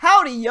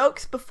Howdy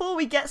Yolks, before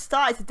we get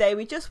started today,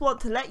 we just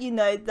want to let you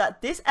know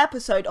that this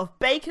episode of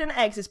Bacon and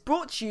Eggs is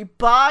brought to you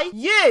by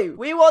you.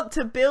 We want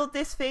to build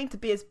this thing to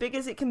be as big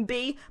as it can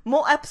be.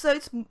 More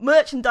episodes,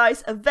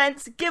 merchandise,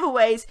 events,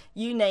 giveaways,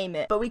 you name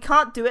it. But we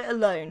can't do it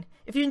alone.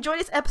 If you enjoyed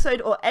this episode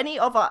or any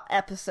of our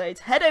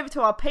episodes, head over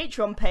to our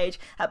Patreon page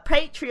at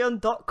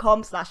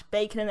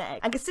patreon.com/baconandegg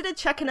and consider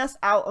checking us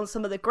out on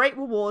some of the great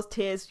rewards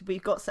tiers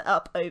we've got set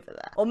up over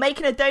there, or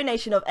making a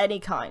donation of any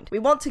kind. We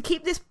want to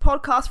keep this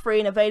podcast free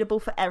and available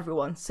for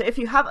everyone, so if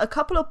you have a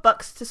couple of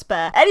bucks to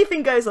spare,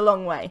 anything goes a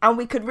long way, and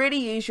we could really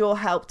use your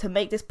help to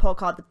make this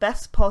podcast the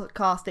best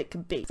podcast it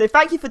can be. So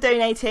thank you for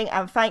donating,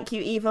 and thank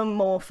you even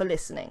more for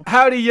listening.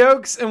 Howdy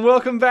Yolks, and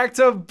welcome back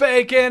to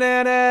Bacon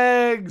and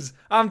Eggs.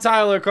 I'm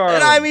Tyler Carlin.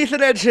 And I'm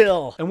Ethan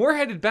Edgehill. And we're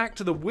headed back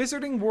to the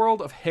wizarding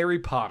world of Harry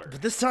Potter.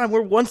 But this time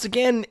we're once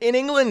again in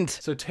England.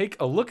 So take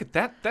a look at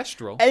that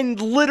Thestral. And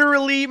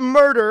literally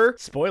murder,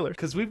 spoiler,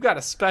 because we've got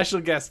a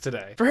special guest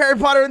today. for Harry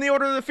Potter and the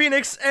Order of the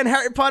Phoenix and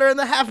Harry Potter and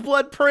the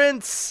Half-Blood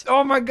Prince.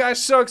 Oh my gosh,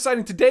 so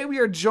exciting. Today we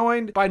are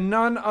joined by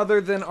none other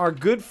than our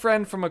good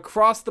friend from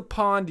across the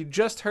pond. You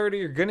just heard her,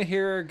 you're gonna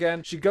hear her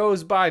again. She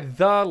goes by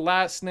the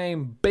last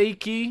name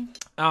Bakey.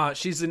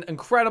 She's an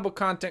incredible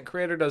content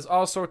creator, does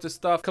all sorts of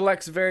stuff,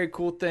 collects very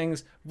cool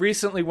things.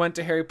 Recently went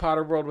to Harry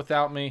Potter World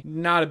without me.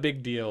 Not a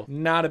big deal.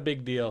 Not a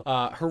big deal.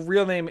 Her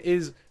real name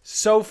is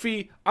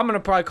Sophie. I'm going to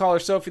probably call her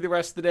Sophie the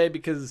rest of the day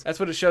because that's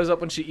what it shows up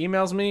when she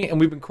emails me, and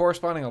we've been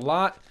corresponding a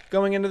lot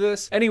going into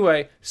this.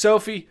 Anyway,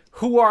 Sophie,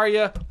 who are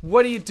you?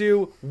 What do you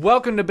do?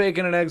 Welcome to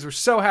Bacon and Eggs. We're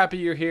so happy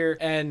you're here,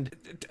 and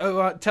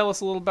tell us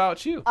a little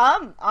about you.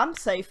 I'm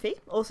Sophie,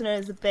 also known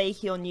as the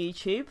Bakey on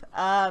YouTube,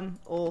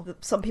 or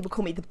some people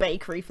call me the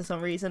Bakery for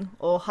some reason,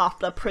 or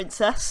Half-Blood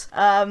Princess.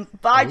 But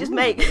I just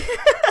make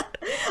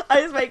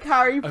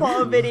Harry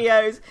Potter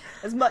videos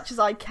as much as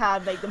I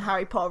can, make them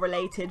Harry Potter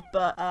related,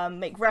 but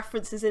make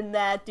references in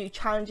there, do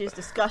challenges,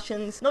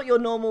 discussions. Not your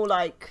normal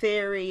like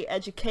theory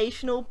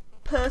educational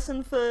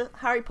person for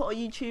Harry Potter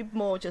YouTube,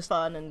 more just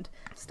fun and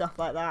stuff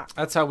like that.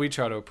 That's how we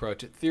try to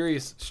approach it.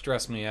 Theories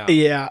stress me out.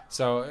 Yeah,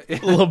 So a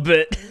little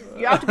bit.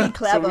 You have to be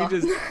clever.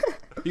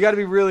 You got to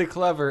be really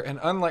clever, and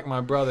unlike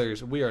my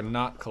brothers, we are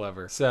not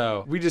clever.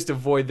 So we just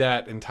avoid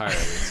that entirely.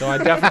 So I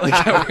definitely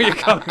get where you're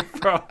coming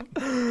from.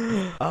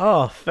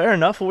 Oh, fair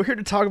enough. Well, we're here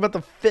to talk about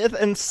the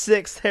 5th and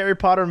 6th Harry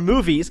Potter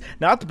movies,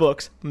 not the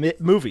books,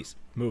 movies.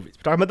 We're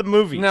talking about the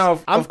movies. No,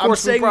 of I'm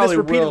course saying we probably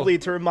this repeatedly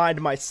will. to remind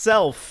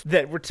myself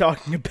that we're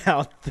talking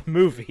about the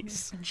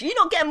movies. Do you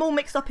not get them all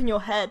mixed up in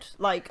your head?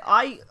 Like,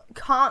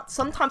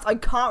 sometimes I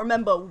can't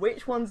remember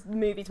which one's the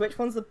movies, which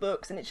one's the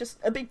books, and it's just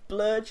a big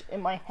blurge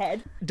in my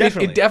head.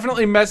 Definitely. It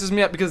definitely messes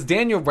me up because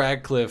Daniel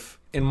Radcliffe,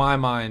 in my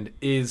mind,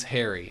 is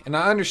Harry. And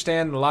I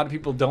understand a lot of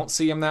people don't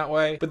see him that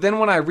way. But then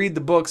when I read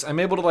the books, I'm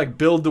able to like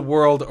build the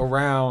world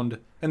around.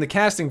 And the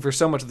casting for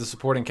so much of the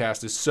supporting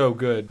cast is so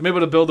good. I'm able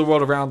to build the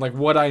world around like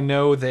what I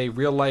know they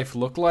real life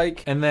look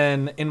like. And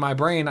then in my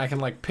brain, I can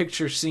like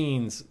picture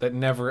scenes that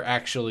never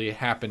actually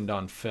happened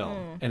on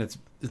film. And it's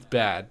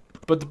bad.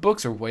 But the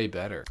books are way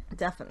better.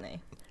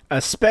 Definitely.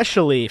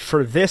 Especially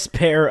for this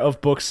pair of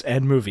books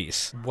and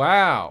movies.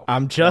 Wow.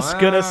 I'm just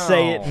gonna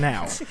say it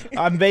now.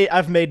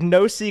 I've made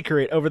no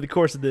secret over the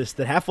course of this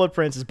that Half-Blood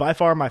Prince is by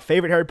far my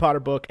favorite Harry Potter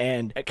book,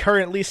 and it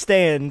currently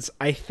stands,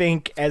 I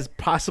think, as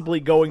possibly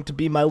going to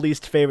be my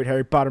least favorite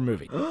Harry Potter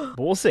movie. But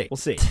we'll see.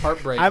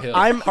 Heartbreak Hill.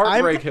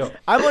 Heartbreak Hill.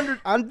 I'm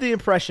under the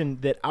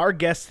impression that our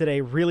guest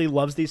today really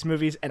loves these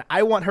movies, and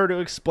I want her to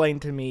explain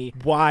to me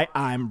why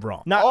I'm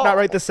wrong. Not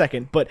right this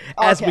second, but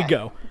as we Okay.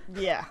 go.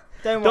 Yeah.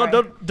 Don't worry.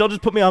 Don't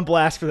just put me on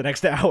blast for the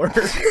next hour.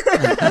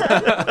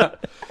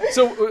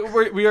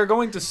 So we are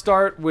going to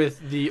start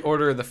with The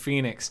Order of the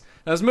Phoenix.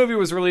 Now, this movie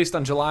was released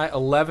on July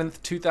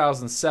 11th,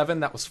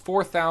 2007. That was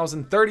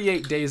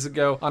 4,038 days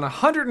ago on a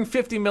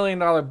 $150 million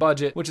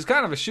budget, which is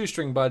kind of a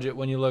shoestring budget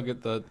when you look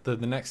at the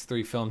next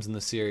three films in the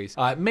series.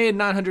 It made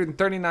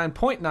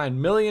 $939.9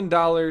 million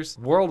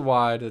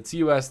worldwide. That's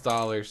US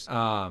dollars.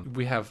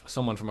 We have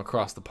someone from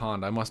across the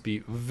pond. I must be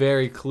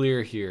very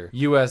clear here.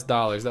 US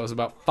dollars. That was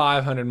about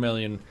 500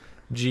 million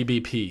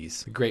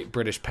GBPs, Great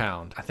British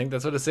Pound. I think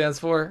that's what it stands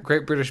for.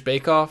 Great British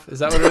Bake Off. Is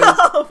that what it is?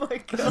 Oh my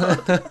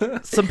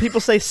god. Some people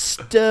say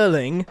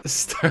sterling.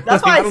 Sterling.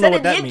 That's why I don't know said what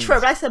in the that intro,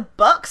 means. but I said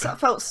bucks. That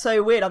felt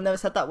so weird. I've never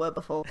said that word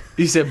before.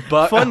 You said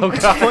buck. Fun, Oh,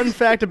 God. fun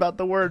fact about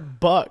the word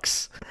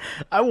bucks.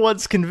 I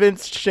once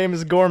convinced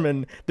Seamus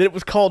Gorman that it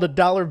was called a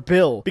dollar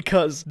bill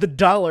because the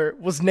dollar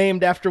was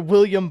named after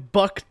William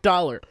Buck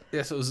Dollar.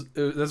 Yes,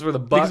 that's where the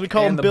buck Because we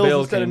call and them the bills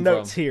bill instead of came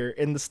notes from. here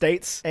in the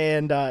States.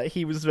 And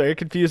he was very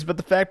confused about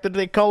the fact that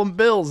they call them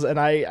bills. And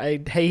I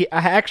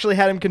actually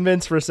had him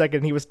convinced for a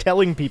second. He was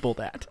telling people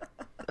that.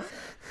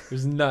 It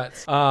was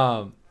nuts.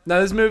 Now,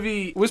 this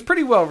movie was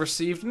pretty well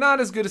received. Not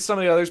as good as some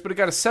of the others, but it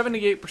got a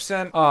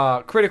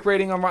 78% critic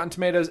rating on Rotten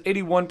Tomatoes,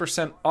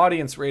 81%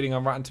 audience rating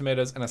on Rotten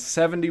Tomatoes, and a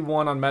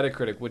 71 on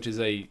Metacritic, which is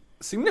a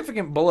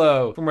significant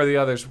below from where the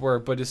others were,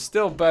 but is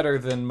still better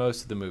than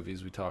most of the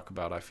movies we talk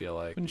about, I feel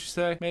like. Wouldn't you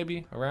say?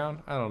 Maybe?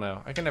 Around? I don't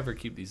know. I can never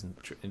keep these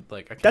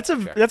I can't That's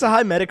keep track. a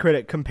high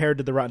Metacritic compared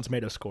to the Rotten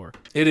Tomato score.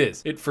 It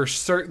is. It for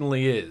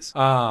certainly is.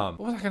 What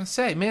was I gonna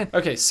say, man?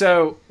 Okay,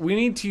 so we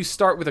need to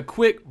start with a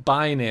quick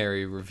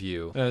binary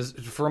review. As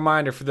for a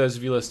reminder for those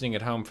of you listening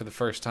at home for the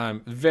first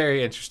time,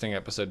 very interesting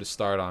episode to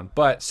start on.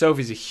 But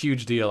Sophie's a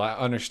huge deal. I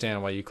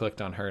understand why you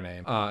clicked on her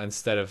name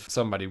instead of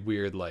somebody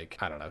weird like,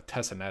 I don't know,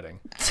 Tessa Netting.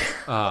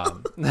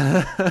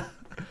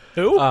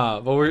 Who?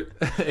 Well, we're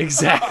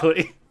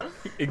exactly.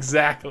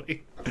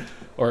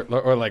 Or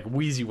like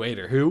Wheezy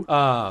Waiter, who?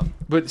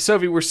 But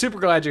Sophie, we're super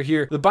glad you're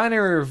here. The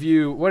binary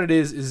review, what it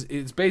is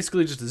it's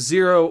basically just a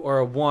 0 or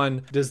a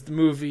 1. Does the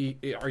movie,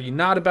 are you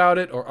not about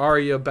it or are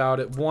you about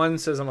it? 1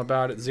 says I'm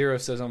about it, 0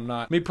 says I'm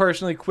not. Me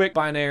personally, quick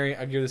binary,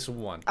 I give this a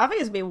 1. I think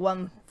it's gonna be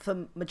 1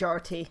 for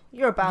majority.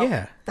 You're about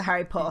Yeah. the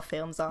Harry Potter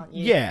films, aren't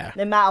you? Yeah.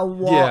 No matter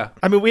what. Yeah.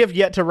 I mean, we have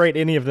yet to rate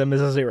any of them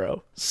as a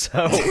 0. So,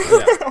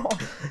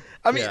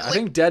 I mean, I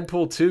think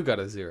Deadpool 2 got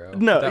a 0.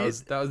 No, that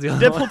was the only one.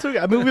 Deadpool 2.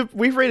 I mean,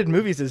 we've rated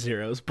movies as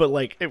 0s, but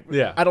like,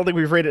 Yeah. I don't think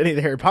we've rated any of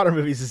the Harry Potter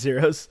movies as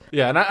 0s.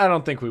 Yeah, and I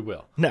don't think we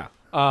will. No.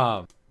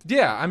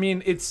 Yeah, I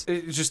mean, it's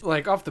just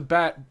like off the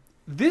bat,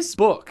 this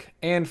book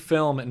and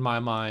film, in my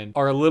mind,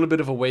 are a little bit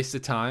of a waste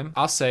of time.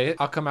 I'll say it.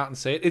 I'll come out and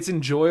say it. It's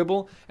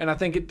enjoyable, and I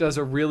think it does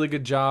a really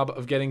good job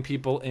of getting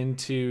people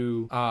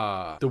into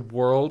the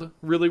world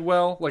really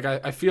well. Like,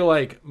 I feel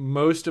like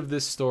most of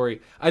this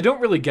story, I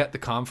don't really get the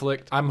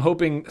conflict. I'm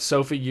hoping,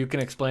 Sophie, you can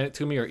explain it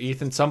to me, or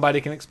Ethan,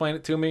 somebody can explain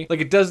it to me.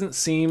 Like, it doesn't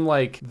seem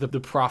like the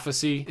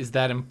prophecy is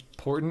that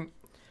important,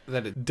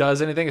 that it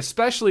does anything,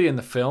 especially in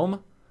the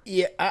film.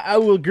 Yeah, I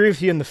will agree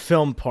with you in the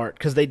film part,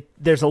 because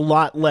there's a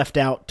lot left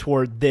out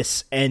toward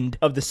this end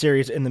of the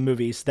series in the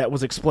movies that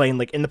was explained,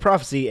 like in the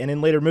prophecy and in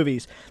later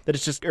movies, that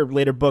it's just, or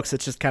later books,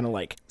 it's just kind of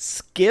like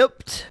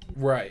skipped,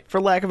 Right.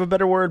 for lack of a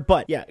better word.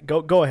 But yeah,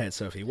 go ahead,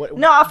 Sophie. What?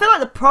 No, I feel like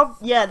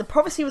the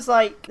prophecy was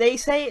like, they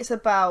say it's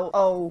about,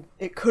 oh,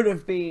 it could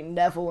have been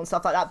Neville and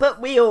stuff like that,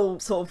 but we all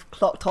sort of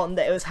clocked on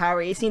that it was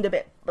Harry. It seemed a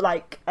bit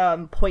like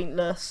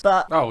pointless,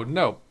 but Oh,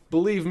 no.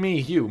 Believe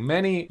me, Hugh,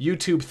 many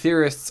YouTube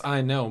theorists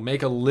I know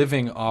make a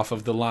living off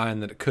of the line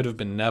that it could have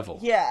been Neville.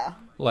 yeah.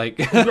 Like,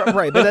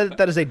 Right, but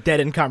that is a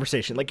dead-end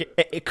conversation. Like,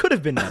 it could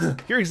have been Neville.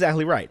 You're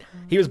exactly right.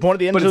 He was born at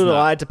the end But of it's the not.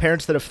 line to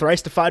parents that have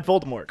thrice defied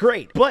Voldemort.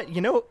 Great. But,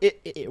 you know,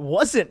 it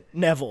wasn't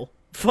Neville.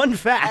 Fun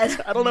fact.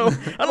 I don't know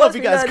if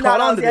you guys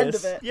caught on to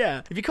this.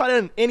 Yeah. If you caught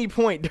on any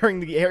point during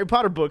the Harry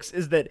Potter books,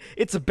 is that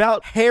it's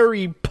about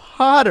Harry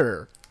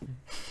Potter,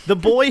 the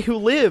boy who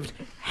lived.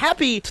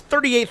 Happy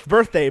 38th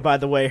birthday, by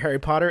the way, Harry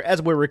Potter.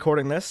 As we're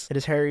recording this, it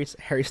is Harry's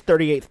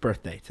 38th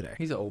birthday today.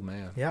 he's an old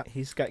man. Yeah,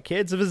 he's got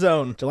kids of his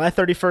own. July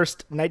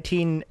 31st,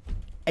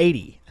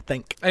 1980, I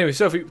think. Anyway,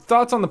 Sophie,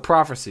 thoughts on the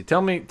prophecy?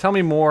 Tell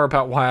me more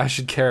about why I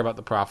should care about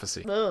the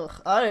prophecy. Ugh,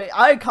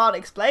 I can't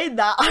explain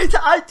that.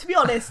 I to be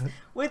honest,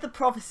 with the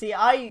prophecy,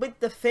 with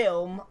the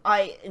film,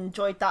 I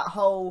enjoyed that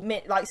whole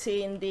like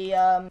seeing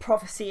the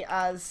prophecy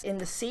as in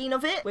the scene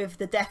of it with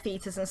the Death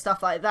Eaters and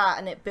stuff like that,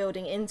 and it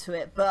building into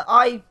it. But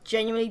I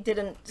genuinely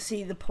didn't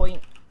see the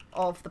point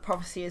of the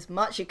prophecy as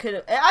much. It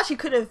actually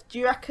could have. Do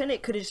you reckon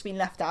it could have just been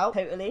left out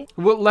totally?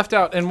 Well, left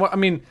out, and what I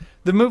mean,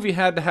 the movie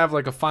had to have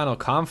like a final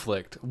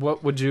conflict.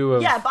 What would you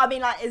have? Yeah, but I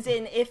mean, like, as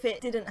in, if it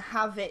didn't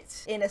have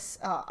it in a,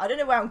 I don't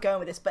know where I'm going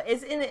with this, but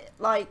is in it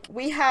like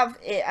we have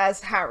it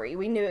as Harry.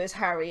 We knew it was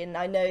Harry, and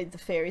I know the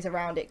theories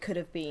around it could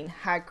have been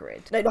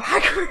Hagrid. No, not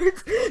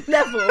Hagrid.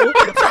 Neville.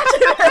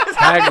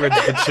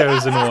 Hagrid's the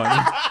chosen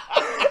one.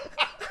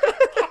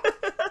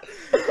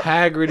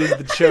 Hagrid is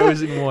the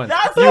chosen one.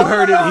 You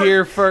heard it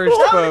here first,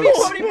 That would have been folks.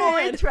 probably more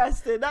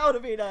interesting. That would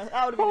have been a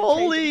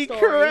Holy change of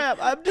story. crap!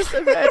 I'm just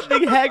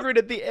imagining Hagrid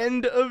at the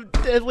end of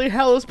Deadly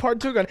Hallows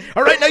Part 2 going,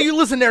 all right, now you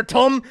listen there,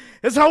 Tom.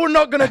 That's how we're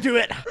not going to do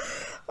it.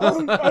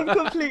 I've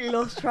completely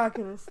lost track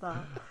of this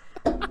stuff.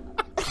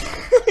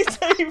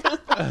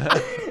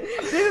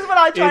 This is when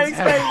I try and It's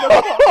explain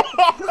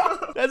the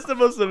plot. That's the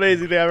most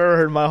amazing thing I've ever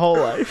heard in my whole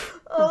life.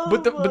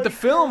 But the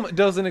film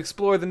doesn't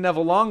explore the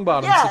Neville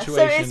Longbottom Yeah, so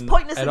situation it's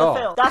pointless at in the all.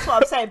 film. That's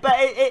what I'm saying. But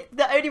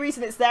the only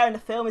reason it's there in the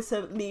film is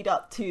to lead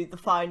up to the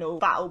final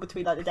battle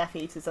between like the Death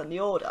Eaters and the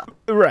Order.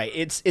 Right,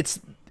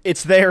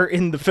 it's there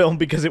in the film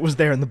because it was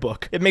there in the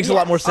book. It makes a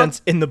lot more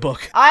sense in the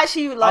book. I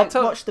actually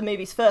tell- watched the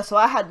movies first, so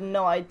I had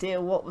no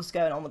idea what was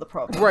going on with the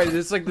problem. Right,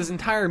 it's like this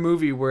entire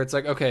movie where it's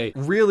like, okay,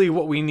 really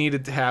what we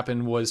needed to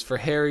happen was for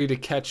Harry to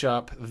catch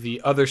up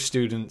the other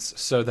students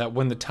so that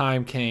when the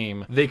time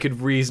came, they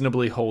could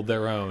reasonably hold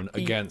their own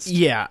against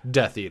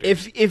Death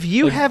Eaters. If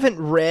you haven't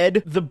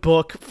read the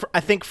book, I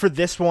think for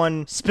this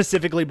one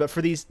specifically, but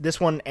for this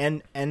one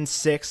and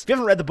 6, if you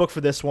haven't read the book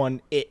for this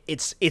one,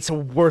 it's a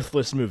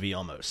worthless movie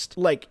almost.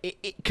 Like,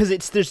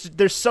 because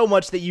there's so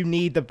much that you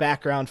need the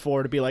background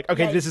for to be like,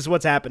 okay, this is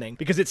what's happening,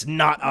 because it's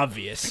not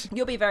obvious.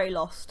 You'll be very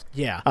lost.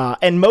 Yeah,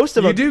 and most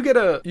of you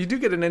them do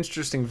get an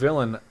interesting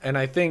villain, and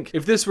I think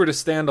if this were to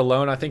stand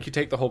alone, I think you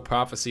take the whole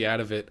prophecy out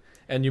of it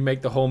and you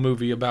make the whole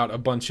movie about a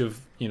bunch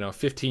of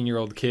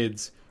 15-year-old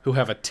kids who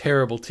have a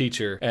terrible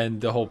teacher,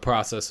 and the whole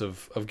process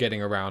of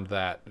getting around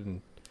that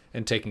and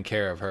taking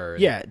care of her.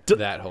 And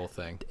that whole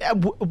thing.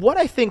 What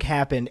I think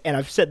happened, and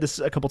I've said this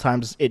a couple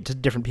times to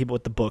different people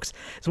with the books,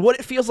 so what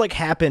it feels like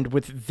happened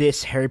with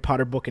this Harry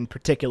Potter book in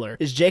particular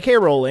is J.K.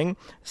 Rowling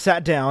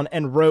sat down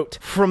and wrote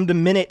from the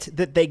minute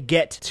that they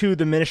get to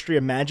the Ministry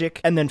of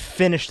Magic and then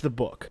finished the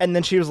book. And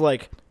then she was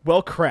like,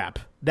 well, crap.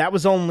 That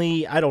was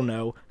only, I don't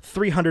know,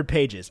 300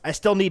 pages. I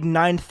still need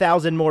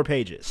 9,000 more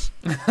pages.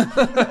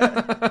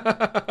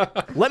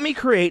 Let me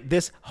create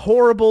this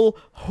horrible,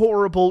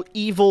 horrible,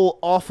 evil,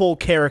 awful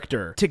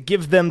character to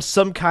give them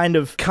some kind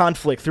of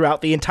conflict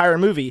throughout the entire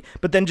movie,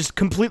 but then just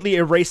completely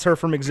erase her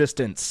from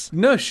existence.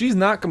 No, she's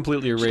not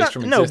completely erased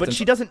from existence. No, but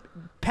she doesn't...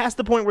 Past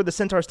the point where the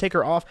centaurs take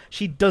her off,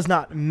 she does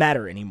not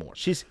matter anymore.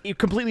 She's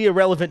completely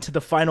irrelevant to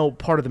the final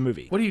part of the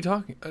movie. What are you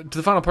talking... to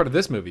the final part of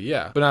this movie,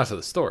 yeah, but not to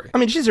the story. I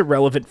mean, she's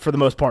irrelevant for the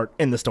most part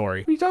in the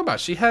story. What are you talking about?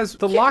 She has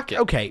the locket.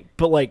 Okay,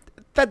 but like...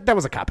 That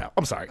was a cop-out.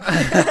 I'm sorry.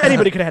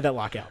 Anybody could have had that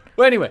lockout.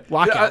 Well, anyway,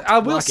 Lockout. I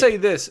will say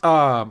this.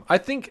 I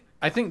think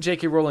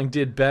J.K. Rowling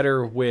did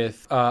better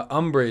with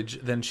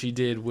Umbridge than she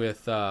did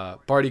with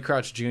Barty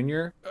Crouch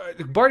Jr.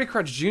 Barty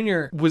Crouch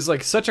Jr. was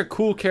like such a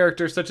cool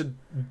character, such a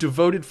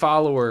devoted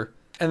follower,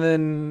 and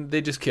then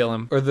they just kill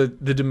him, or the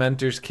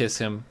Dementors kiss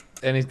him,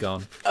 and he's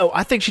gone. Oh,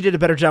 I think she did a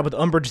better job with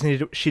Umbridge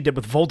than she did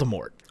with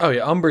Voldemort. Oh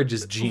yeah, Umbridge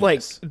is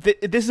genius.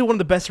 Like, this is one of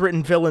the best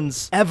written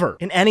villains ever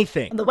in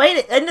anything. The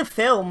way in the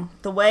film,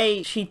 the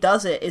way she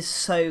does it is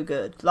so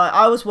good. Like,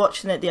 I was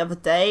watching it the other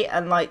day,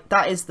 and like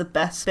that is the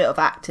best bit of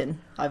acting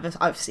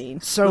I've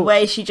seen. So the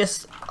way she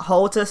just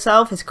holds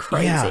herself is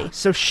crazy. Yeah.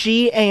 So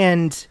she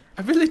and...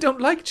 I really don't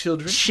like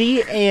children.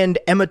 She and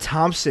Emma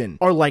Thompson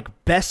are like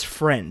best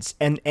friends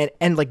and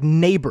like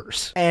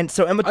neighbors. And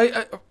so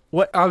Emma...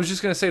 What I was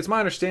just gonna say, it's my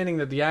understanding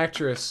that the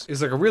actress is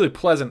like a really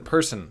pleasant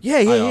person. Yeah.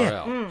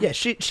 Yeah,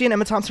 she and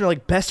Emma Thompson are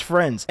like best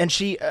friends, and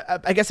she,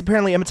 I guess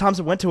apparently Emma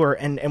Thompson went to her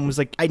and was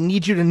like, I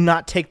need you to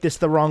not take this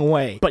the wrong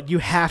way, but you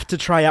have to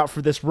try out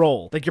for this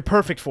role. Like, you're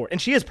perfect for it, and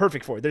she is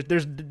perfect for it.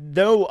 There's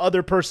no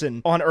other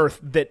person on Earth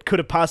that could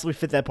have possibly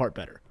fit that part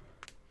better.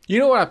 You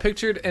know what I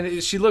pictured?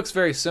 And she looks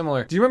very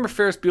similar. Do you remember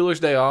Ferris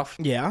Bueller's Day Off?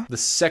 Yeah. The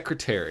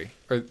secretary,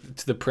 or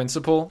to the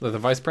principal, or the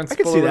vice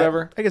principal, or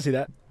whatever. I can see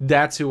that.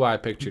 That's who I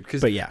pictured.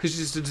 Because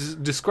she's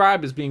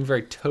described as being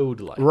very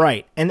Toad-like.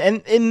 Right. And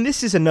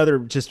this is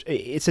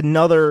it's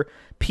another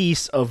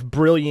piece of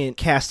brilliant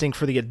casting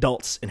for the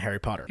adults in Harry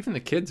Potter. Even the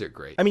kids are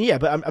great. I mean, yeah,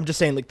 but I'm just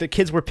saying, like, the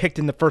kids were picked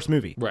in the first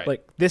movie. Right.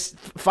 Like, this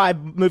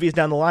 5 movies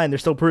down the line, they're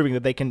still proving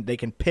that they can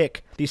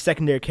pick these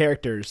secondary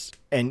characters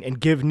and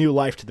give new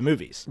life to the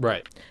movies.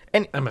 Right.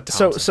 And Emma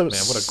Thompson,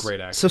 man, what a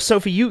great actor. So,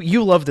 Sophie,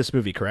 you love this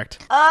movie,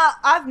 correct? I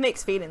have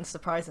mixed feelings,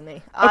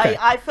 surprisingly. Okay.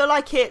 I feel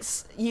like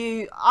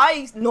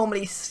I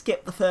normally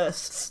skip the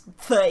first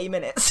 30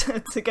 minutes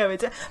to go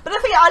into, but I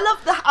think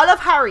I love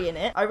Harry in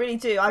it. I really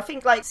do. I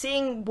think like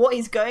seeing what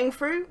he's going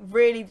through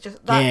really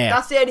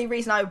that's the only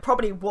reason I would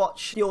probably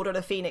watch The Order of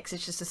the Phoenix,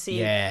 is just to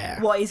see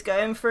what he's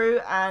going through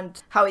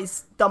and how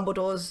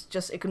Dumbledore's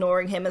just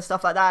ignoring him and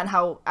stuff like that, and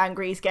how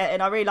angry he's getting.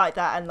 I really like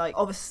that. And like,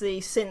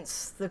 obviously,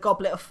 since the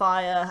Goblet of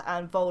Fire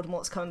and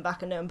Voldemort's coming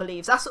back and no one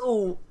believes, that's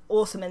all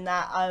awesome in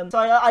that. So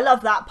I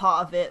love that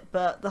part of it,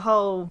 but the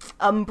whole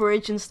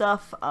Umbridge and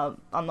stuff,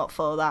 I'm not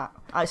for that.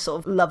 I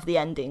sort of love the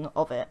ending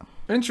of it.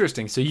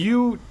 Interesting. So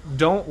you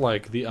don't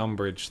like the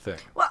Umbridge thing?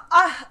 Well,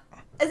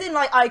 as in,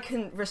 like, I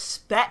can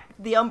respect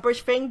the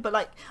Umbridge thing, but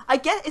like, I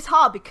get it's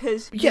hard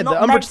because the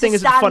Umbridge thing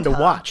isn't fun to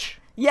watch.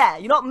 Yeah,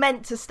 you're not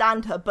meant to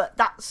stand her, but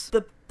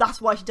that's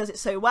why she does it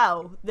so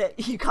well,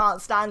 that you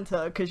can't stand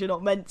her because you're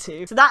not meant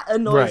to. So that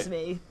annoys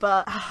me.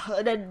 But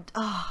and then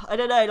I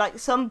don't know, like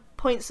some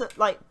points,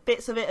 like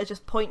bits of it are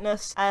just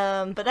pointless.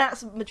 But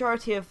that's the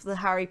majority of the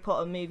Harry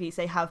Potter movies.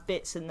 They have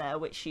bits in there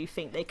which you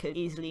think they could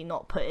easily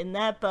not put in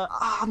there. But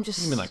I'm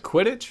just... You mean like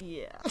Quidditch?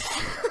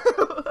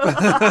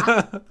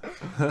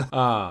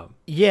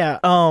 Yeah.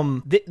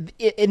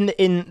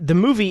 In the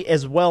movie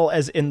as well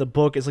as in the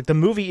book, is like the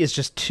movie is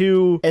just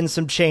 2 and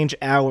some change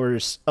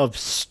hours of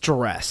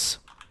stress.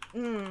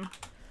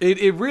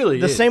 It really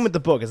is. The same with the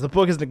book. The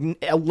book is like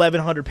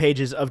 1,100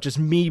 pages of just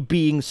me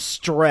being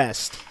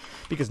stressed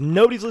because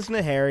nobody's listening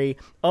to Harry.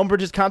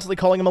 Umbridge is constantly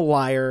calling him a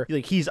liar.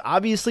 Like, he's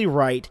obviously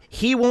right.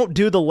 He won't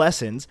do the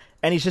lessons,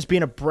 and he's just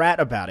being a brat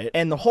about it.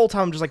 And the whole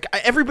time I'm just like,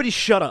 everybody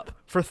shut up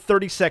for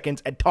 30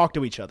 seconds and talk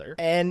to each other.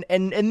 And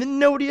then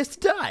nobody has to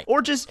die.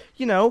 Or just,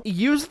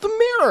 use the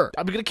mirror.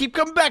 I'm gonna keep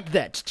coming back to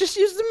that. Just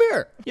use the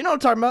mirror. You know what I'm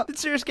talking about? That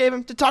Sirius gave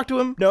him to talk to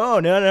him.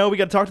 No, we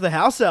gotta talk to the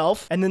house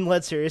elf and then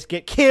let Sirius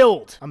get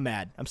killed. I'm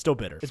mad. I'm still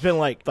bitter. It's been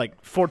like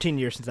 14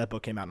 years since that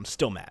book came out. I'm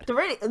still mad.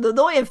 The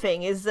annoying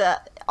thing is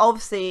that,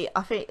 obviously,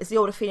 I think it's the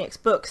Order of Phoenix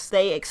books,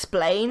 they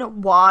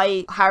explain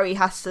why Harry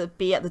has to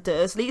be at the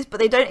Dursleys, but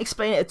they don't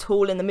explain it at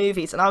all in the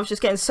movies, and I was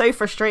just getting so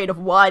frustrated of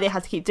why they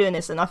had to keep doing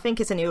this, and I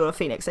think it's in the Order of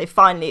Phoenix they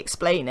finally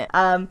explain it.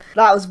 That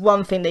was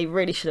one thing they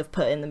really should have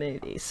put in the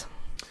movies.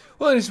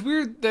 Well, it's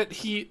weird that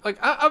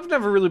I've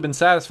never really been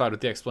satisfied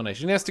with the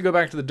explanation. He has to go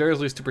back to the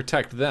Dursleys to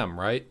protect them,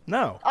 right?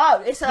 No.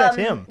 Oh, it's That's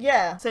him.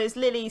 Yeah, so it's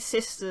Lily's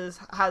sister's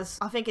has.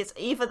 I think it's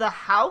either the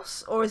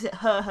house or is it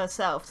her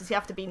herself? Does he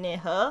have to be near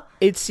her?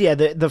 It's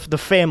the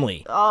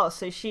family. Oh,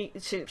 so she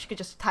could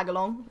just tag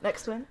along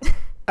next to him.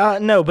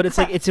 No, but it's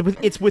like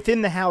it's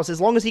within the house as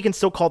long as he can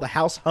still call the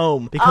house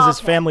home because his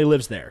family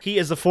lives there. He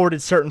is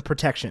afforded certain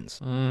protections.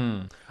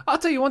 I'll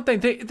tell you one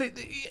thing. They,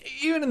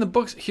 even in the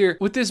books here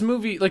with this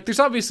movie, like there's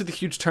obviously the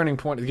huge turning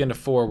point at the end of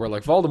 4 where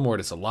like Voldemort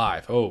is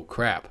alive. Oh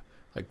crap.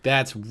 Like,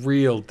 that's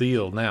real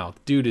deal now.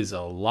 Dude is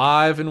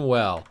alive and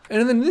well.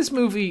 And then in this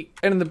movie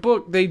and in the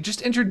book, they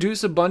just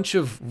introduce a bunch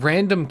of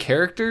random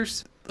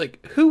characters.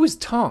 Like, who is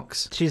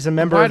Tonks? She's a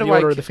member of the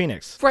Order of the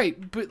Phoenix.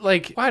 Right, but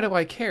like, why do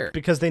I care?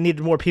 Because they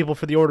needed more people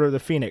for the Order of the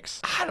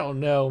Phoenix. I don't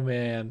know,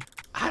 man.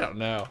 I don't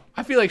know.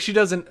 I feel like she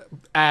doesn't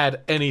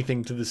add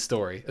anything to the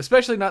story,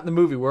 especially not in the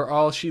movie where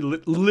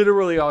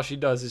literally all she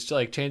does is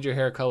like change her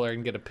hair color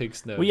and get a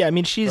pig's nose. Well, yeah, I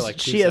mean she has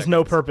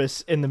no seconds.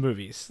 purpose in the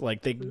movies.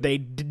 Like they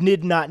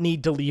did not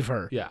need to leave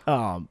her.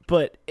 Yeah.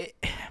 But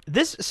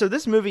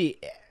this movie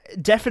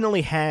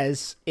definitely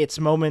has its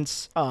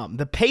moments.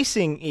 The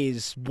pacing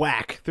is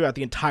whack throughout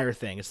the entire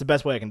thing. It's the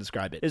best way I can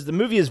describe it. The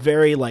movie is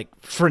very like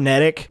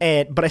frenetic,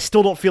 but I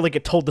still don't feel like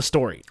it told the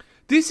story.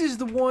 This is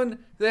the one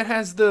that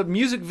has the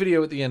music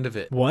video at the end of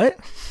it. What?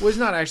 Well, it's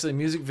not actually a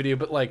music video,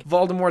 but like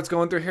Voldemort's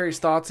going through Harry's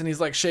thoughts and he's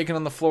like shaking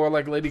on the floor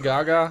like Lady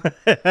Gaga.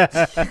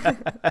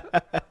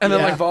 And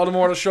then like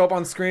Voldemort will show up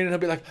on screen and he'll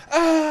be like,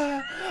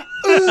 ah,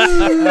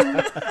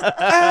 ooh,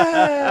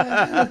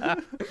 ah.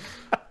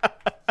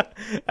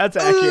 That's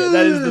accurate.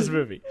 That is this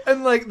movie.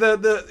 And like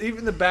the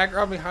even the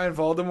background behind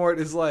Voldemort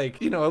is like,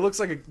 you know, it looks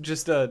like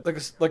just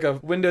a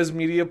Windows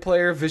Media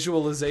Player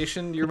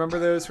visualization. Do you remember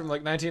those from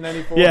like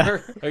 1994? Yeah.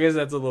 I guess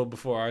that's a little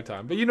before our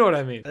time, but you know what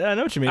I mean. I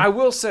know what you mean. I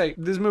will say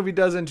this movie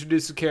does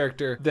introduce a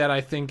character that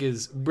I think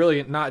is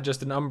brilliant, not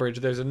just an Umbridge.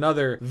 There's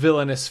another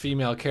villainous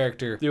female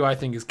character who I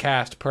think is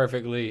cast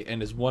perfectly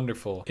and is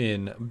wonderful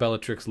in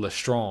Bellatrix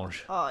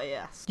Lestrange. Oh,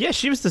 yes. Yeah,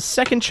 she was the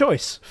second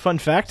choice. Fun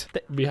fact.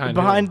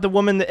 Behind the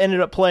woman that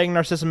ended up playing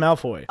Narcissa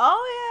Malfoy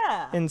Oh,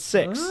 yeah. in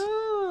 6.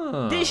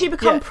 Didn't she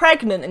become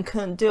pregnant and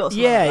couldn't do it or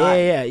something like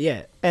that?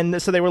 Yeah.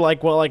 And so they were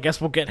like, well, I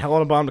guess we'll get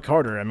Helena Bonham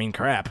Carter. I mean,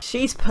 crap.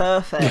 She's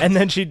perfect. And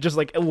then she just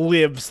like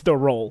lives the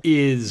role.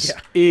 Is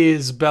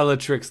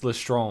Bellatrix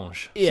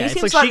Lestrange. Yeah, she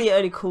seems like the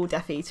only cool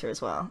Death Eater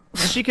as well.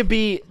 She could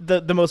be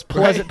the most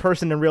pleasant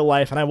person in real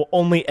life, and I will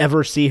only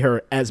ever see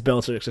her as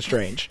Bellatrix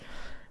Lestrange.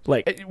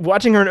 Like,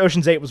 watching her in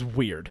Ocean's 8 was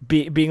weird.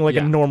 Being like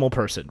a normal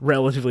person,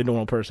 relatively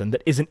normal person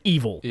that isn't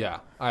evil. Yeah,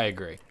 I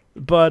agree.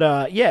 But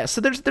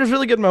so there's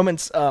really good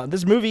moments.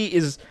 This movie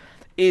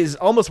is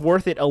almost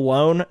worth it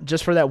alone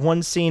just for that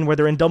one scene where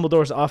they're in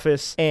Dumbledore's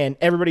office and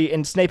everybody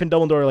and Snape and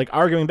Dumbledore are like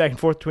arguing back and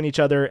forth between each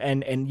other,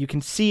 and you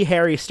can see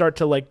Harry start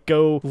to like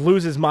go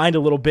lose his mind a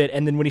little bit,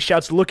 and then when he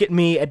shouts "Look at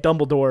me" at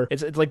Dumbledore,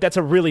 it's like that's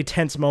a really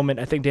tense moment.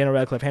 I think Daniel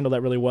Radcliffe handled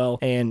that really well,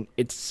 and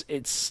it's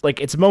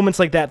moments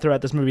like that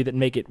throughout this movie that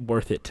make it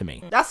worth it to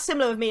me. That's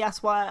similar with me.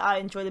 That's why I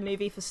enjoy the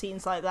movie, for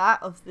scenes like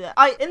that.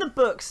 In the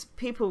books,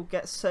 people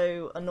get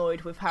so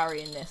annoyed with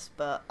Harry in this,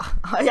 but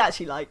I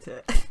actually liked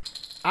it.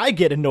 I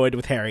get annoyed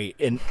with Harry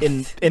in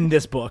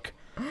this book.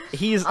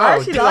 He's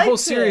the whole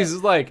series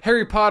is like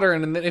Harry Potter,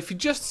 and then if he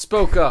just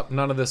spoke up,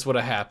 none of this would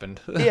have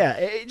happened.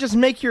 Just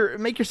make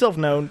yourself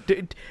known.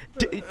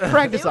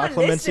 Practice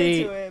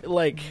occlumency. To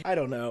like, I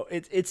don't know.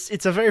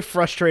 It's a very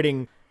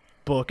frustrating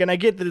book, and I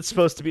get that it's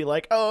supposed to be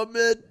like, oh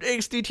man,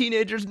 angsty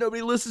teenagers,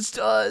 nobody listens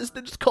to us.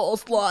 They just call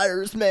us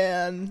liars,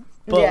 man.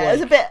 But yeah, it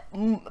was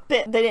a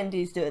bit. They didn't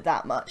do it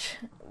that much.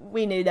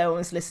 We knew no one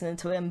was listening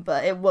to him,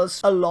 but it was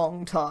a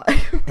long time.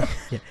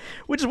 Yeah.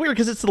 Which is weird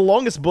because it's the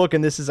longest book,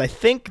 and this is, I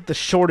think, the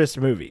shortest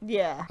movie.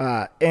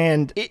 Yeah.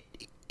 And it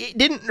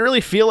didn't really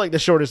feel like the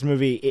shortest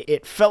movie.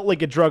 It felt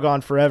like it drug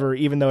on forever,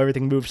 even though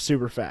everything moved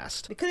super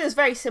fast. Because it was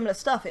very similar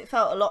stuff. It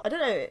felt a lot. I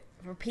don't know.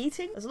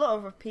 Repeating? There's a lot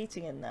of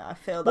repeating in there. I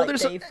feel like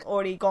they've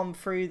already gone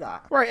through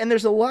that. Right, and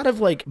there's a lot of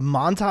like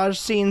montage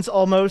scenes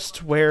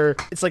almost where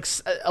it's like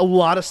a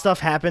lot of stuff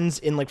happens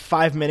in like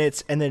 5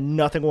 minutes and then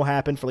nothing will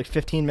happen for like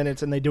 15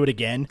 minutes and they do it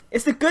again.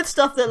 It's the good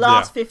stuff that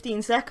lasts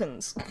 15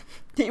 seconds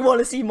that you want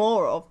to see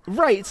more of.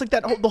 Right, it's like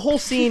the whole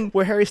scene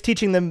where Harry's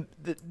teaching them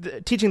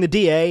teaching the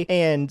DA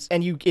and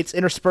it's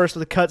interspersed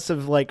with the cuts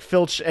of like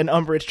Filch and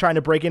Umbridge trying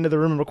to break into the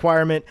room of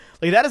requirement.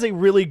 Like that is a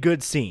really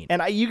good scene.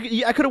 And I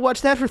could have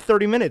watched that for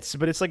 30 minutes.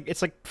 But it's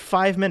like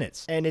 5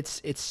 minutes, and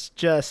it's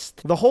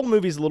just the whole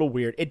movie's a little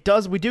weird.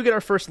 We do get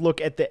our first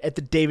look at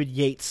the David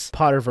Yates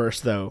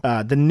Potterverse though,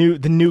 the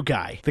new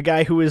guy, the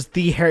guy who is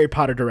the Harry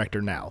Potter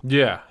director now.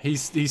 Yeah,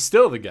 he's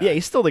still the guy. Yeah,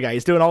 he's still the guy.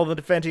 He's doing all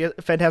the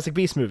Fantastic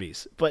Beasts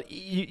movies. But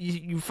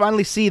you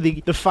finally see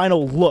the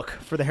final look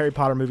for the Harry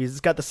Potter movies.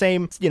 It's got the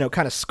same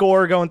kind of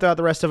score going throughout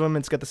the rest of them.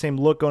 It's got the same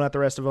look going out the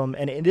rest of them,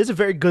 and it is a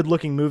very good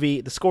looking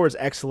movie. The score is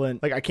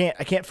excellent. Like I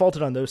can't fault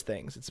it on those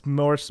things. It's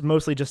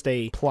mostly just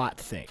a plot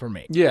thing. for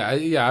me.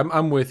 Yeah,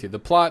 I'm with you. The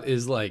plot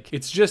is like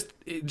it just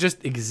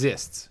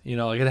exists,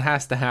 like it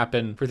has to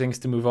happen for things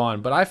to move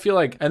on. But I feel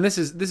like, and this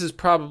is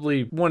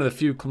probably one of the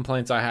few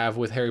complaints I have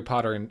with Harry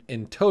Potter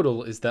in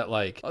total, is that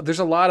like there's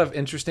a lot of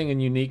interesting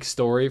and unique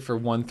story for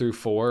 1 through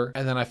 4,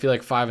 and then I feel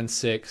like 5 and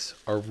 6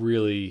 are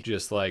really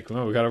just like,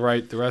 oh, we got to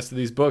write the rest of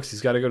these books.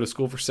 He's got to go to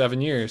school for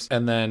 7 years,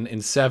 and then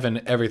in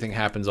 7 everything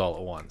happens all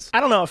at once. I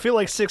don't know. I feel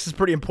like 6 is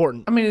pretty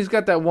important. I mean, he's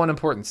got that one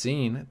important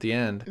scene at the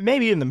end.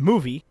 Maybe in the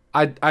movie.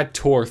 I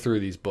tore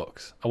through these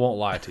books. I won't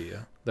lie to you.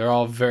 They're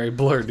all very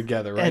blurred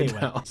together right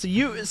now. So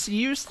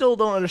you still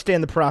don't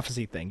understand the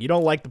prophecy thing. You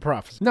don't like the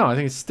prophecy. No, I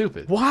think it's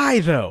stupid. Why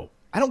though?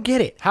 I don't get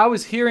it. How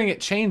is hearing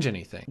it change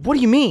anything? What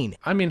do you mean?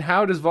 I mean,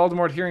 how does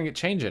Voldemort hearing it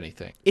change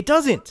anything? It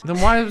doesn't. Then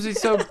why was he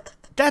so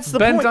That's the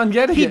bent point. on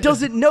getting he it?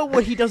 doesn't know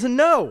what he doesn't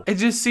know. It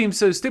just seems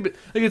so stupid.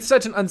 Like, it's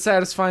such an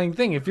unsatisfying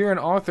thing. If you're an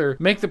author,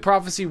 make the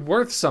prophecy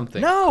worth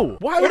something. No.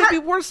 Why would it be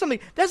worth something?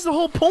 That's the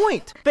whole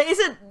point. But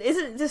isn't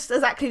it just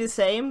exactly the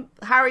same?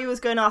 Harry was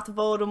going after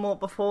Voldemort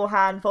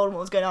beforehand. Voldemort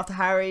was going after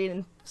Harry,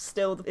 and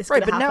still it's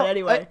going to happen now,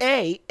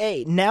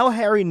 anyway. Now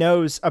Harry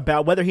knows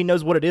about whether he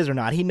knows what it is or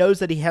not. He knows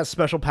that he has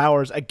special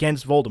powers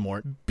against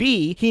Voldemort.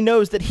 B, he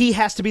knows that he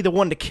has to be the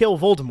one to kill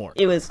Voldemort.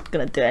 He was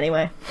going to do it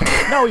anyway.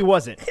 No, he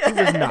wasn't. He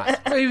was not.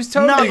 He was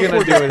totally going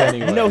to do it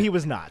anyway. No, he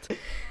was not.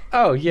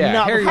 Oh,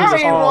 yeah. Harry was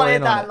Harry all wanted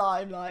in on that it.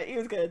 limelight. He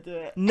was going to do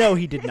it. No,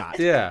 he did not.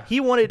 Yeah. He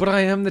wanted... But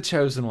I am the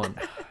chosen one.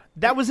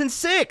 That was in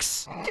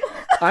 6.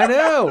 I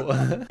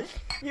know.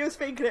 He was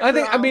thinking it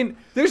I mean,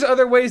 there's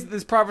other ways that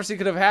this prophecy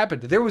could have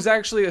happened. There was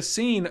actually a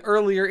scene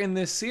earlier in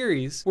this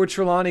series where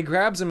Trelawney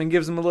grabs him and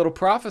gives him a little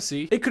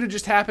prophecy. It could have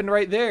just happened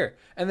right there.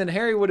 And then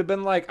Harry would have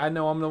been like, I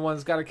know I'm the one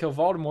that's got to kill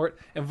Voldemort.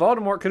 And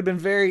Voldemort could have been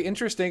very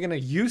interesting and a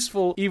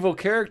useful evil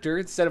character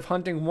instead of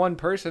hunting one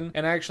person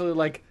and actually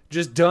like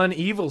just done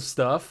evil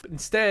stuff.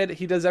 Instead,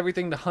 he does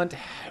everything to hunt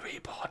Harry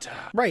Potter.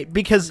 Right,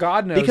 because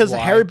God knows because why.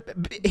 Harry,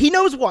 he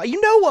knows why. You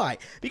know why?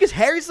 Because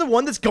Harry's the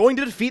one that's going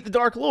to defeat the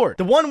Dark Lord,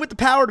 the one with the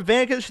power to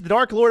vanquish the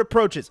Dark Lord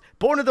approaches.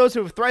 Born of those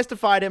who have thrice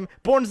defied him,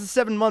 born as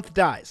the 7th month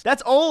dies.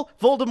 That's all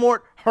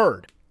Voldemort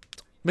heard.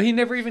 But he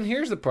never even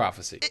hears the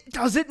prophecy. It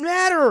doesn't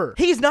matter.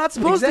 He's not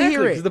supposed to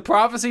hear it. The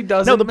prophecy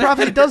doesn't No, the matter.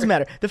 prophecy does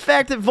matter. The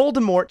fact that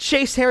Voldemort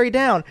chased Harry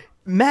down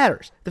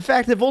matters. The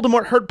fact that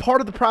Voldemort heard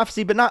part of the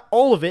prophecy but not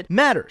all of it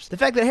matters. The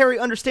fact that Harry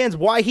understands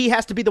why he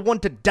has to be the one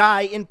to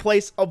die in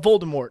place of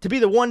Voldemort, to be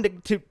the one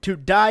to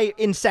die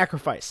in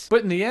sacrifice.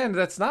 But in the end,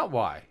 that's not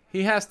why.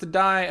 He has to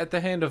die at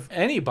the hand of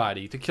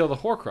anybody to kill the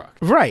Horcrux.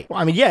 Right. Well,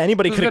 I mean, yeah,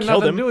 anybody It's could have got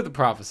killed nothing him. to do with the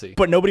prophecy.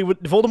 But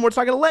Voldemort's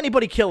not going to let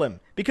anybody kill him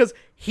because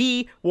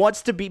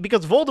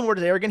because Voldemort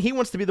is arrogant, he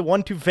wants to be the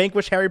one to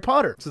vanquish Harry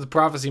Potter. So the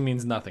prophecy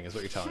means nothing, is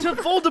what you're telling me.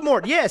 To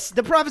Voldemort, yes,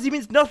 the prophecy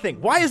means nothing.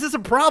 Why is this a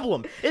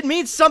problem? It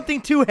means something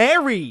to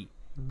Harry.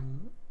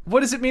 What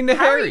does it mean to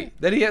Harry?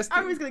 That he has to...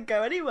 Harry was going to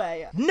go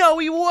anyway. No,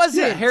 he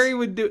wasn't. Yeah, Harry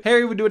would do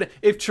it.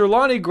 If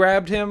Trelawney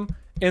grabbed him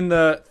in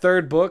the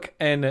 3rd book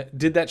and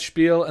did that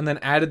spiel and then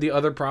added the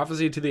other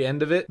prophecy to the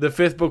end of it, the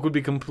 5th book would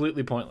be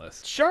completely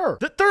pointless. Sure.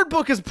 The 3rd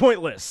book is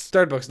pointless.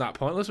 3rd book's not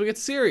pointless. We get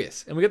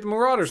Sirius, and we get the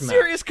Marauders map.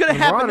 Sirius could have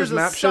The happened Marauders as a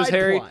map shows side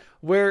Harry plot.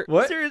 where...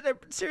 What?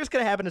 Sirius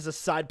could have happened as a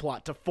side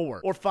plot to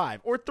 4 or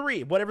 5 or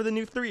 3, whatever the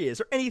new 3 is,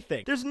 or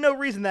anything. There's no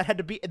reason that had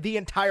to be the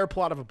entire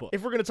plot of a book.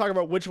 If we're going to talk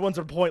about which ones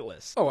are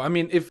pointless. Oh, I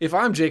mean, if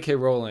I'm J.K.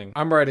 Rowling,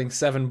 I'm writing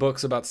 7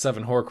 books about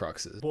 7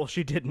 Horcruxes. Well,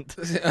 she didn't.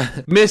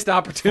 Missed Fun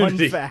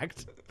opportunity.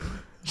 fact.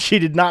 She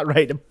did not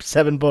write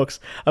 7 books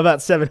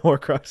about 7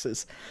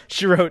 Horcruxes.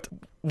 She wrote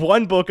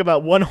 1 book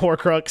about 1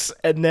 Horcrux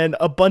and then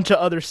a bunch of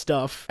other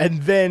stuff,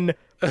 and then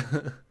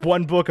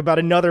 1 book about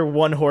another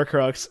 1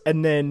 Horcrux,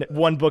 and then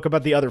 1 book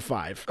about the other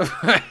 5.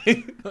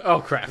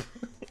 Oh, crap.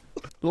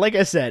 Like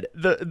I said,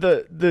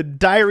 the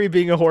diary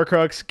being a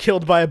Horcrux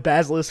killed by a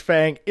Basilisk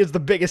Fang is the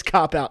biggest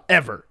cop-out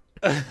ever.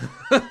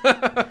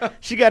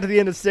 She got to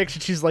the end of 6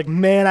 and she's like,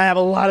 man, I have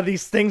a lot of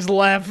these things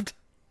left.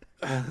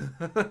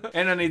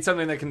 And I need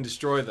something that can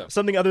destroy them.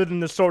 Something other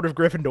than the Sword of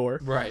Gryffindor.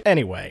 Right.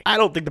 Anyway, I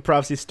don't think the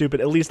prophecy is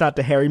stupid, at least not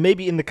to Harry.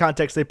 Maybe in the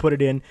context they put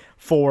it in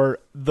for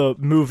the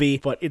movie,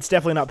 but it's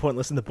definitely not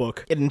pointless in the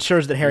book. It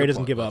ensures that Harry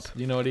doesn't give up.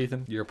 You know what,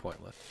 Ethan? You're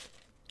pointless.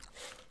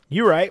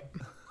 You're right.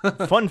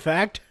 Fun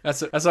fact.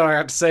 That's all I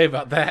got to say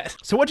about that.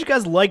 So what did you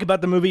guys like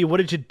about the movie? What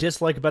did you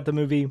dislike about the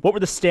movie? What were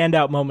the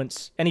standout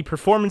moments? Any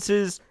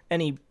performances?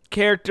 Any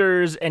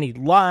characters? Any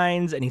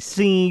lines? Any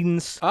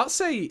scenes? I'll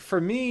say, for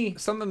me,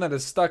 something that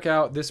has stuck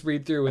out this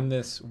read-through and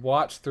this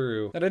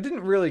watch-through that I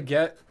didn't really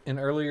get in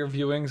earlier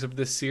viewings of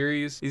this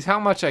series is how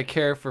much I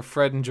care for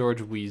Fred and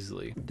George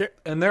Weasley.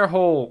 And their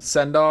whole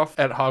send-off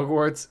at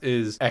Hogwarts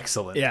is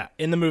excellent. Yeah,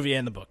 in the movie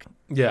and the book.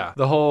 Yeah,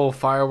 the whole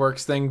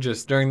fireworks thing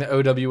just during the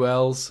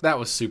OWLs, that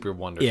was super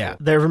wonderful. Yeah,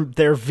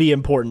 they're V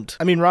important.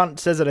 I mean, Ron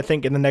says it, I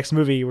think, in the next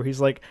movie where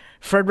he's like,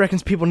 Fred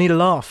reckons people need a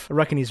laugh. I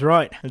reckon he's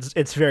right.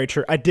 It's very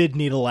true. I did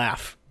need a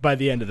laugh by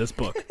the end of this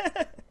book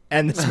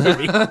and this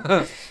movie.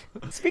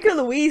 Speaking of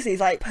the Weasleys,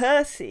 like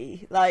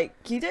Percy, like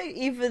you don't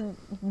even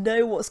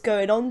know what's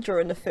going on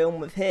during the film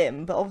with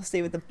him, but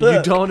obviously with the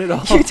book, You don't at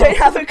all. You don't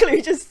have a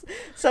clue. Just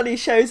suddenly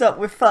shows up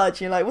with Fudge.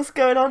 You're like, what's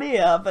going on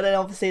here? But then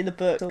obviously in the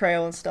book,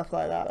 Trail and stuff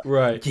like that.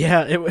 Right.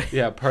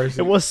 Yeah, Percy.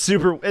 it was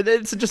super.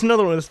 It's just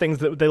another one of those things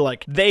that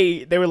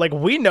they were like,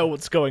 we know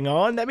what's going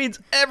on. That means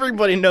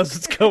everybody knows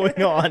what's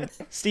going on.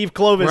 Steve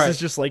Clovis is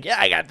just like, yeah,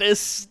 I got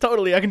this.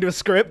 Totally, I can do a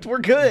script. We're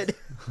good.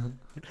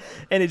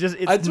 And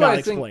it's not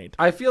explained.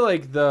 I feel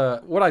like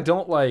what I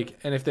don't like,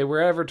 and if they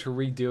were ever to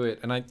redo it,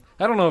 and I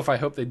don't know if I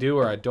hope they do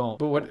or I don't,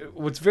 but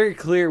what's very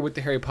clear with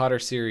the Harry Potter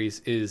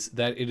series is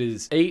that it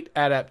is 8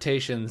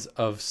 adaptations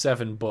of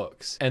 7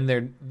 books, and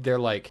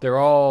they're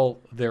all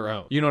their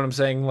own. You know what I'm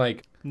saying?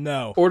 Like,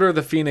 no. Order of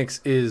the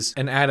Phoenix is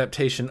an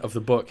adaptation of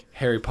the book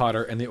Harry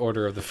Potter and the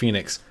Order of the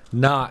Phoenix,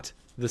 not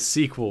the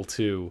sequel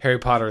to Harry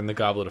Potter and the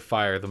Goblet of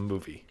Fire, the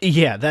movie.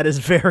 Yeah, that is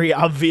very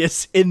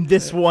obvious in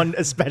this one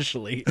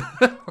especially.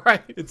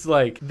 Right. It's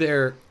like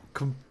they're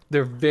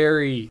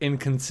very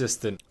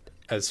inconsistent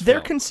as film.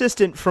 They're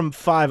consistent from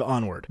 5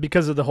 onward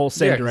because of the whole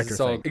same director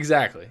thing.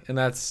 Exactly. And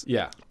that's,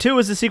 2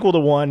 is the sequel to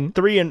 1,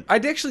 3 and... I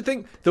actually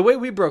think the way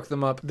we broke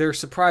them up, they're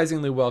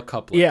surprisingly well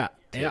coupled. Yeah,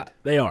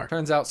 they are.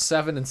 Turns out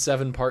 7 and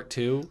 7 Part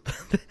 2,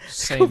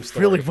 same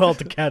story. Really well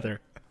together.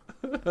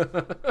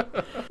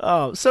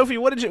 Oh, Sophie,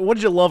 what did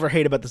you love or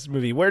hate about this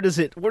movie? Where does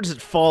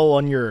it fall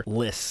on your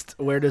list?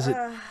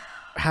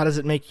 How does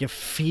it make you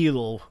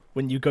feel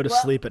when you go to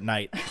sleep at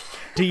night?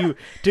 Do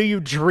you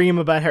dream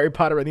about Harry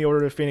Potter and the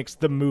Order of the Phoenix,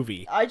 the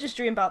movie? I just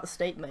dream about the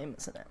Snape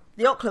moments in it.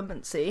 The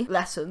occlumency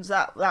lessons,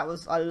 that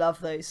was, I love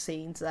those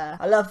scenes there.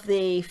 I love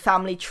the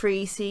family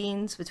tree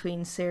scenes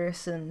between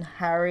Sirius and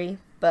Harry.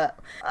 But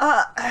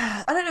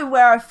I don't know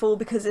where I fall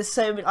because there's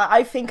so many.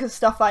 I think of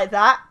stuff like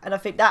that, and I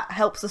think that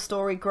helps the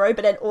story grow.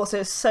 But then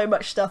also so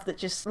much stuff that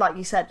just, like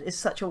you said, is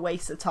such a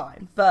waste of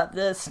time. But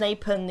the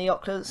Snape and the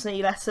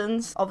occlumency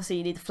lessons, obviously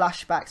you need the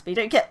flashbacks, but you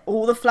don't get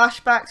all the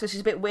flashbacks, which is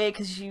a bit weird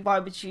because why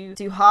would you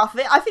do half of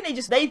it? I think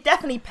they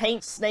definitely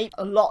paint Snape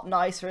a lot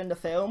nicer in the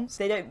films.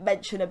 They don't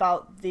mention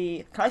about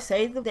the, can I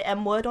say the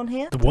M word on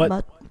here? The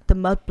what? The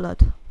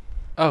mudblood.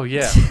 Oh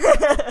yeah.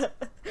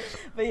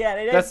 But yeah,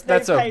 they don't.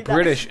 That's a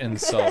British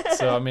insult.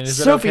 So I mean,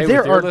 is Sophie, it okay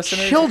there with your are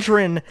listeners?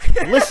 children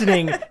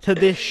listening to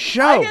this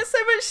show. I get so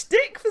much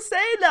stick for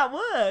saying that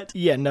word.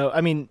 Yeah, no,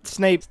 I mean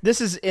Snape.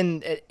 This is in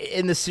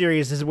the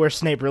series is where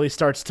Snape really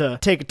starts to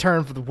take a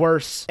turn for the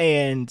worse.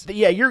 And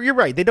yeah, you're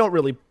right. They don't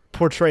really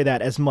portray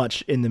that as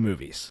much in the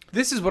movies.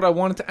 This is what I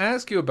wanted to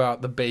ask you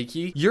about, the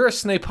Bakey. You're a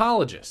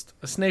Snapeologist,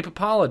 a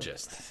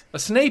Snapeapologist, a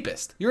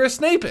Snapist. You're a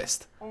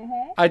Snapist.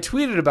 Mm-hmm. I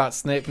tweeted about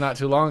Snape not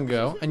too long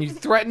ago, and you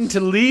threatened to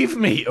leave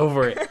me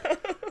over it.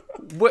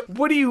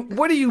 What do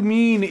you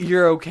mean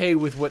you're okay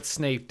with what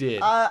Snape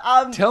did?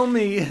 Tell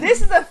me.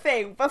 This is the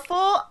thing.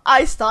 Before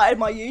I started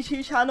my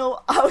YouTube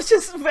channel, I was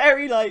just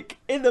very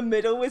in the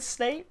middle with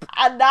Snape,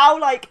 and now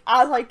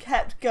as I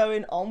kept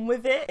going on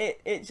with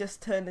it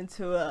just turned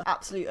into a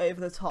absolute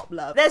over the top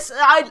love.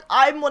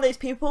 I'm one of those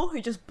people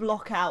who just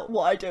block out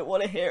what I don't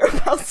want to hear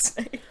about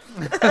Snape.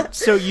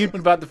 So what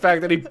about the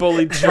fact that he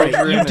bullied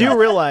children? You do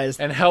realize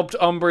and helped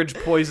Umbridge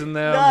poison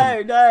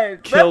them. No,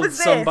 killed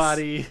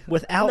somebody.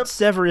 Without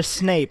Severus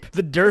Snape,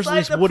 the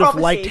Dursleys would have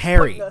liked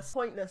Harry.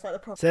 Pointless, like the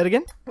prophecy. Say it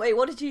again? Wait,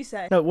 what did you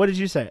say? No, what did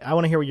you say? I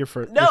want to hear what your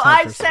first. No,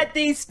 I said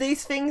these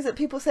things that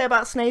people say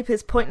about Snape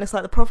is pointless,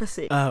 like the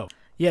prophecy. Oh.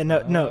 Yeah,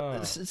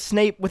 no.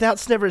 Snape, without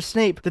Severus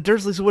Snape, the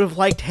Dursleys would have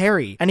liked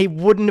Harry, and he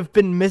wouldn't have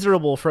been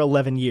miserable for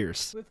 11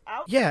 years.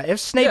 Yeah, if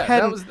Snape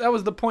hadn't... that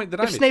was the point that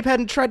I made. If Snape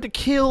hadn't tried to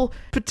kill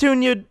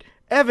Petunia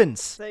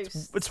Evans.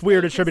 It's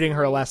weird attributing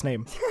her a last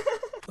name.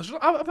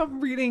 I'm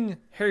reading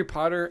Harry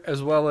Potter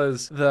as well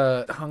as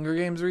the Hunger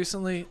Games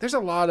recently. There's a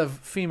lot of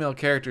female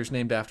characters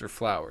named after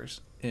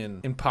flowers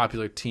in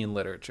popular teen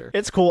literature.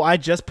 It's cool. I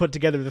just put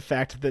together the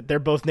fact that they're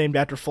both named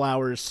after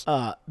flowers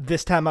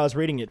this time I was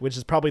reading it, which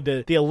is probably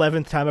the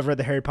 11th time I've read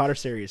the Harry Potter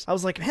series. I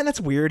was like, man, that's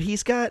weird.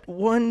 He's got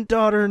one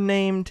daughter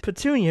named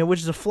Petunia, which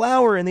is a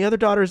flower, and the other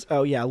daughter's,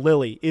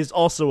 Lily, is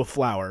also a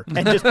flower.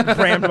 And just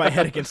rammed my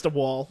head against a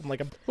wall. I'm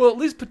like, well, at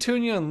least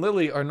Petunia and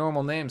Lily are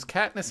normal names.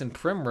 Katniss and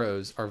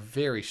Primrose are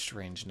very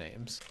strange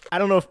names. I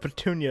don't know if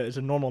Petunia is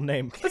a normal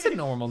name. It's a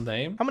normal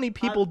name. How many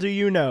people do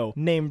you know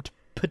named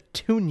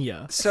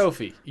Petunia?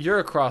 Sophie, you're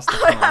across the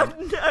pond. I have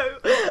no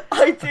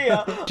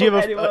idea. Do you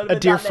have a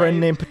dear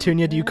friend named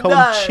Petunia? Do you call him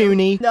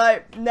Chuny? No,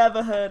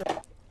 never heard of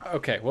it.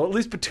 Okay, well, at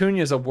least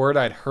Petunia is a word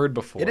I'd heard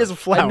before. It is a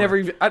flower. I never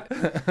even... I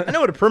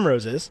know what a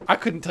primrose is. I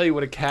couldn't tell you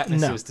what a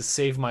Katniss is to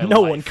save my life.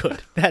 No one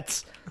could.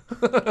 That's...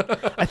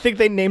 I think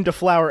they named a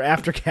flower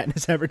after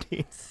Katniss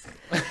Everdeen.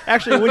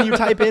 Actually, when you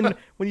type in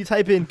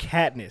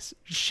Katniss,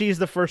 she's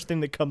the first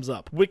thing that comes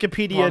up.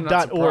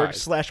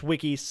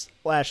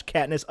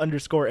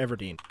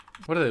 Wikipedia.org/wiki/Katniss_Everdeen.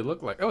 What do they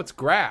look like? Oh, it's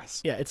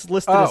grass. Yeah, it's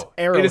listed as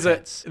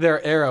arrowheads.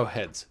 They're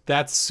arrowheads.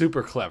 That's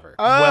super clever.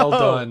 Well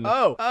done.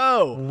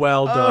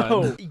 Well done.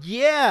 Oh,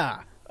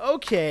 yeah.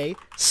 okay.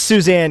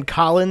 Suzanne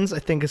Collins, I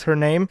think is her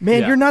name.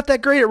 Man, Yeah. you're not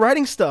that great at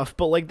writing stuff,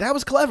 but like that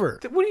was clever.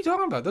 What are you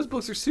talking about? Those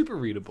books are super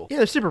readable. Yeah,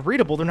 they're super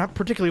readable. They're not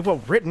particularly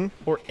well written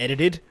or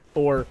edited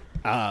or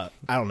I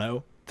don't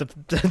know.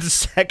 The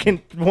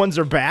second ones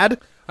are bad.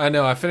 I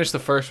know. I finished the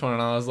first one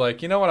and I was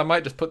like, you know what? I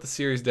might just put the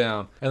series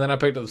down. And then I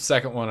picked up the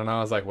second one and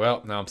I was like,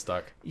 well, now I'm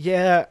stuck.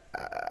 Yeah,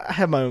 I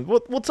have my own.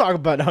 We'll talk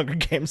about Hunger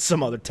Games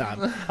some other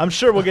time. I'm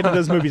sure we'll get to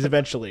those movies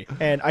eventually.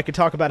 And I could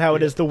talk about how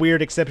it is the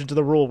weird exception to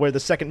the rule where the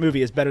second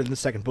movie is better than the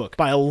second book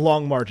by a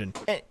long margin.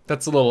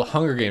 That's a little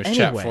Hunger Games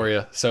chat Anyway. for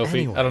you, Sophie.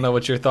 Anyway. I don't know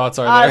what your thoughts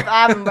are I there.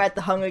 haven't read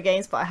the Hunger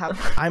Games, but I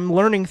have. I'm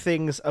learning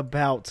things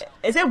about.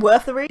 Is it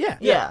worth the read? Yeah.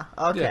 Yeah.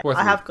 Okay. Yeah, worth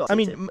I the have read. got. I it.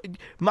 mean,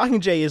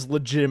 Mockingjay is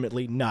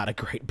legitimately not a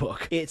great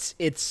book.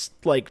 It's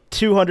like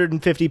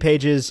 250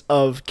 pages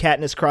of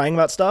Katniss crying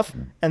about stuff,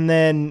 and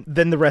then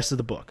the rest of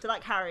the book. So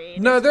like Harry.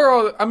 No, they're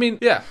all. I mean,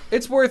 yeah,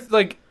 it's worth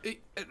like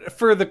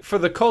for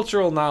the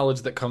cultural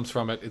knowledge that comes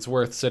from it. It's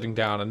worth sitting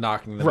down and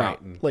knocking them Right,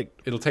 out. And like-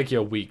 it'll take you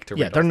a week to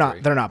read. Yeah, they're all not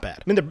three. they're not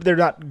bad. I mean, they're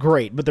not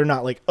great, but they're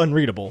not like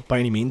unreadable by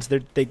any means.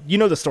 They you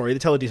know the story. They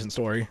tell a decent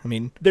story. I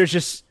mean, there's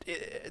just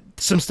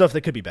some stuff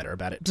that could be better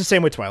about it. It's the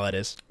same way Twilight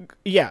is.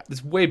 Yeah,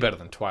 It's way better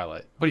than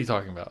Twilight. What are you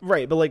talking about?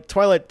 right. But like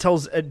Twilight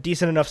tells a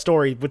decent enough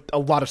story with a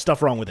lot of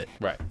stuff wrong with it.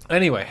 Right.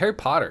 Anyway, Harry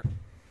Potter.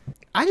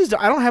 I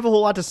don't have a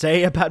whole lot to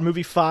say about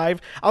movie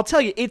 5. I'll tell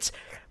you, it's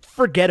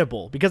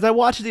forgettable because I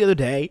watched it the other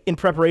day in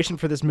preparation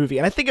for this movie,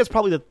 and I think it's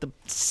probably the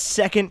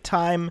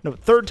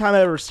third time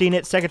I've ever seen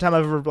it, second time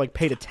I've ever like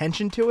paid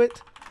attention to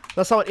it.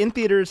 I saw it in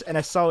theaters and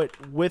I saw it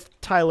with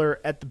Tyler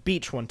at the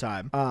beach one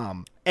time.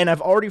 And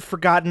I've already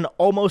forgotten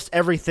almost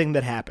everything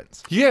that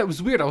happens. Yeah, it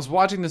was weird. I was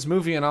watching this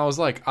movie and I was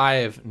like, I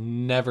have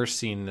never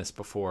seen this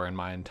before in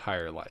my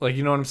entire life. Like,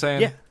 you know what I'm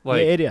saying? Yeah,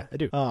 Like, yeah, I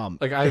do.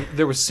 Like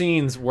there were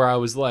scenes where I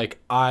was like,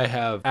 I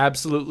have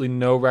absolutely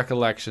no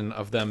recollection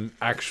of them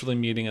actually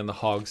meeting in the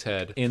Hog's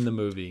Head in the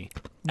movie.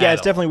 Yeah, at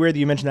it's all. definitely weird that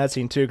you mentioned that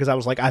scene too, because I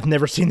was like, I've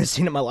never seen this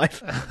scene in my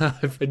life. I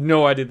had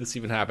no idea this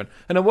even happened.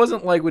 And it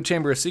wasn't like with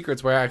Chamber of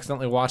Secrets where I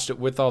accidentally watched it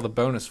with all the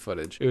bonus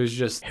footage. It was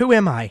just, Who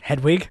am I,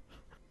 Hedwig?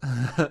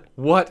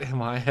 what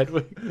am I,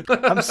 Hedwig?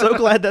 I'm so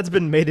glad that's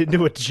been made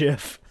into a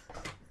GIF.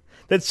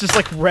 That's just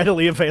like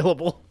readily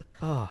available.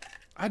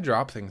 I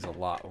drop things a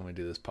lot when we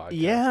do this podcast.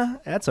 Yeah,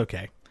 that's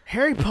okay.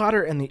 Harry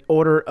Potter and the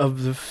Order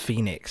of the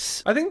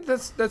Phoenix. I think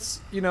that's let's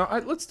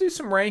do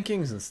some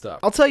rankings and stuff.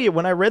 I'll tell you,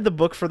 when I read the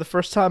book for the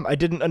first time, I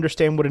didn't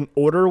understand what an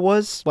order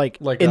was, like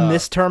in a-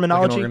 this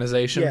terminology. like an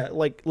organization? Yeah,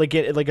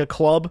 like a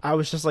club. I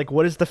was just like,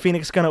 what is the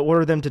Phoenix gonna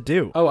order them to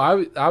do? Oh,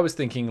 I was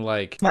thinking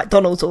like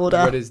McDonald's order.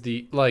 what is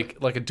the like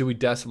a Dewey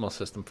Decimal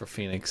System for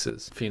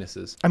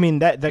penises? I mean,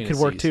 that could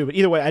work Phoenixes. too, but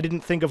either way, I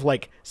didn't think of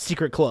like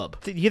secret club.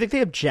 Do you think they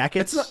have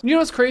jackets? It's not, you know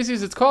what's crazy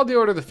is it's called the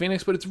Order of the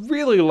Phoenix, but it's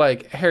really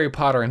like Harry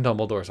Potter and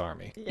Dumbledore's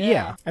army.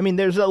 Yeah. I mean,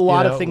 there's a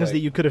lot know, of things like- that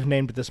you could have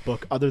named this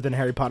book other than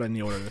Harry Potter and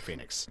the Order of the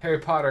Phoenix. Harry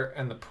Potter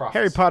and the Prophets.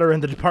 Harry Potter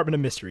and the Department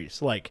of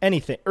Mysteries, like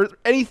anything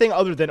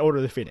other than Order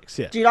of the Phoenix.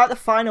 Yeah. Do you like the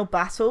final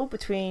battle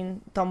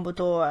between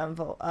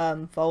Dumbledore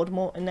and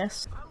Voldemort in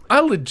this? I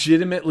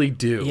legitimately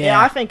do. Yeah.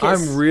 Yeah, I think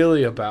it's I'm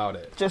really about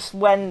it. just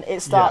when it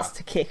starts Yeah.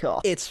 to kick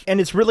off.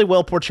 It's really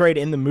well portrayed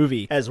in the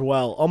movie as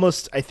well.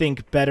 Almost, I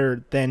think,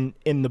 better than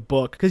in the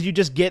book because you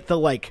just get the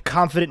like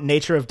confident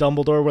nature of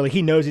Dumbledore, where like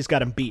he knows he's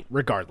got him beat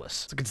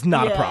regardless. It's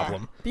not a Yeah.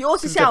 problem. But you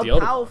also He's see got how the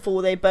older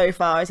powerful they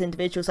both are as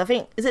individuals. I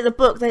think, is it the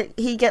book that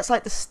he gets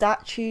like the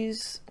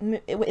statues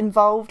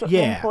involved at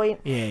Yeah. one point?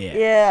 Yeah.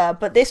 Yeah,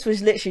 but this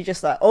was literally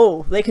just like,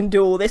 oh, they can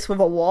do all this with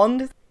a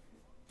wand.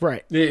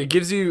 Right. Yeah, it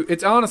gives you.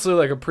 It's honestly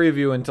like a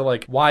preview into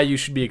like why you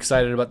should be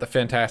excited about the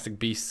Fantastic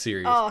Beasts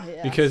series. Oh,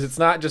 yeah. Because it's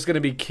not just going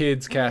to be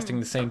kids casting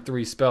the same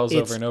 3 spells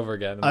It's over and over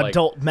again. Like,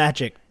 Adult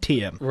magic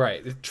TM.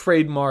 right,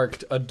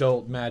 trademarked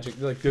adult magic,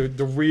 like the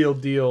real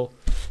deal.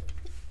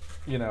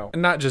 You know,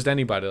 and not just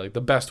anybody, like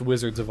the best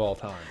wizards of all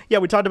time. Yeah,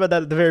 we talked about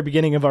that at the very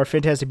beginning of our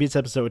Fantastic Beasts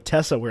episode with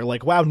Tessa. We're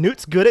like, wow,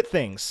 Newt's good at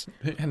things.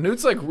 And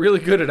Newt's like really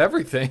good at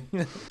everything.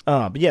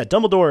 But yeah,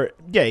 Dumbledore,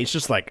 yeah, he's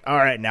just like, all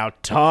right, now,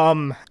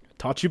 Tom,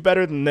 taught you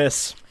better than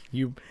this.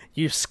 You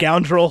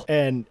scoundrel.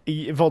 And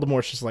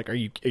Voldemort's just like, are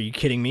you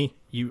kidding me?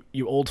 You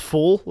old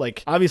fool.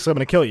 Like, obviously I'm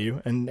going to kill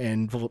you. And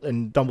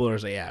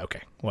Dumbledore's like, yeah,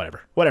 okay,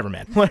 whatever,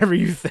 man. Whatever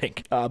you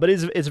think. But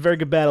it's a very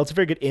good battle. It's a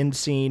very good end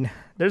scene.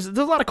 There's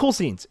a lot of cool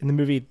scenes in the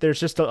movie. There's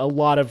just a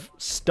lot of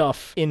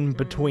stuff in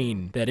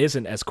between that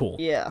isn't as cool.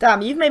 Yeah.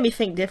 Damn, you've made me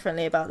think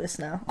differently about this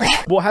now.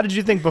 Well, how did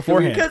you think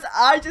beforehand? Because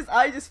I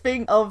just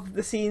think of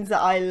the scenes that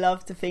I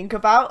love to think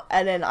about,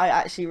 and then I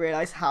actually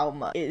realize how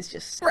much it's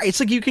just Right, it's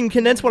like you can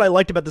condense what I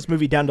liked about this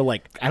movie down to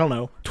like, I don't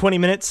know, 20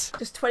 minutes.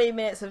 just 20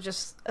 minutes of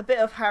just a bit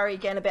of Harry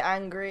getting a bit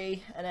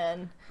angry, and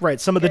then Right,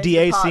 some of the Goes to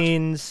DA Podge.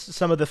 scenes,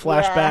 some of the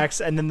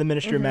flashbacks, and then the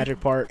Ministry of Magic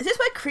part. is this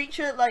where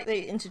Creature like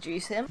they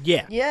introduce him?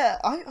 Yeah. Yeah.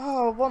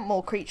 I want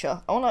more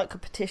Creature. I want like a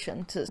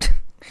petition to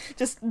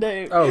just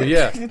no. Oh,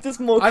 yeah. just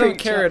more. I don't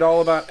Creature. care at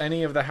all about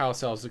any of the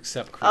house elves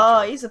except Creature.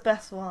 Oh, he's the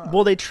best one.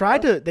 Well, they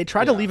tried to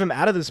Yeah. leave him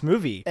out of this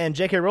movie, and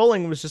J.K.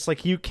 Rowling was just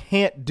like, you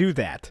can't do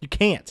that. You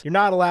can't. You're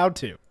not allowed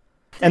to.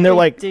 And they're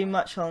like, do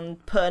much on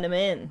putting him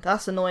in.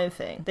 That's the annoying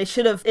thing. They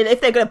should have,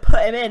 if they're going to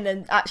put him in,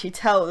 then actually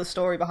tell the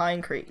story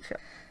behind Creature.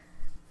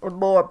 Or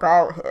more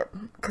about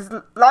him. Because,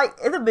 like,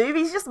 in the movie,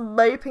 he's just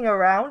moping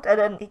around, and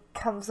then he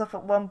comes up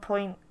at one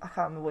point, I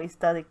can't remember what he's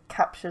done, he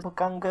captures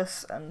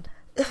Morgongus, and...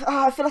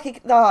 I feel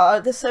like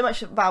there's so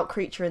much about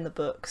Creature in the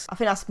books. I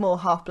think that's more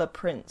Half-Blood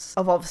Prince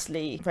of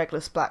obviously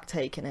Regulus Black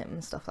taking him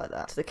and stuff like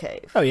that to the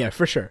cave. oh yeah,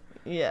 for sure.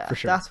 Yeah, for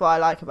sure. That's what I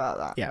like about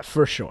that. Yeah,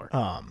 for sure.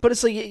 But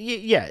it's like,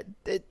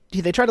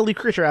 they try to leave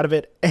Creature out of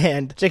it,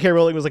 and J.K.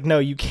 Rowling was like, no,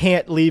 you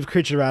can't leave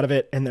Creature out of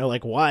it. And they're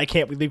like, why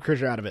can't we leave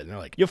Creature out of it? And they're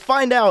like, you'll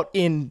find out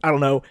in,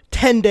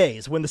 10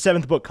 days when the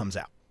 7th book comes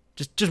out.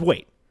 Just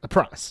wait. I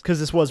promise. Because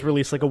this was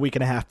released like a week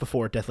and a half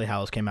before Deathly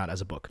Hallows came out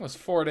as a book. It was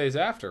 4 days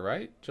after,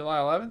 right? July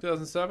 11th,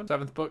 2007.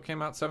 7th book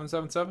came out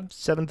 777.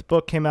 7th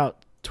book came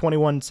out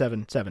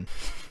 2177.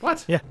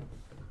 What? Yeah.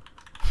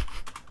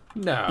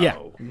 No. Yeah.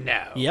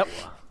 No. Yep.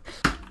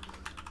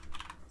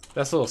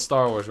 That's a little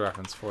Star Wars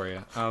reference for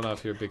you. I don't know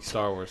if you're a big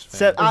Star Wars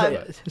fan.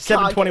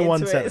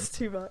 721.7. It's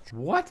too much.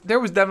 What? There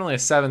was definitely a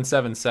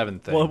 777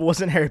 thing. Well, it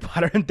wasn't Harry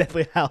Potter and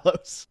Deathly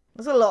Hallows.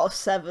 There's a lot of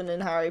 7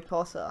 in Harry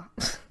Potter.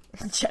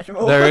 In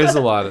general. There is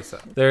a lot of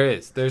stuff. There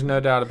is. There's no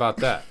doubt about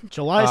that.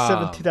 July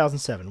 7th,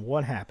 2007.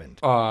 What happened?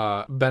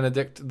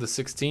 Benedict the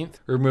 16th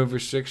removed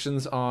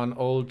restrictions on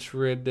Old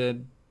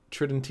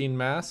Tridentine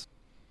Mass.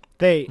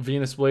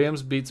 Venus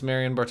Williams beats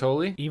Marion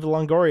Bartoli. Eva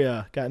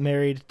Longoria got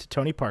married to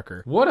Tony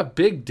Parker. What a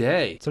big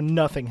day. So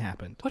nothing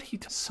happened. What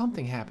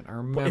something happened. I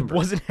remember. It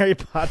wasn't Harry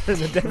Potter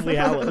and the Deathly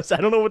Hallows. I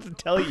don't know what to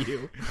tell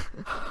you.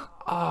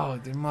 Oh,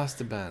 there must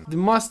have been. There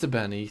must have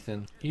been,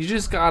 Ethan. You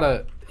just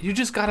gotta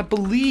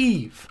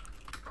believe.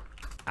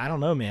 I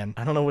don't know, man.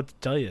 I don't know what to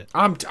tell you.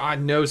 I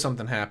know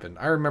something happened.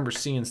 I remember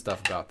seeing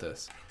stuff about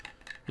this.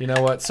 You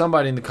know what?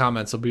 Somebody in the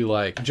comments will be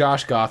like,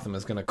 Josh Gotham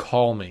is going to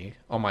call me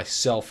on my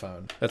cell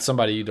phone. That's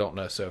somebody you don't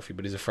know, Sophie,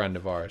 but he's a friend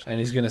of ours. And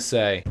he's going to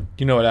say,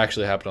 you know what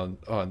actually happened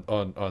on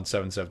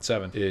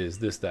 777 is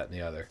this, that, and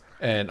the other.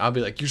 And I'll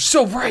be like, you're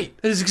so right.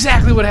 That is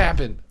exactly what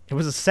happened. It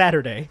was a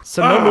Saturday,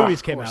 so no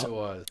movies came out. Of course it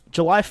was.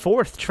 July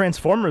 4th,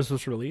 Transformers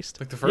was released.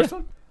 Like the first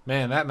one?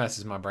 Man, that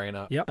messes my brain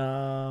up. Yep.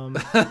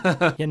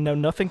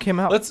 Nothing came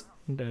out.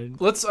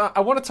 I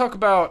want to talk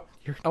about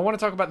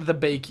the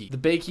Bakey. The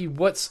Bakey,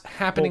 what's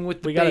happening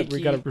with the Bakey?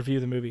 We got to review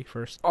the movie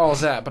first. All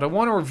that, but I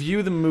want to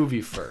review the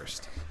movie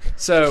first.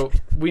 So,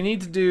 we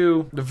need to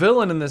do... The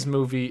villain in this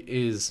movie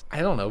is,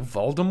 I don't know,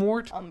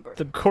 Voldemort? Umbridge.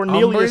 The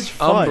Cornelius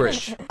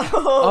Fudge.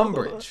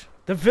 Umbridge.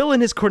 The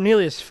villain is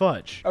Cornelius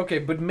Fudge. Okay,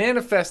 but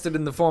manifested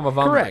in the form of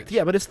Umbridge. Correct.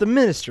 Yeah, but it's the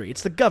Ministry.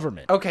 It's the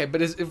government. Okay,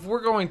 but if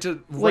we're going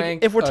to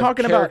rank if we're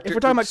talking about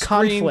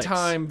screen conflicts,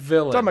 time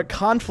villain, talking about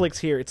conflicts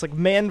here, it's like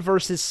man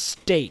versus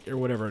state or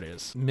whatever it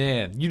is.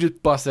 Man, you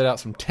just busted out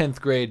some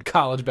 10th grade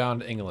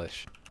college-bound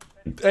English.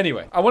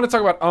 Anyway, I want to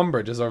talk about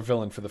Umbridge as our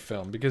villain for the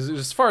film, because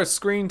as far as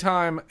screen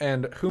time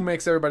and who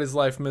makes everybody's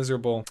life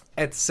miserable,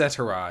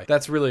 etc.,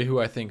 that's really who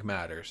I think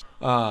matters.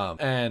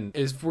 And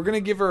we're going to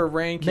give her a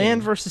ranking...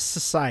 Man versus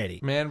society.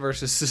 Man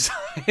versus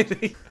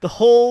society. The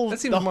whole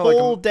like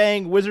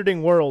dang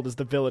wizarding world is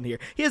the villain here.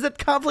 He has that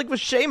conflict with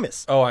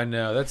Seamus. Oh, I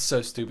know. That's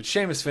so stupid.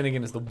 Seamus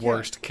Finnegan is the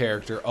worst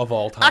character of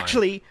all time.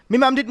 Actually, my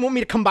mom didn't want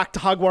me to come back to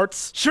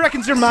Hogwarts. She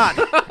reckons you're mad.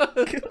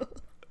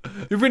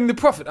 You're reading The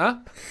Prophet, huh?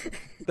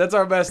 That's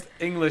our best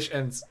English,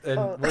 and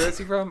where is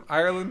he from?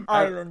 Ireland?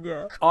 Ireland,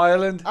 yeah.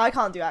 Ireland? I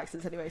can't do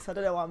accents anyway, so I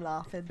don't know why I'm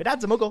laughing. My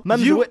dad's a muggle.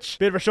 Mum's a witch.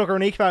 Bit of a shocker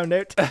when he found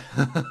out.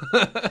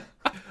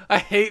 I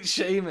hate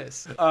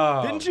Seamus.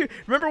 Didn't you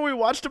remember we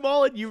watched them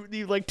all and you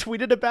like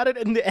tweeted about it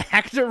and the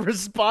actor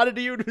responded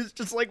to you and was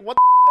just like, what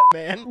the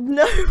man?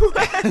 No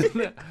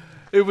way.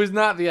 It was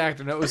not the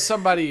actor. No, it was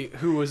somebody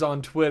who was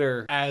on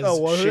Twitter as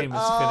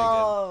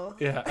Seamus Finnegan.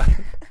 Yeah.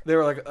 They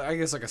were like, I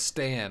guess like a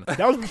stan.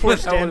 That was before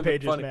stan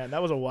pages, funny. Man.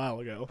 That was a while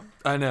ago.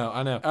 I know.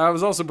 I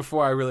was also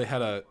before I really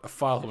had a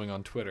following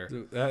on Twitter.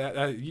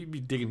 You'd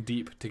be digging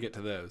deep to get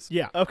to those.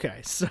 Yeah,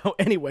 okay. So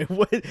anyway,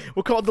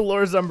 we'll call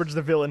Dolores Umbridge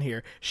the villain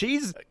here.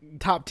 She's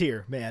top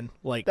tier, man.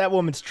 Like, that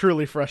woman's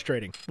truly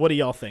frustrating. What do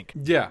y'all think?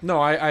 Yeah,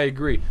 no, I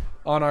agree.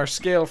 On our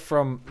scale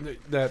from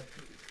that...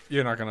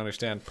 You're not going to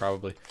understand,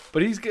 probably.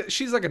 But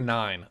she's like a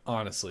 9,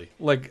 honestly.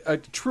 Like, a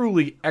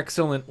truly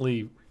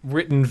excellently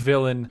written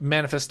villain,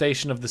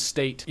 manifestation of the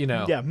state, you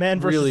know. Yeah,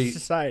 man versus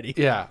society.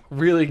 Yeah,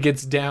 really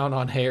gets down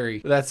on Harry.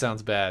 That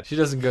sounds bad. She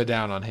doesn't go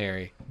down on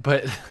Harry.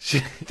 But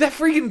that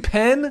freaking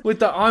pen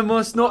with the I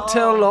must not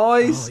tell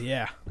lies. Oh,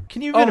 yeah.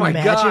 Can you even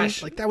imagine?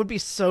 Gosh. Like, that would be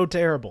so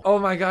terrible. Oh,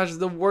 my gosh. It's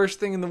the worst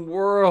thing in the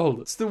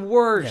world. It's the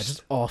worst. Yeah,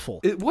 just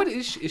awful. What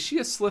is she? Is she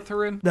a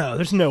Slytherin? No,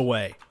 there's no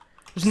way.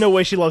 There's no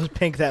way she loves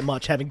pink that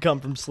much, having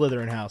come from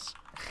Slytherin house.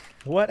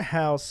 What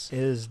house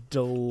is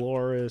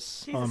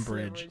Dolores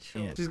Umbridge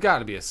in? She's got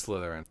to be a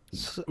Slytherin.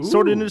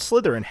 Sorted into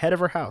Slytherin, head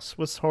of her house,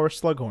 was Horace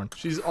Slughorn.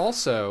 She's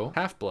also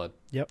half-blood.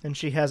 Yep, and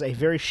she has a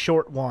very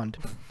short wand,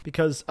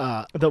 because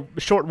the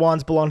short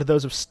wands belong to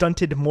those of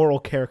stunted moral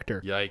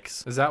character.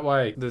 Yikes. Is that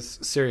why this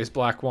Sirius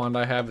Black wand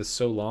I have is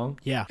so long?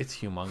 Yeah. It's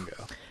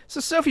humongo. So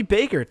Sophie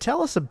Baker,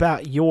 tell us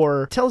about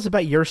your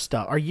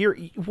stuff.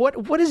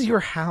 What is your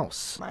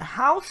house? My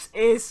house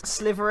is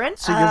Slytherin.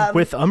 So you're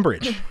with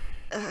Umbridge.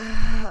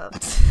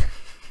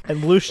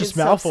 And Lucius in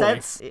some Malfoy.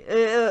 sense.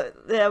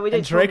 Yeah, we didn't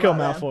And Draco talk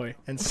about them. Malfoy.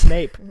 And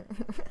Snape.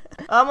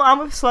 I'm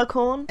with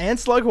Slughorn. And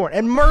Slughorn.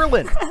 And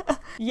Merlin.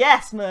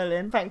 Yes,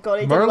 Merlin. Thank God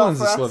he did a lot Merlin's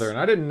for a us. Slytherin.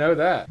 I didn't know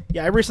that.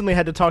 Yeah, I recently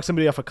had to talk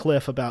somebody off a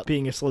cliff about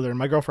being a Slytherin.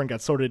 My girlfriend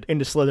got sorted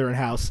into Slytherin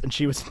house, and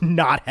she was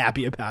not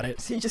happy about it.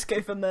 So you just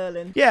go for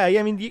Merlin. Yeah,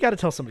 I mean, you got to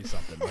tell somebody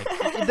something.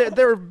 Like,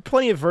 there are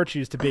plenty of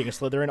virtues to being a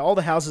Slytherin. All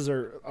the houses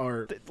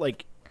are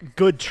like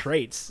good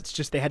traits. It's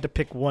just they had to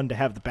pick one to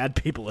have the bad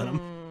people in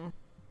them.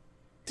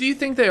 Do you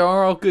think they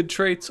are all good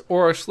traits,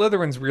 or are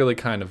Slytherins really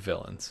kind of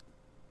villains?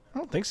 I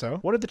don't think so.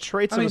 What are the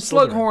traits I of mean, a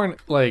Slytherin? Slughorn,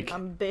 like...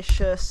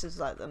 Ambitious is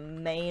like the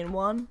main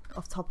one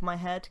off the top of my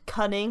head.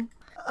 Cunning.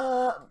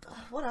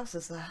 What else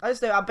is there? I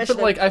just know ambition.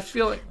 But, like, I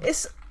feel like...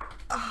 It's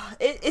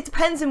it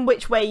depends in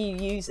which way you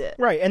use it.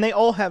 Right, and they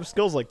all have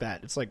skills like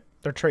that. It's like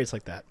they're traits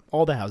like that.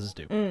 All the houses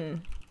do.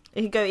 You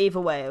can go either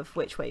way of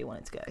which way you want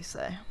it to go.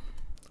 So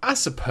I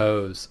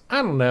suppose.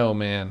 I don't know,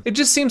 man. It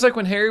just seems like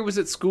when Harry was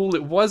at school,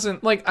 it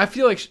wasn't... Like, I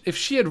feel like if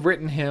she had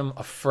written him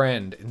a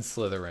friend in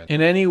Slytherin, in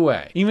any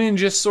way, even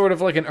just sort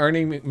of like an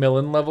Ernie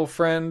Macmillan level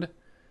friend,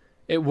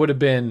 it would have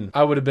been...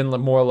 I would have been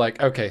more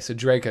like, okay, so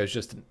Draco's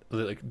just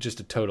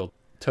a total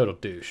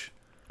douche.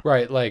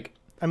 Right, like...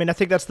 I mean, I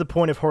think that's the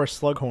point of Horace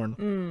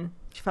Slughorn.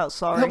 she felt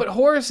sorry. No, but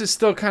Horace is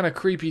still kind of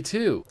creepy,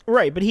 too.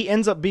 Right, but he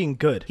ends up being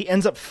good. He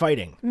ends up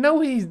fighting.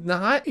 No, he's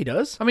not. He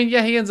does. I mean,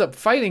 yeah, he ends up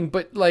fighting,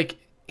 but, like...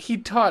 He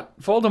taught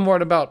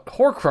Voldemort about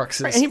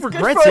Horcruxes. Right, and he Good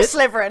regrets for a it.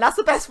 Slytherin. That's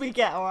the best we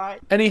get. All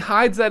right. And he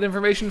hides that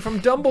information from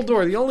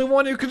Dumbledore, the only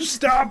one who can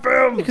stop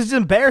him. Because he's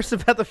embarrassed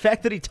about the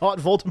fact that he taught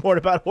Voldemort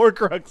about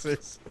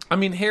Horcruxes. I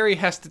mean, Harry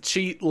has to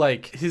cheat,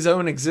 like, his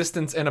own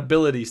existence and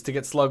abilities to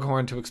get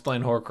Slughorn to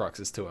explain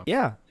Horcruxes to him.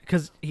 Yeah,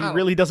 because he Oh.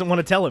 really doesn't want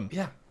to tell him.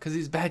 Yeah, because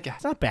he's a bad guy.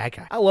 He's not a bad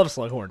guy. I love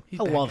Slughorn. I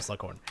bad love guy.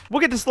 Slughorn. We'll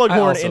get to I Slughorn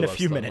also in a love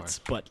few Slughorn.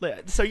 minutes.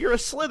 But so you're a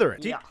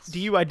Slytherin. Yes. Do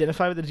you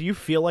identify with it? Do you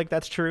feel like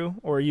that's true,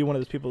 or are you one of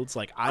those people that's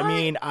like, I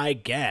mean, I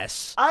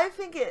guess. I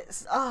think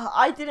it's.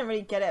 I didn't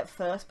really get it at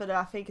first, but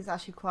I think it's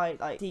actually quite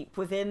like deep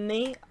within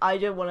me. I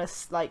don't want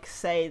to like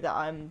say that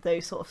I'm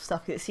those sort of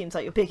stuff. 'Cause it seems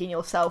like you're picking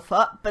yourself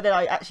up, but then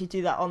I actually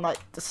do that on like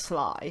the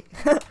sly,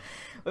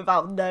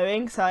 without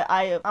knowing. So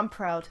I'm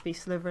proud to be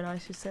Slytherin, I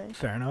should say.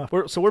 Fair enough.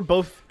 We're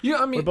both Yeah,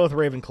 I mean, we're both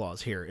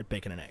Ravenclaws here at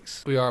Bacon and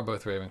Eggs. we are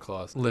both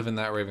Ravenclaws, living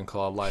that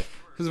Ravenclaw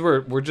life. Because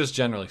we're just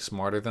generally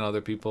smarter than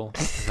other people.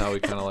 Is how we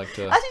kind of like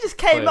to. I actually just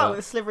play came it up up.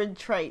 with Slytherin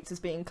traits as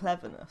being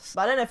cleverness,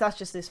 but I don't know if that's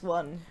just this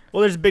one.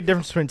 Well, there's a big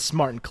difference between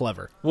smart and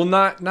clever. Well,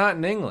 not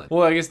in England.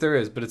 Well, I guess there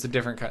is, but it's a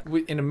different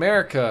kind. In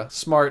America,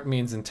 smart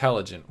means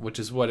intelligent, which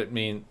is what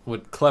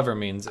clever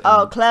means.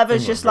 Oh,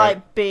 clever's England, just right?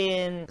 like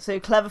being so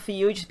clever for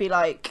you. Would just be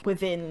like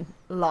within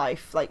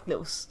life, like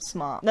little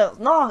smart. No,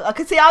 I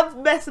can see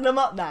I'm messing them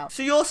up now.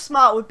 So your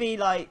smart would be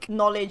like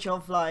knowledge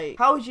of like.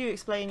 How would you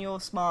explain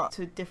your smart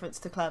to a difference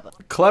to clever?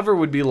 Clever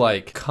would be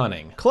like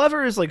cunning.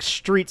 Clever is like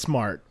street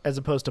smart as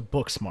opposed to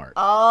book smart.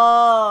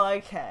 Oh,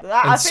 okay.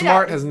 I think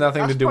smart has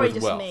nothing to that's do probably with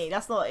just wealth. Me.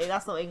 That's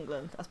not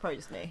England. That's probably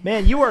just me.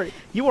 Man, you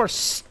are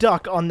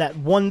stuck on that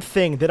one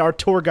thing that our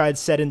tour guide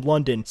said in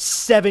London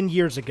 7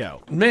 years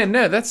ago. Man,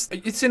 no,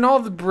 it's in all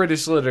the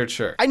British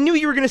literature. I knew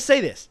you were going to say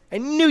this. I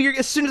knew you.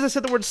 As soon as I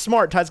said the word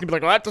smart, Ty's going to be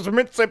like, well, that doesn't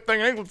mean the same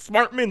thing. England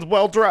smart means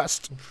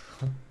well-dressed.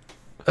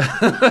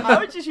 I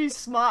would just use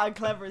smart and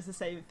clever as the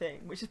same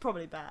thing, which is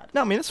probably bad.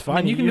 No, I mean, it's fine.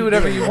 I mean, you can do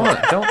whatever you want.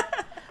 Don't.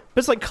 But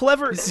it's like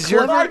clever. This is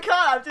your- But I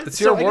can't. I'm just, It's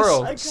your I just-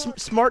 world. I can't.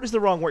 Smart is the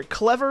wrong word.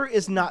 Clever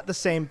is not the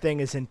same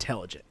thing as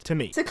intelligent to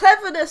me. So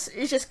cleverness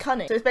is just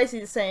cunning. So it's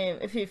basically the same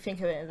if you think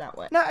of it in that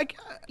way. No,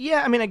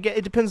 I mean, I get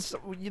it depends.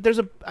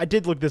 I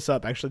did look this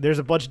up actually. There's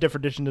a bunch of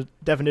different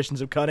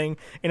definitions of cunning,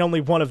 and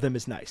only one of them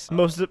is nice.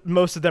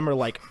 Most of them are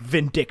like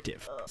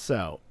vindictive.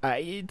 So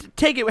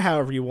take it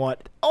however you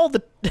want. All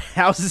the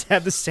houses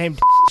have the same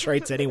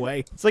traits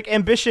anyway. It's like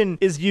ambition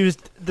is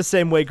used the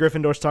same way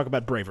Gryffindors talk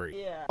about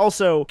bravery. Yeah.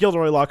 Also,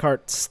 Gilderoy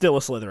Lockhart still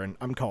a Slytherin.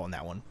 I'm calling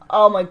that one.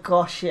 Oh my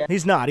gosh, yeah.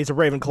 He's not. He's a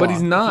Ravenclaw. But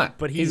he's not.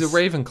 But he's a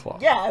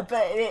Ravenclaw. Yeah,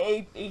 but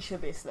he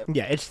should be a Slytherin.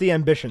 Yeah, it's the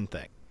ambition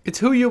thing. It's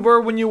who you were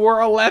when you were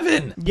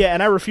 11. Yeah,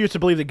 and I refuse to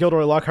believe that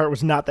Gilderoy Lockhart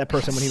was not that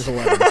person when he was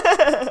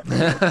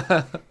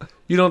 11.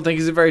 You don't think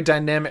he's a very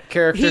dynamic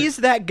character? He's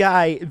that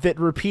guy that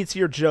repeats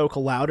your joke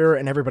louder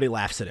and everybody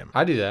laughs at him.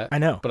 I do that. I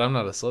know. But I'm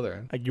not a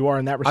Slytherin. You are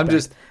in that respect.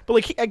 just- But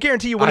like, I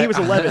guarantee you, when he was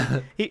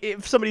 11,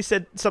 if somebody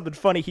said something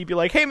funny, he'd be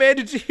like, "Hey man,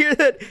 did you hear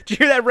that? Did you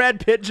hear that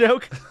Brad Pitt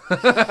joke?"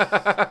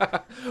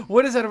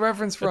 What is that a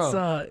reference from?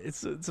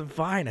 It's a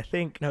Vine, I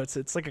think. No,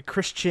 it's like a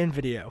Chris Chin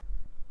video.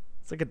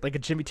 It's like a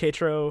Jimmy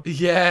Tatro.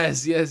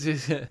 Yes. Yeah,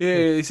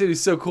 he said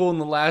he's so cool in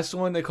the last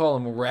one. They call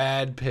him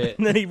Rad Pitt.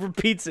 And then he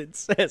repeats it,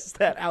 says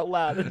that out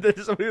loud. And then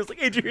somebody was like,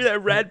 "Hey, did you hear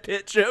that Brad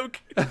Pitt joke?"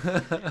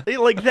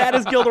 Like, that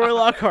is Gilderoy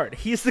Lockhart.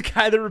 He's the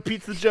guy that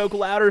repeats the joke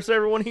louder so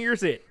everyone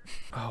hears it.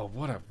 Oh,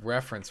 what a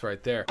reference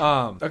right there.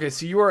 Okay,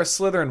 so you are a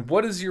Slytherin.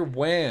 What is your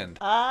wand?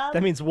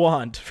 That means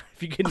wand,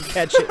 if you couldn't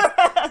catch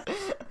it.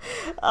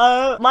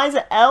 Mine's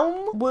an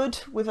elm wood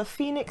with a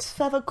phoenix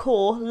feather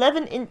core,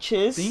 11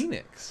 inches,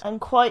 Phoenix. and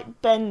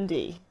quite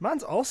bendy.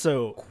 Mine's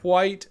also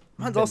Quite.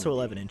 Mine's also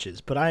 11 inches,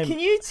 but I'm... Can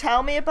you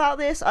tell me about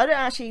this? I don't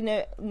actually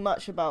know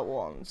much about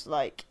wands.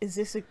 Like, is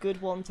this a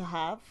good one to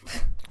have?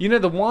 You know,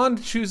 the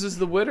wand chooses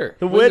the winner.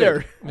 The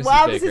winner. Mrs.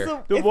 Wow, Baker. this is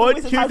a, The if one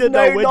wizard who has did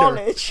no the winner.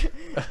 knowledge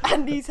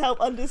and needs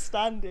help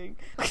understanding.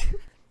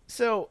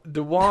 So,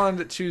 The wand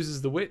that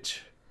chooses the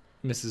witch,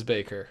 Mrs.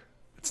 Baker.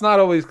 It's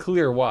not always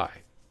clear why.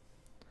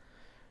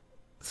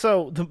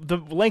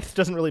 the length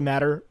doesn't really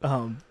matter.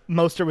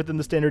 Most are within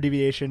the standard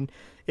deviation.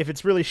 If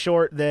it's really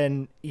short,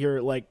 then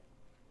you're, like,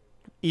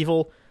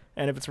 evil.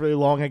 And if it's really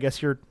long, I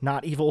guess you're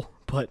not evil.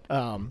 But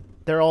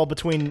they're all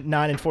between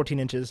 9 and 14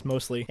 inches,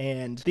 mostly.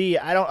 And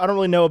I don't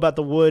really know about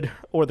the wood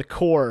or the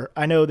core.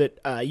 I know that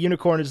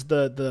unicorn is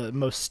the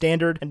most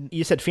standard. And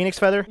you said phoenix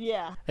feather?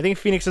 Yeah. I think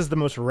phoenix is the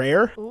most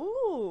rare.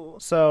 Ooh.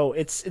 So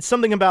it's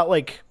something about,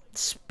 like,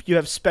 you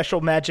have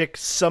special magic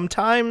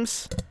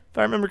sometimes, if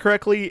I remember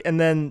correctly, and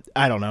then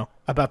I don't know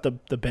about the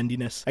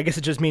bendiness. I guess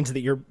it just means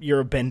that you're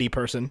a bendy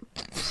person.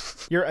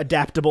 You're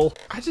adaptable.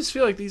 I just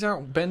feel like these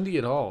aren't bendy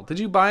at all. Did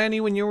you buy any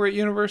when you were at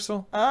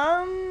Universal?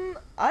 I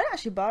didn't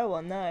actually buy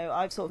one. No,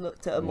 I've sort of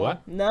looked at them. What?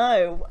 All.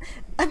 No,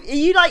 are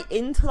you like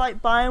into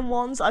like buying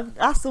ones?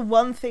 That's the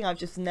one thing I've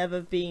just never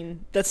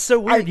been. That's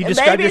so weird. You maybe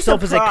describe it's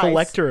yourself as a price.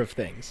 collector of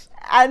things.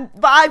 But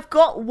I've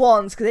got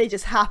ones because they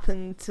just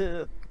happen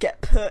to get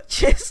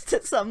purchased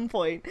at some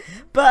point.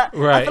 But I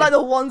Right. feel like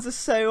the ones are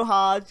so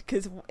hard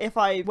because if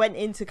I went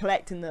into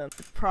collecting them,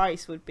 the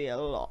price would be a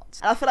lot.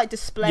 And I feel like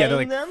displaying they're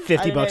like them, 50 I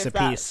don't know bucks if a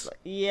that's- piece.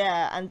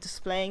 Yeah, and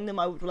displaying them,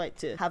 I would like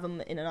to have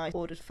them in a nice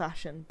ordered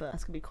fashion, but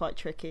that's gonna be quite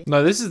tricky.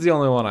 No, this is the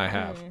only one I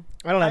have.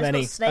 I don't have I've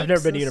any. just got I've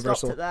never been to Snapes and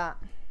stopped Universal. at that.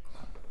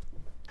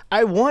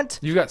 I want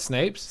You got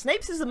Snape's?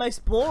 Snapes is the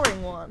most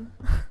boring one.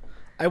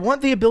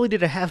 the ability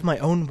to have my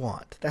own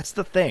wand. That's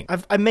the thing.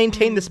 I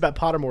maintained this about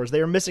Pottermores.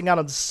 They are missing out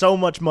on so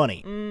much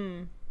money.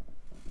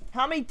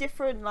 How many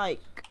different like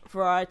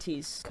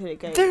varieties could it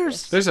go? with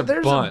There's this? There's a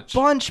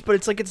bunch. but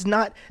it's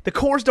not. The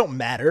cores don't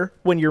matter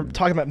when you're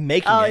talking about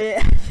making Oh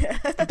it.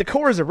 yeah. The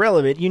core is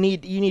irrelevant. You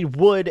need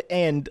wood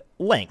and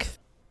length.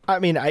 I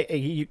mean,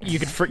 you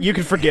could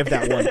forgive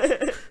that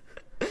one.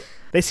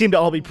 They seem to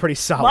all be pretty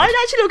solid. Mine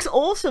actually looks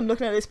awesome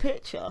looking at this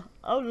picture.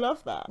 I would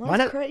love that. That's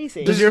Mine-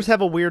 crazy. Does yours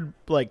have a weird,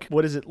 like,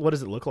 what does it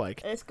look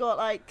like? It's got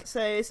like,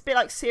 so it's a bit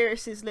like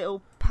Sirius's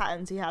little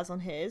patterns he has on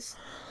his,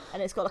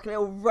 and it's got like a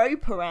little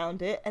rope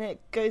around it, and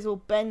it goes all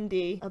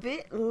bendy, a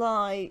bit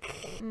like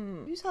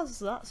whose has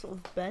that sort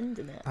of bend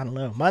in it? I don't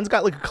know. Mine's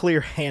got like a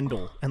clear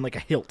handle and like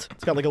a hilt.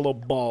 It's got like a little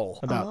ball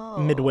about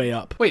midway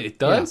up. Wait, it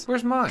does?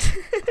 Where's mine?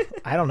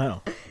 I don't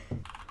know.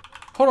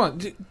 Hold on.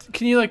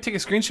 Can you like take a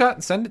screenshot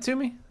and send it to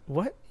me?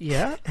 What?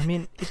 Yeah? I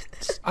mean,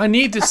 I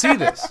need to see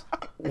this.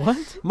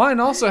 what? Mine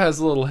also has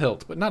a little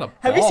hilt, but not a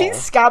Have ball. you seen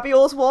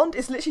Scabior's wand?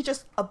 It's literally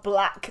just a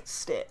black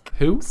stick.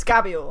 Who?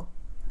 Scabior.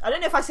 I don't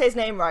know if I say his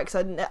name right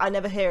because I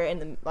never hear it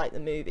in the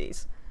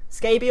movies.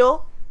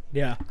 Scabior?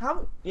 Yeah.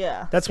 How?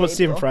 Yeah. That's what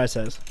Stephen Scabior. Fry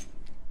says.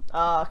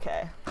 Oh,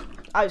 okay.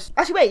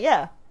 Actually, wait,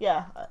 yeah.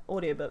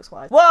 Audiobooks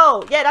wise.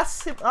 Whoa, yeah,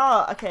 that's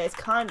okay. It's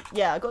I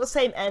got the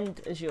same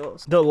end as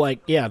yours. The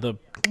Yeah,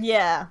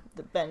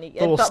 the bendy.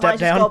 Little but step mine's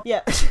just down? got-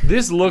 yeah.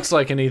 This looks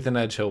like an Ethan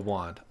Edgehill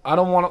wand. I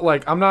don't want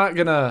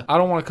to I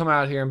don't want to come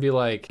out here and be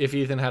like, if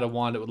Ethan had a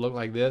wand, it would look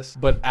like this.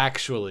 But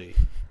actually,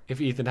 if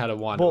Ethan had a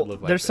wand, it well, would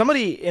look like there's this.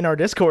 somebody in our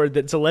Discord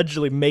that's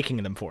allegedly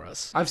making them for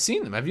us. I've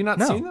seen them. Have you not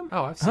No. seen them?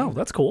 Oh, I've seen Oh, them.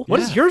 that's cool. What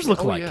does yours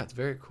look like? Yeah, it's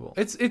very cool.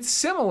 It's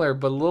similar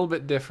but a little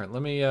bit different.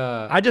 Let me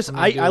I let me do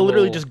a literally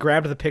little- just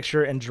grabbed the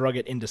picture and drug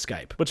it into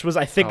Skype, which was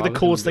I think Oh, the let me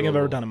coolest do thing a I've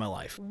ever little- done in my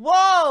life.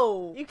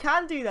 Whoa, you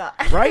can do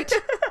that. Right?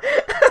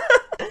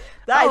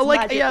 That is I like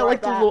magic I right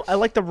like there. I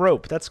like the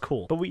rope. That's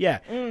cool. But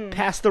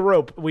past the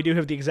rope, we do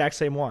have the exact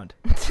same wand.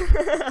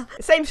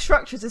 Same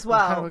structures as How do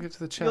I well. get to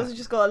the chat? Yours has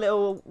just got a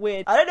little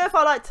weird. I don't know if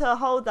I like to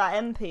hold that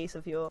end piece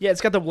of yours. Yeah,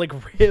 it's got the like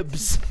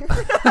ribs.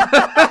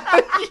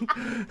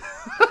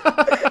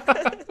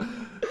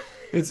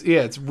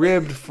 It's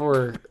ribbed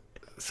for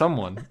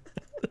someone.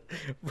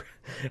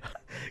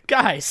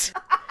 Guys,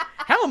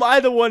 how am I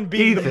the one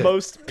being the Ethan.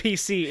 most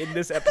PC in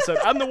this episode?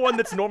 I'm the one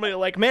that's normally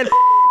like, man,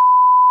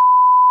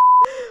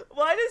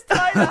 Why does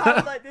Tyler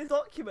have like this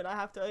document I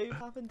have to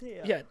open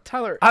here? yeah,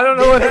 Tyler. I don't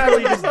know what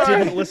Literally happened. just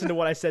didn't listen to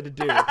what I said to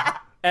do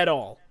at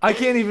all. I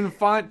can't even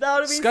find That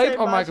would be Skype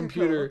so on my magical.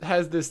 computer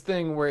has this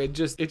thing where it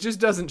just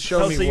doesn't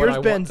show Oh, me so what yours I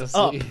want bends to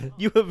up. see.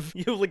 You have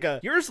like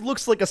yours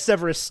looks like a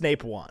Severus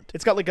Snape wand.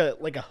 It's got like a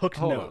hooked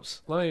Hold on.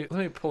 nose, Let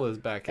me pull this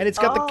back in. and it's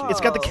got the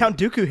Oh. Count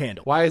Dooku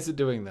handle. Why is it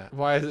doing that?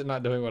 Why is it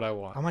not doing what I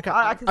want? Oh my I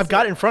god! can I've see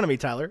got it. it in front of me,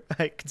 Tyler.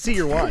 I can see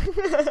your wand.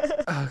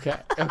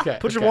 Okay.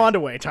 Put your wand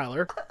away,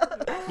 Tyler.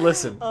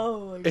 Listen,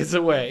 Oh my god. it's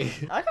away.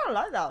 I kind of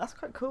like that. That's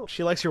quite cool.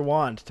 She likes your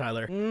wand,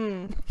 Tyler.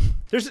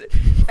 There's, as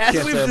Can't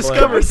we've say I blame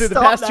discovered her. through the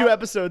Stop past two that.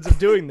 episodes of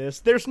doing this,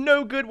 there's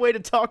no good way to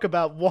talk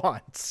about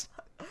wands.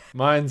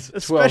 Mine's 12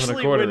 and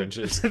Especially a quarter when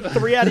inches.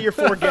 3 out of your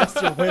 4 guests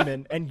are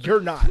women, and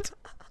you're not.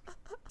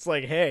 It's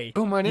like, hey,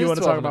 Oh, mine you is want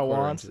to 12 talk and a about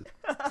quarter wands? inches.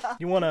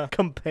 You want to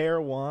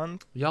compare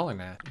wands? Y'all are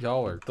not.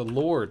 Y'all are. The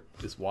Lord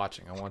is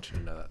watching. I want you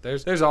to know that.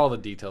 There's all the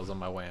details on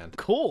my wand.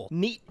 Cool.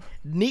 Neat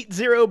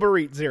zero,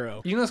 Barit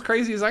zero. You know what's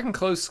crazy is I can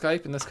close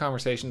Skype and this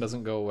conversation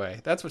doesn't go away.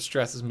 That's what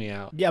stresses me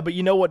out. Yeah, but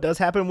you know what does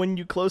happen when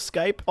you close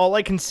Skype? All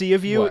I can see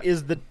of you What?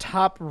 is the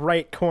top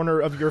right corner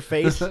of your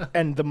face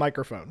and the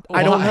microphone.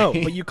 I don't know,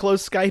 Why? but you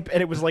close Skype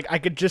and it was like I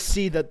could just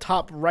see the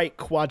top right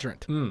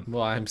quadrant.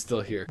 Well, I'm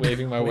still here,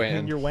 waving my In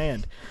wand. your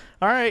wand.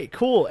 All right,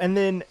 cool. And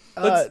then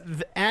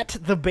at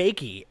the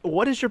Bakey,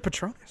 what is your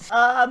Patronus?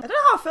 I don't know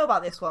how I feel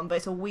about this one, but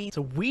it's a weasel. It's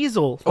a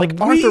weasel, like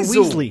Arthur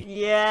weasel. Weasley.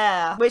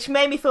 Yeah, which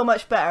made me feel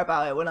much better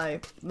about it when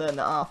I learned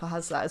that Arthur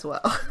has that as well.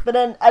 But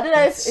then I don't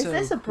know, is so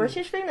this a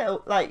British thing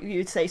that like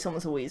you'd say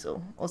someone's a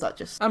weasel, or is that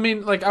just? I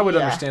mean, like, I would Yeah.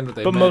 understand what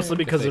they But meant mostly if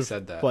because they of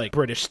said that. like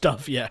British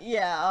stuff, yeah.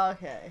 Yeah,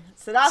 okay.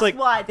 So that's like-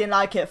 why I didn't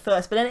like it at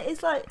first. But then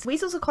it's like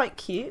weasels are quite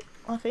cute,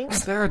 I think.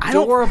 They're I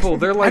don't- adorable.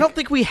 They're like. I don't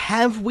think we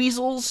have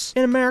weasels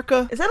in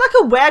America. Is there like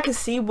a way I can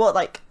see what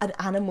like an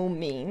animal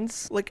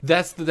means? Like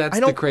That's the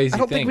crazy I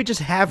don't thing. think we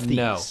just have these,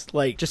 No.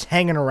 like just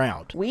hanging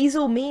around.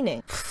 Weasel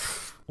meaning.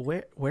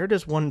 Where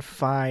does one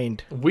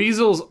find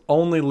Weasels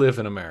only live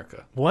in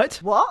America. what?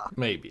 What?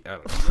 Maybe. I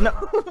don't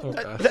know.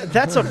 No,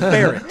 that's a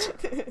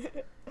ferret.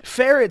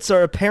 Ferrets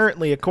are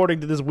apparently, according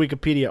to this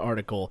Wikipedia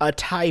article, a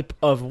type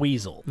of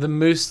weasel. The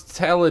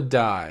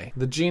Mustelidae.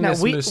 The Now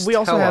genus we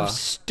also have Mustela.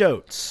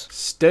 stoats.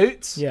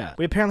 Stoats? Yeah,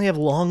 we apparently have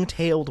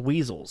long-tailed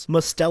weasels.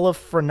 Mustela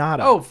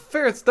frenata. Oh,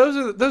 ferrets. Those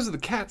are the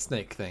cat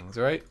snake things,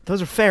 right?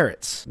 those are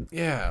ferrets.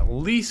 Yeah,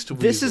 least weasels.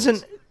 This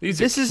isn't. These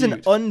are This is an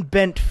cute.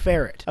 unbent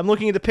ferret. I'm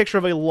looking at the picture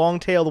of a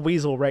long-tailed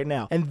weasel right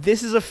now, and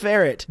this is a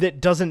ferret that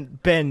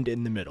doesn't bend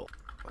in the middle.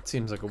 It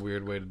seems like a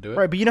weird way to do it.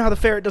 Right, but you know how the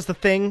ferret does the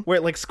thing where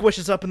it like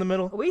squishes up in the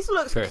middle? A weasel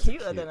looks Ferrets are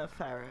cuter cute. than a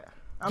ferret.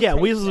 I'm Yeah,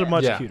 taking weasels are it.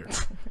 much Yeah. cuter.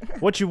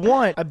 What you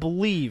want, I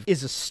believe,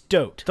 is a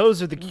stoat.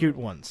 Those are the cute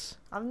ones.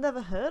 I've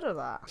never heard of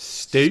that.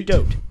 Stoat.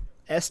 Stoat.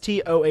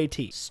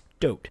 S-T-O-A-T.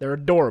 Stoat. They're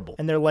adorable.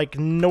 And they're like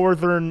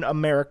Northern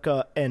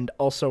America and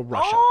also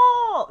Russia.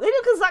 Oh, they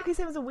look exactly the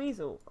same as a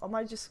weasel. Or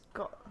I just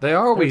got. They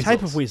are They're a weasels.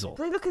 type of weasel.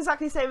 They look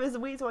exactly the same as the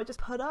weasel I just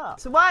put up.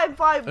 So why have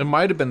I? It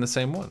might have been the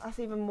same one. That's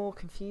even more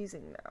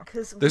confusing now.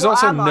 Because There's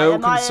also am no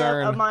I?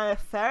 concern- Am I a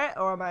ferret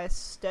or am I a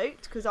stoat?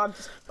 Because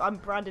I'm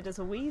branded as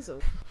a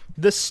weasel.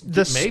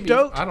 The Maybe.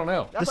 stoat. I don't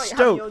know. That's The like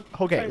having your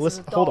stoat. Okay, chosen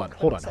listen. dog Hold on. and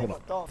Hold on. saying Hold on.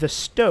 what dog. The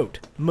stoat,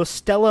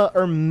 Mustela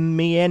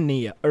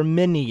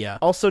erminia,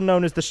 also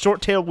known as the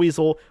short-tailed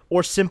weasel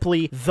or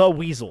simply the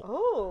weasel.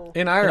 Oh.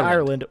 In In Ireland.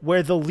 Ireland,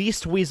 where the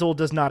least weasel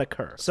does not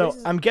occur. So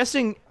I'm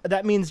guessing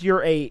that means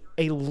you're a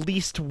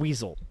least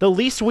weasel. The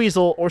least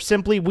weasel, or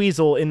simply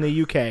weasel in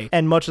the UK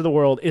and much of the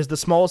world, is the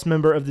smallest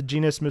member of the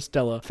genus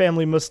Mustela,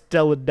 family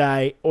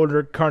Mustelidae,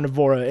 order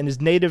Carnivora, and is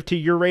native to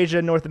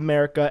Eurasia, North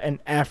America, and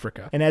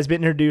Africa, and has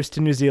been introduced to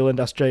New Zealand,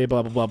 Australia,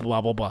 blah blah blah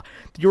blah blah blah.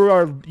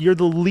 You're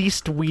the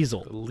least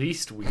weasel,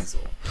 Least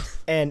weasel.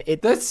 and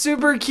That's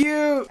super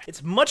cute.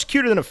 it's much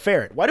cuter than a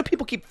ferret. Why do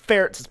people keep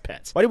ferrets as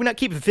pets? Why do we not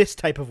keep this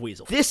type of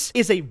weasel? This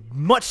is a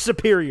much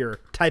superior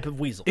type of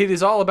weasel. It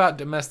is all about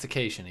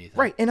domestication, Ethan.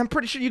 Right, and I'm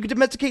pretty sure you could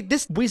domesticate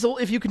this weasel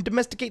if you can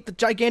domesticate the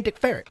gigantic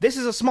ferret. This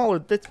is a smaller.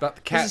 about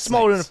the cat This is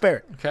smaller than a snakes.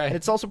 ferret. Okay. And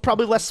it's also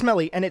probably less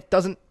smelly, and it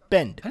doesn't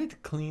bend. I need to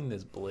clean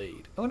this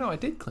blade. Oh no, I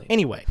did clean.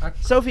 Anyway,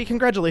 Sophie,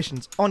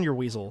 congratulations on your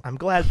weasel. I'm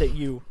glad that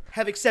you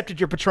have accepted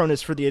your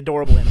Patronus for the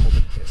adorable animal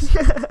that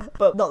it is.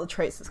 But not the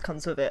traits that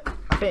comes with it.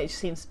 I think it just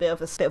seems a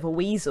bit of a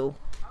weasel.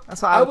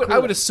 That's what I would.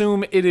 would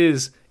assume it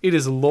is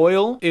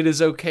loyal. It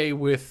is okay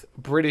with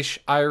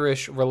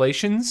British-Irish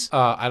relations.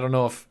 I don't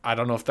know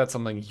if that's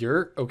something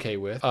you're okay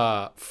with.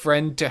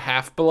 Friend to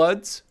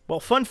half-bloods. Well,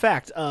 fun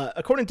fact,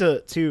 according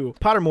to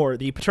Pottermore,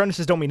 the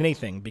Patronuses don't mean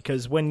anything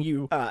because when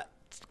you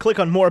click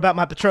on more about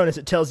my Patronus,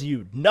 it tells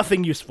you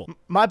nothing useful.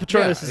 My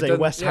Patronus Yeah, is it a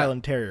doesn't- West yeah.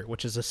 Highland Terrier,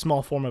 which is a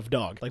small form of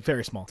dog, like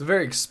very small. It's a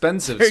very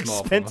expensive Very small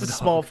expensive form of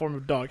small dog. form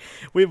of dog.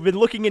 We've been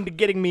looking into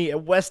getting me a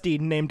Westie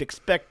named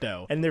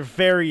Expecto, and they're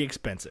very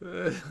expensive.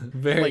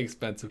 Very like,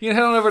 expensive. You can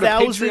head on over to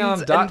thousands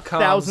and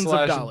thousands of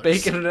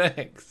patreon.com/bacon dollars. and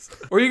eggs.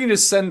 Or you can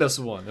just send us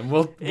one and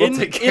we'll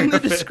take care In the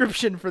of it.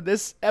 description for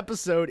this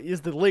episode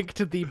is the link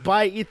to the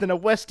Buy Ethan a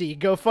Westie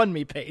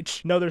GoFundMe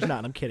page. No, there's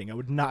not. I'm kidding. I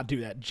would not do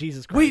that.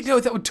 Jesus Christ. Wait, no,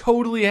 that would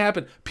totally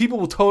happen.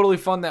 People will totally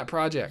fund that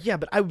project. Yeah,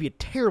 but I would be a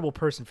terrible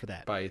person for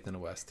that. By Ethan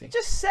Westy.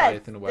 Just By said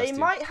Ethan they Westy.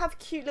 might have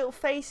cute little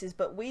faces,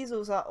 but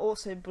weasels are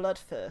also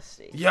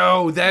bloodthirsty.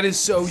 Yo, that is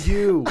so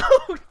you.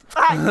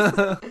 Thanks.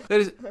 That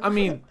is. I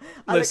mean,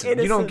 I look listen. You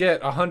don't innocent.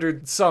 get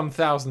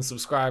 100,000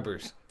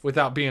 subscribers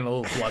without being a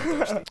little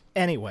bloodthirsty.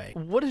 Anyway,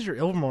 what is your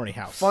Ilvermorny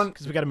house? Fun-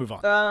 Because we got to move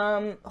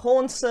on.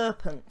 Horned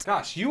serpent.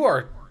 Gosh,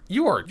 you're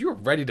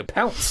ready to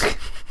pounce.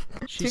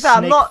 She's fair,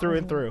 I'm snake not- through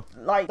and through.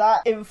 Like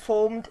that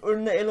informed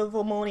in the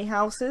Ilvermorny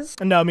houses.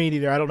 No, me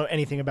neither. I don't know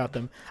anything about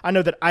them. I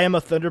know that I am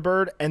a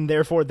Thunderbird, and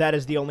therefore that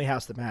is the only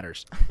house that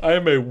matters. I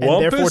am a And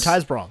therefore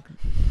Ty's wrong.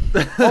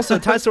 Also,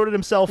 Ty sorted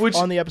himself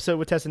on the episode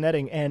with Tessa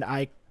Netting, and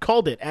I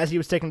called it as he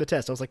was taking the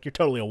test. I was like, "You're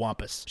totally a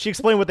wampus." She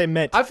explained what they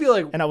meant. I feel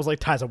like And I was like,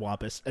 Ty's a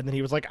wampus. And then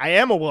he was like, I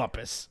am a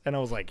wampus. And I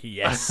was like,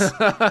 yes.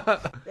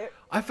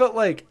 I felt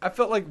like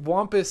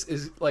Wampus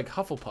is like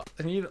Hufflepuff,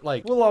 and you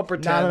like we'll all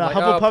pretend. No, like,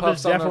 Hufflepuff Puff's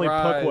is on the definitely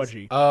rise.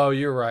 Pukwudgie. Oh,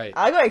 you're right.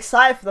 I got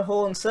excited for the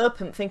Horned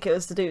Serpent, thinking it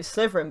was to do with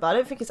Slytherin, but I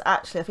don't think it's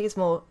actually. I think it's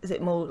more. Is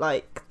it more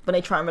like when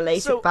they try and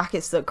relate it back?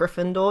 It's the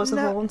Gryffindors,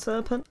 the Horned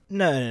Serpent.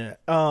 No.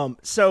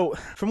 So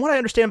from what I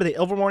understand about the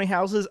Ilvermorny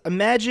houses,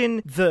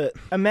 imagine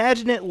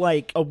it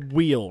like a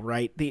wheel,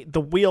 right?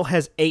 The wheel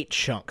has 8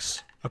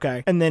 chunks.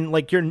 Okay. And then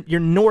like your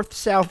north,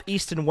 south,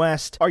 east, and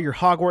west are your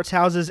Hogwarts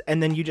houses,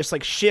 and then you just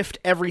like shift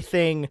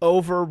everything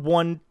over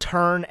one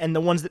turn, and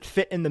the ones that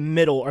fit in the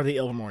middle are the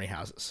Ilvermorny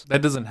houses.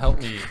 That doesn't help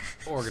me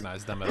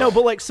organize them at all. No,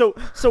 but like so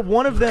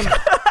one of them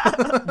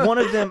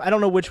I don't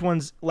know which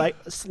ones like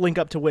link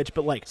up to which,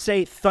 but like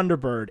say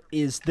Thunderbird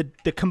is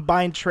the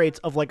combined traits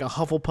of like a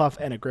Hufflepuff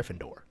and a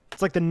Gryffindor.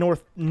 It's like the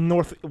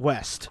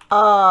northwest.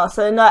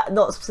 So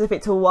not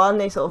specific to one.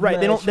 They sort of right.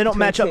 They don't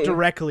match up 2.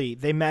 directly.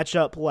 They match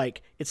up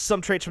like it's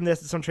some traits from this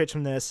and some traits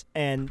from this,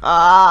 and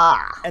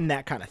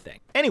that kind of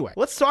thing. Anyway,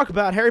 let's talk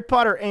about Harry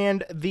Potter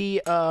and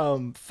the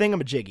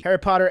thingamajiggy. Harry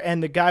Potter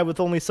and the guy with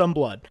only some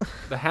blood.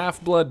 The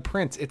Half-Blood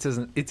Prince. It's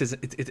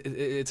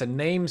a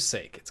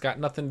namesake. It's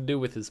got nothing to do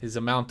with his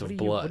amount of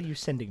blood. What are you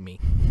sending me?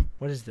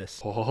 What is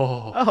this?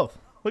 Oh,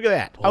 look at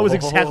that. I was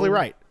exactly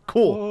right.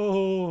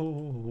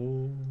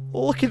 Cool.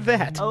 Look at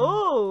that.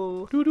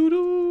 Oh.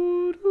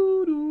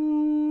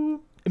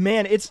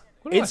 Man,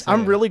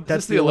 I'm really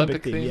that's the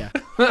Olympic theme. Yeah.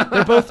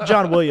 They're both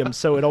John Williams,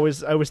 so I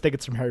always think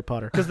it's from Harry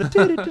Potter because the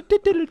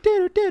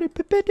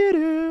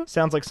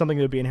sounds like something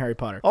that would be in Harry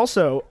Potter.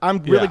 Also, I'm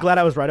really glad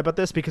I was right about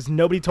this because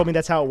nobody told me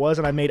that's how it was,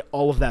 and I made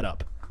all of that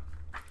up.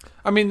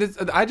 I mean,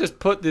 I just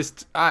put this.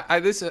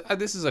 This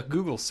is a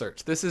Google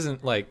search. This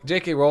isn't like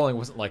J.K. Rowling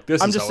wasn't like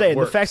this. I'm just saying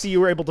the fact that you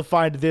were able to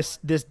find this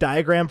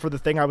diagram for the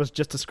thing I was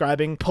just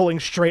describing, pulling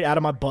straight out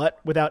of my butt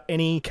without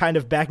any kind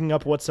of backing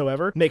up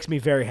whatsoever, makes me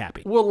very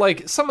happy. Well,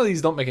 like some of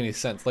these don't make any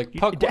sense. Like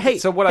I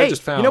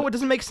just found. You know what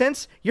doesn't make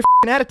sense? Your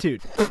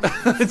attitude.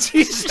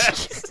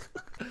 Jesus.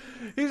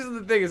 Here's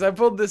the thing: is I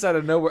pulled this out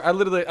of nowhere. I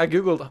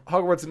googled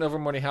Hogwarts and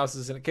Ilvermorny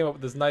houses, and it came up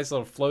with this nice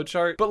little flow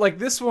chart. But like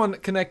this one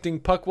connecting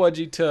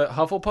Pukwudgie to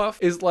Hufflepuff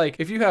is like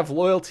if you have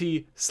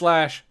loyalty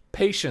 /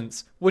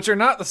 patience, which are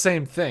not the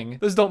same thing.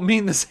 Those don't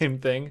mean the same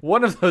thing.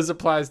 One of those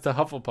applies to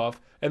Hufflepuff,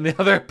 and the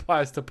other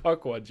applies to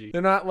Pukwudgie.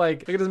 They're not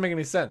like it doesn't make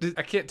any sense.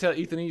 I can't tell.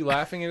 Ethan, are you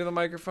laughing into the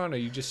microphone, or are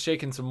you just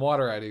shaking some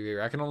water out of your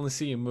ear? I can only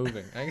see you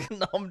moving.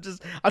 No, I'm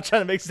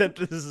trying to make sense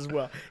of this as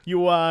well. You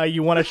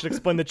want I should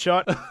explain the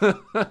chart?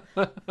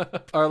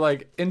 Or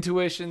like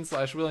intuition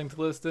 / willing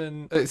to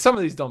listen. Some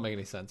of these don't make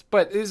any sense,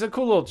 but it's a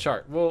cool little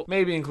chart. We'll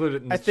maybe include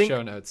it in the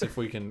show notes if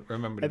we can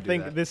remember to do that.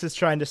 I think this is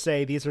trying to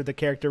say these are the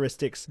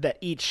characteristics that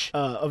each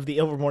of the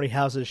Ilvermorny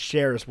houses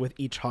shares with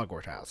each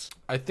Hogwarts house.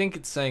 I think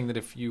it's saying that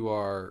if you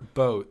are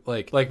both,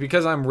 like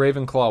because I'm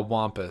Ravenclaw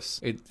Wampus,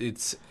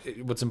 it's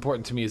what's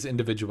important to me is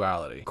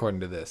individuality,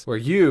 according to this. Where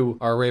you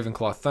are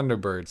Ravenclaw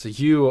Thunderbird, so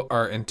you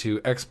are into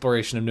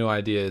exploration of new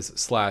ideas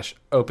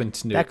 / open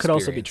to new That could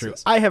also be true.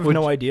 I have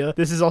no idea.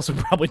 This is also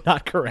probably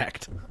not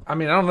correct. I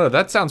mean, I don't know.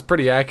 That sounds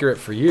pretty accurate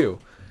for you.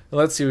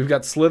 Let's see, we've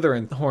got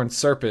Slytherin, Horned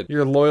Serpent.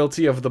 Your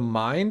loyalty of the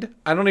mind?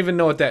 I don't even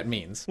know what that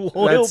means.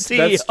 Loyalty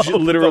that's of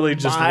literally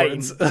the just mind.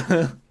 words.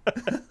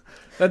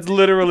 That's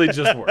literally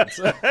just words.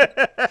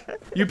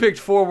 You picked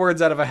 4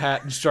 words out of a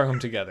hat and strung them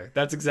together.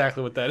 That's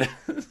exactly what that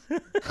is.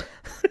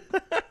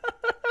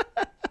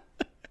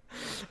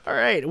 All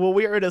right. Well,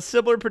 we are in a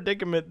similar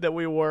predicament that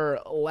we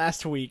were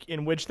last week,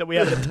 in which that we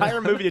have an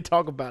entire movie to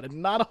talk about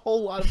and not a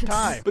whole lot of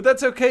time. But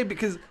that's okay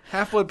because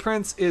Half-Blood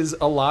Prince is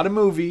a lot of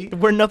movie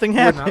where nothing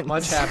happens. Where not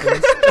much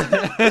happens.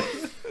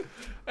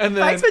 And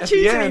then thanks for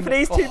choosing me for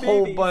these 2 movies. A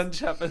whole bunch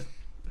happens.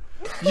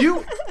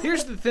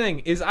 Here's the thing: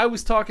 is I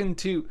was talking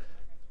to.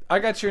 I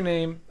got your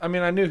name. I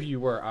mean, I knew who you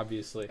were,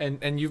 obviously.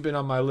 And you've been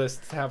on my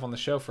list to have on the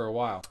show for a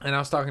while. And I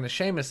was talking to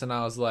Seamus, and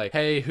I was like,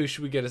 hey, who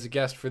should we get as a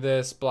guest for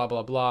this? Blah,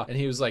 blah, blah. And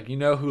he was like, you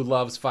know who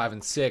loves 5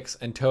 and 6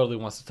 and totally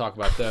wants to talk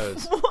about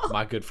those?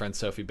 My good friend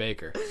Sophie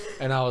Baker.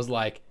 And I was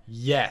like,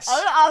 yes.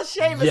 I was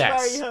Seamus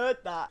where he heard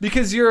that.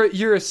 Because you're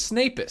a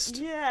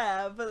Snapist.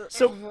 Yeah, but...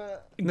 So,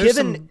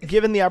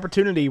 given the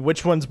opportunity,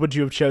 which ones would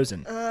you have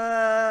chosen?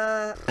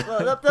 I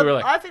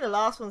think the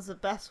last one's the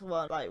best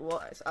one. I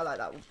like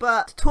that one.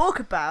 But to talk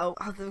about,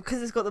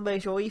 because it's got the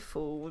most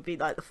joyful, would be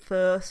like the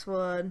first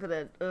one. But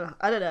then,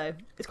 I don't know.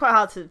 It's quite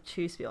hard to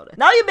choose, to be honest.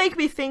 Now you make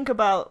me think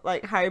about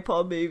like Harry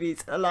Potter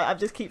movies, and like I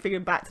just keep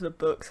thinking back to the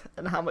books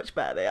and how much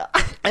better they are.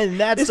 And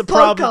that's the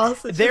problem.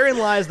 Therein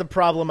lies the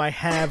problem I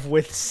have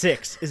with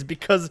 6, is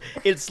because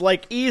it's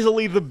like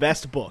easily the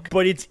best book,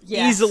 but it's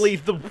easily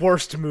the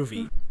worst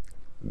movie.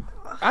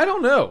 I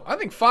don't know. I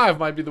think 5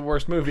 might be the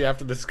worst movie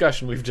after the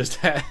discussion we've just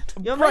had.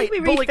 You're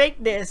making me rethink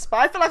this, but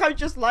I feel like I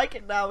just like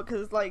it now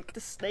because, like, the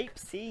Snape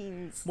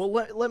scenes. Well,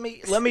 let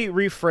me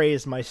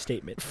rephrase my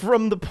statement.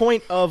 From the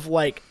point of,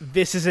 like,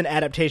 this is an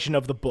adaptation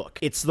of the book,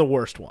 it's the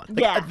worst one.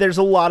 Like, there's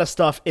a lot of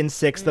stuff in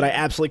 6 that I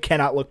absolutely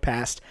cannot look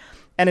past.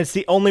 And it's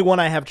the only one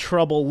I have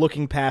trouble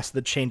looking past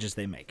the changes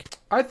they make.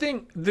 I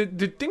think the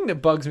thing that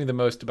bugs me the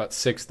most about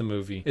 6, the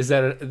movie, is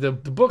that the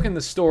book and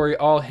the story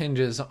all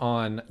hinges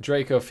on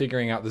Draco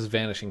figuring out this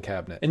vanishing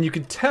cabinet. And you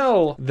could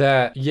tell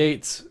that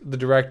Yates, the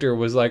director,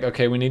 was like,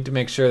 okay, we need to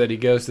make sure that he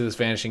goes to this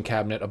vanishing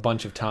cabinet a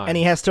bunch of times. And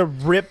he has to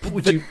rip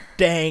the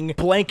dang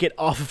blanket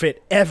off of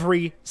it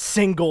every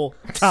single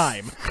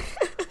time.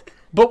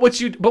 But what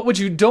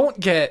you don't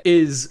get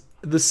is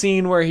the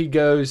scene where he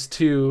goes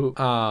to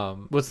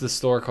what's the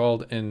store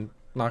called in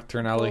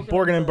Nocturne Alley?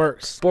 Borgin and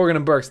Burkes. Borgin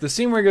and Burkes. The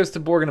scene where he goes to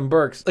Borgin and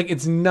Burkes, like,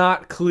 it's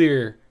not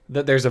clear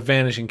that there's a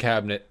vanishing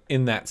cabinet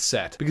in that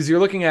set, because you're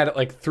looking at it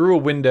like through a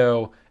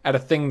window at a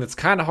thing that's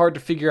kind of hard to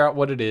figure out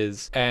what it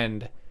is,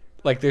 and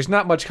like, there's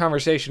not much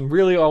conversation.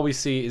 Really, all we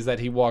see is that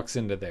he walks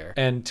into there.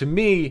 And to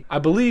me, I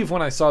believe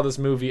when I saw this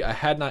movie, I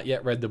had not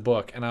yet read the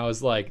book, and I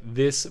was like,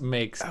 this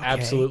makes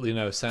absolutely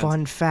no sense.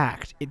 Fun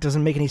fact, it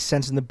doesn't make any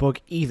sense in the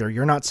book either.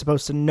 You're not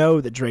supposed to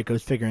know that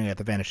Draco's figuring out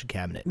the vanishing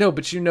cabinet. No,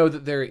 but you know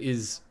that there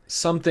is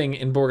something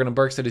in Borgin and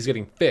Burkes that is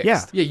getting fixed.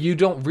 Yeah. Yeah, you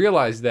don't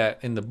realize that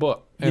in the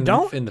book. You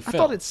don't? In the film. I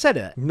thought it said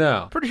that.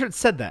 No. Pretty sure it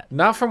said that.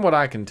 Not from what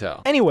I can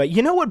tell. Anyway,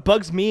 you know what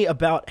bugs me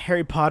about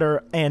Harry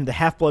Potter and the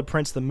Half-Blood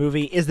Prince, the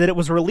movie, is that it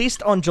was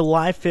released on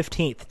July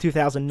 15th,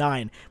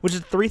 2009, which is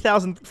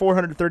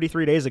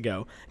 3,433 days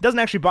ago. It doesn't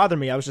actually bother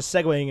me. I was just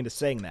segueing into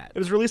saying that. It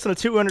was released on a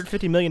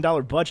 $250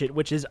 million budget,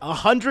 which is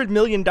 $100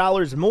 million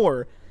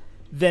more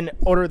than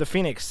Order of the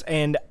Phoenix,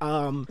 and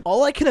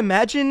all I can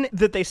imagine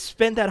that they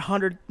spent that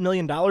 $100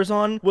 million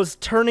on was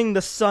turning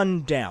the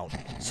sun down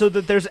so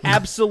that there's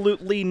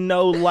absolutely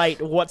no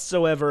light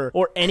whatsoever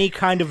or any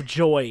kind of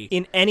joy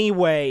in any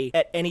way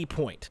at any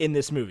point in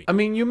this movie. I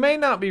mean, you may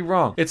not be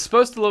wrong. It's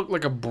supposed to look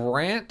like a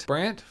Brandt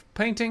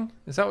painting?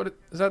 Is that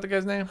the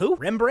guy's name? Who?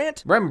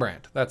 Rembrandt?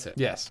 Rembrandt, that's it.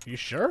 Yes. You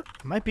sure?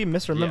 I might be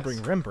misremembering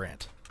Yes.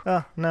 Rembrandt.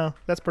 No,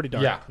 that's pretty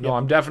dark. Yeah, no,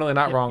 I'm definitely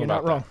not wrong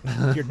about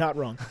that. You're not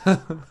wrong. You're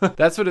not wrong.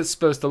 That's what it's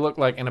supposed to look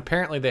like, and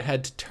apparently they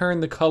had to turn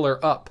the color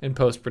up in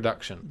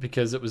post-production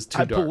because it was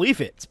too dark. I believe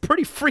it. It's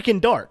pretty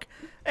freaking dark.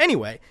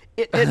 Anyway,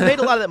 it made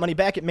a lot of that money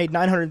back. It made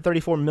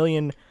 $934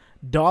 million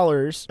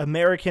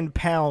American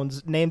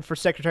pounds, named for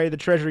Secretary of the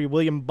Treasury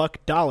William Buck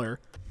Dollar.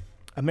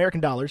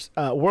 American dollars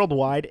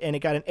worldwide, and it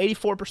got an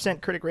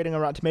 84% critic rating on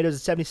Rotten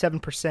Tomatoes, a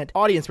 77%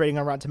 audience rating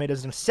on Rotten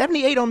Tomatoes, and a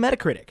 78 on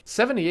Metacritic.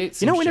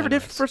 78. You know what we never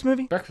did for the first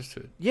movie? Breakfast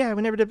Food. Yeah,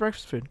 we never did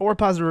Breakfast Food or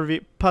positive review.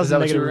 Is that Positive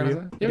what you negative were review.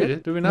 gonna say? Yeah, we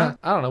did. Did we not?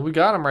 I don't know. We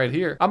got them right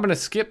here. I'm gonna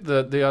skip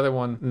the other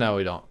one. No,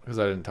 we don't, because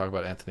I didn't talk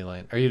about Anthony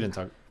Lane. Or you didn't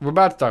talk. We're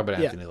about to talk about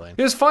Anthony Lane.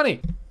 It was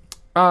funny.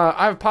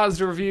 I have a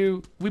positive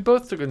review. We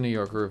both took a New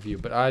Yorker review,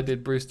 but I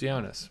did Bruce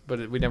Dionis,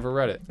 but we never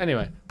read it.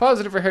 Anyway,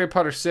 positive for Harry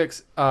Potter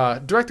 6.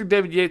 Director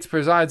David Yates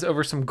presides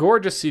over some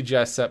gorgeous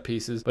CGI set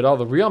pieces, but all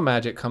the real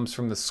magic comes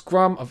from the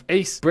scrum of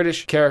ace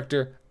British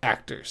character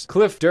actors.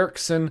 Cliff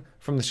Dirksen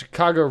from the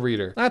Chicago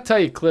Reader. I tell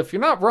you, Cliff,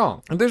 you're not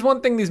wrong. If there's one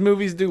thing these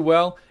movies do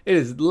well, it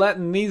is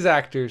letting these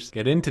actors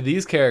get into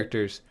these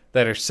characters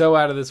that are so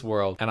out of this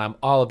world, and I'm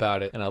all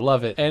about it, and I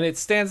love it, and it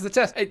stands the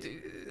test.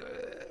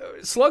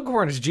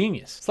 Slughorn is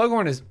genius.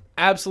 Slughorn is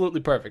absolutely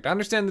perfect. I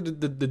understand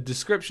the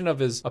description of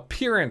his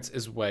appearance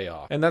is way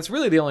off, and that's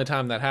really the only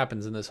time that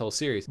happens in this whole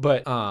series.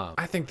 But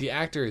I think the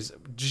actor is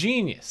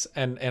genius,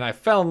 and I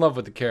fell in love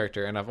with the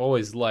character, and I've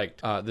always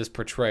liked this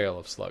portrayal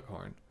of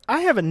Slughorn.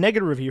 I have a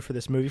negative review for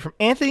this movie from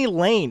Anthony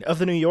Lane of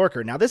The New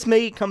Yorker. Now, this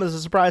may come as a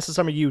surprise to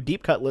some of you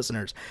deep cut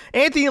listeners.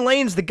 Anthony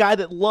Lane's the guy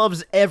that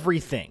loves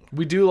everything.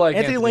 We do like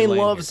Anthony Lane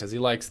loves because he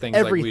likes things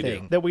like we do.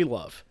 Everything that we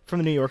love from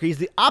The New Yorker. He's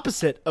the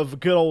opposite of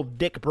good old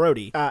Dick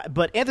Brody.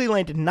 But Anthony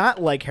Lane did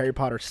not like Harry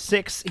Potter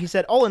 6. He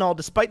said, all in all,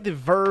 despite the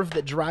verve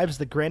that drives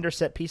the grander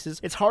set pieces,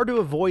 it's hard to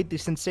avoid the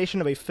sensation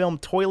of a film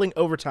toiling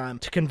overtime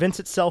to convince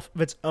itself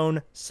of its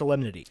own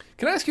solemnity.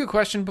 Can I ask you a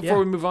question before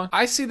we move on?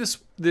 I see this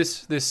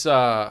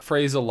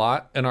phrase a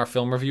lot in our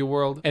film review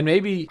world, and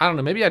maybe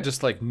I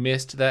just like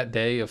missed that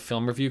day of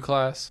film review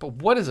class. But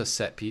what is a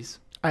set piece?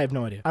 I have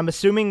no idea. I'm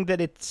assuming that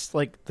it's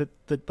like the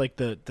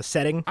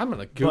setting. I'm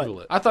gonna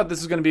Google it. I thought this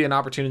was gonna be an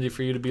opportunity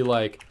for you to be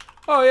like,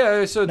 oh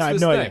yeah, so it's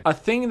this thing. Idea. A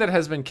thing that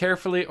has been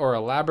carefully or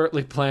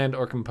elaborately planned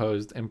or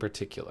composed in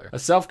particular. A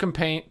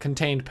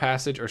self-contained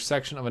passage or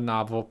section of a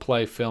novel,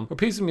 play, film, or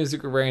piece of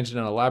music arranged in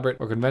an elaborate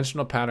or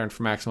conventional pattern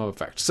for maximum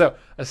effect. So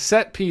a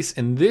set piece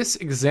in this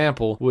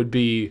example would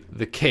be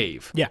the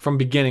cave. Yeah. From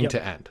beginning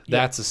to end.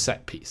 That's a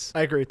set piece.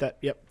 I agree with that.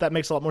 Yep. That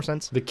makes a lot more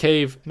sense. The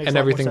cave and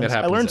everything that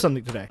happens. I learned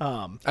something today.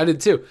 I did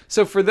too.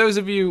 So for those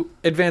of you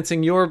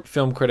advancing your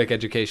film critic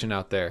education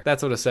out there,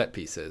 that's what a set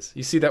piece is.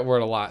 You see that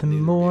word a lot. The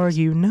more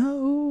you know.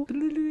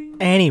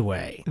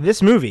 Anyway,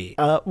 this movie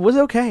was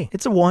okay.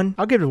 It's a 1.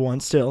 I'll give it a 1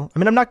 still. I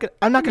mean, I'm not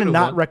gonna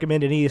not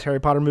recommend any of these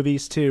Harry Potter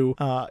movies to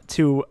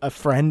a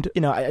friend.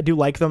 You know, I do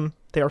like them.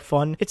 They are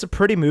fun. It's a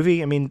pretty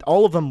movie. I mean,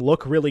 all of them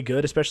look really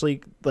good,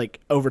 especially like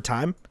over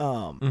time.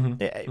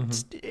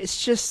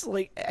 It's just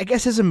like, I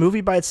guess as a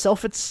movie by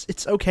itself,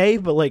 it's okay,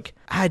 but like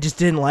I just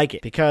didn't like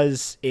it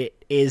because it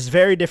is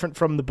very different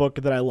from the book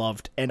that I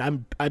loved, and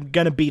I'm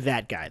gonna be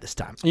that guy this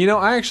time. You know,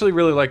 I actually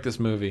really like this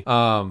movie.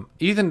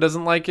 Ethan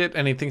doesn't like it,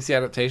 and he thinks the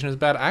adaptation is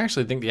bad. I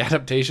actually think the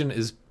adaptation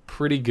is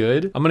pretty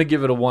good. I'm gonna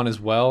give it a 1 as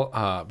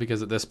well,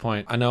 because at this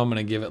point I know I'm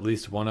gonna give at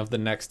least one of the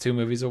next 2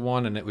 movies a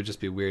 1, and it would just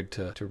be weird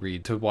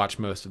to watch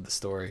most of the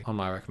story on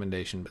my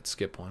recommendation but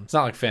skip one. It's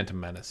not like Phantom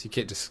Menace. You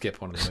can't just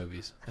skip one of the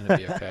movies and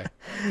it'd be okay.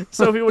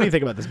 Sophie, what do you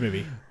think about this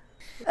movie?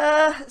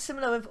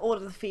 Similar with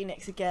Order of the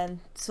Phoenix,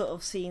 again, sort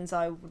of scenes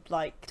I would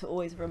like to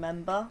always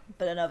remember,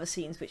 but then other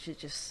scenes which are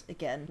just,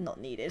 again, not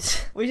needed.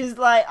 Which is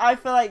like, I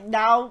feel like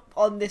now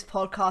on this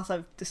podcast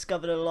I've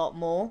discovered a lot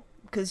more,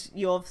 because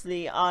you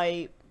obviously,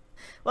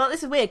 well,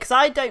 this is weird, because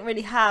I don't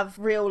really have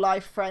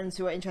real-life friends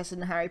who are interested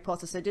in Harry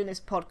Potter, so doing this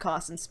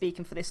podcast and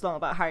speaking for this long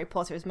about Harry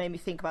Potter has made me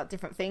think about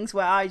different things,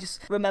 where I just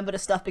remember the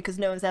stuff because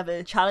no one's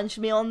ever challenged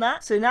me on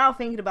that. So now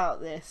thinking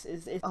about this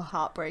is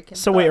heartbreaking.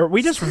 So wait, are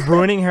we just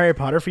ruining Harry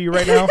Potter for you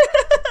right now?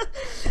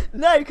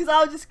 No, because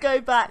I'll just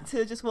go back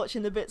to just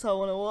watching the bits I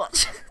want to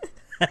watch.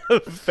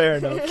 Fair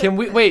enough. Can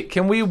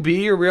we be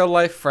your real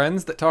life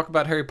friends that talk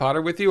about Harry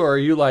Potter with you, or are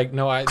you like,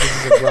 no,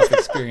 this is a rough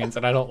experience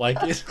and I don't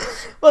like it?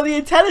 Well, the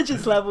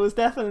intelligence level has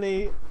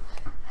definitely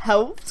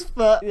helped,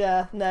 but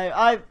yeah,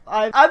 no,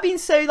 I've been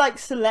so like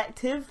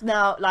selective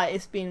now. Like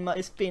it's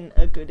been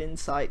a good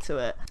insight to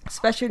it,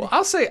 especially. Well,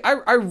 I'll say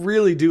I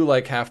really do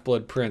like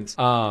Half-Blood Prince.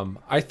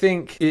 I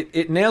think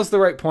it nails the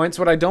right points.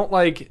 What I don't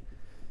like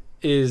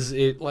is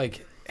it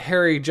like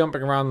Harry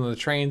jumping around on the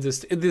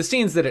trains. The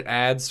scenes that it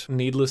adds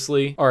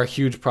needlessly are a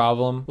huge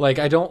problem. Like,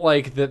 I don't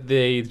like that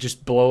they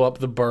just blow up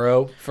the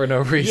burrow for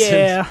no reason.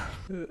 Yeah.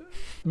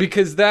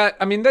 Because that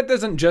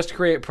doesn't just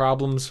create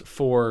problems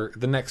for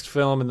the next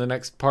film and the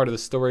next part of the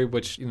story,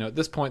 which, you know, at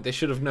this point they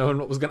should have known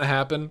what was going to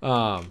happen.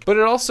 But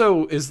it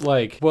also is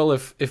like, well,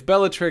 if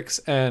Bellatrix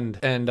and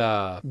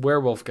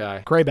werewolf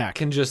guy Greyback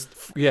can just,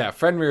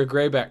 Fenrir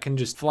Greyback can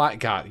just fly.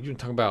 God, you're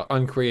talking about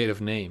uncreative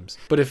names.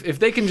 But if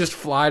they can just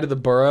fly to the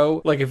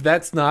burrow, like if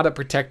that's not a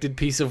protected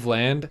piece of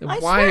land,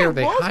 why are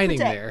they hiding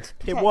there?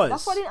 It was.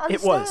 That's what I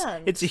didn't It was.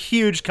 understand. It's a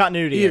huge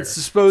continuity error. It's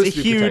supposed it's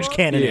to a be huge protected.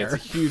 canon Yeah, error.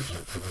 it's a huge.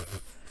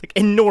 Like,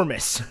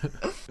 enormous.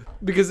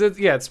 Because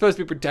it's supposed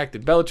to be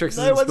protected. Bellatrix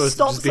No isn't one supposed to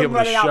stops just be them able to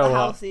running out show the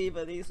up. house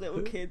either. These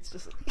little kids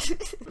just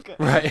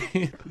Right.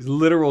 These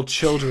literal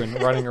children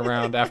running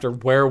around after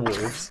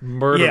werewolves,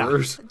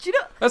 murderers. Do you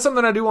know? That's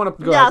something I do want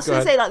to go Yeah, I ahead. was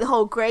gonna say like the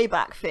whole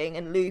Greyback thing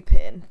and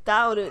Lupin.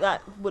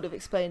 That would have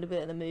explained a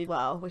bit in the movie.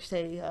 Well, which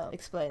they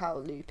explained how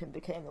Lupin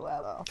became the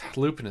werewolf.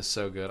 Lupin is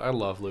so good. I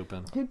love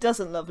Lupin. Who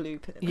doesn't love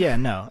Lupin? Yeah,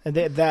 no. And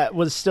that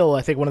was still,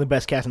 I think, one of the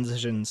best casting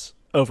decisions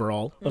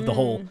overall of the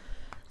whole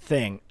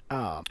thing.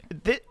 Well,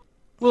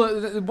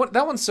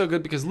 that one's so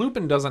good because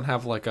Lupin doesn't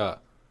have like a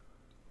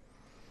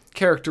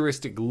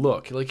characteristic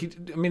look. Like,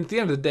 at the end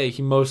of the day,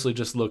 he mostly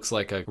just looks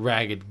like a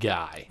ragged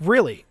guy.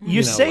 Really?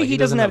 You say like he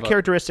doesn't have a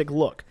characteristic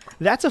look.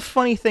 That's a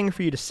funny thing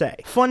for you to say.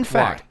 Fun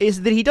fact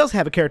is that he does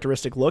have a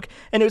characteristic look,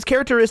 and it was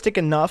characteristic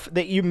enough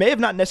that you may have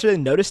not necessarily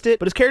noticed it,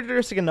 but it's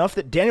characteristic enough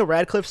that Daniel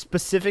Radcliffe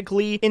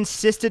specifically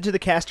insisted to the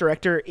cast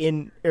director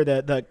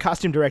the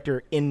costume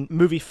director in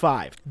movie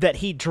 5 that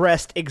he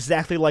dressed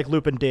exactly like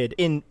Lupin did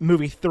in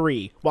movie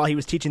 3 while he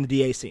was teaching the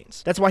DA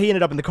scenes. That's why he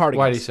ended up in the cardigans.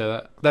 Why did he say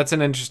that? That's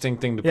an interesting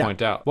thing to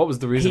point out. What was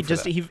the reason for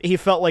that? He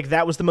felt like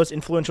that was the most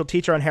influential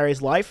teacher on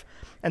Harry's life,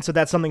 and so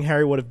that's something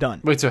Harry would have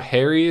done. Wait, so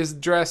Harry is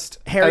dressed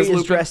Harry as is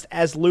Lupin? dressed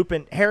as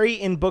Lupin. Harry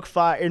in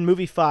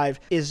movie 5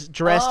 is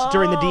dressed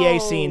during the DA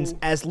scenes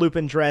as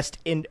Lupin dressed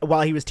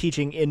while he was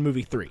teaching in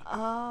movie 3.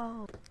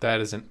 Oh. That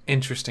is an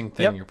interesting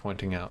thing you're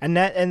pointing out. And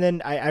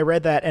then I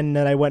read that, and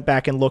then I went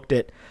back and looked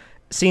at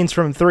scenes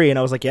from 3, and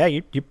I was like,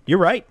 yeah, you're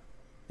right.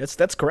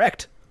 That's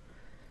correct.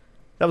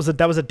 That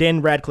was a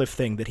Dan Radcliffe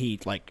thing that he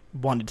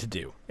wanted to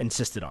do,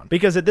 insisted on,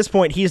 because at this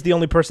point he's the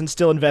only person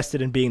still invested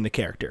in being the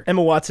character.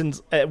 Emma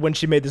Watson's when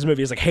she made this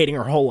movie is hating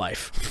her whole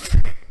life.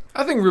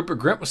 I think Rupert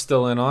Grint was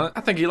still in on it.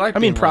 I think he liked.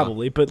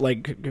 Probably, but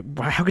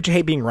how could you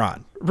hate being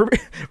Ron?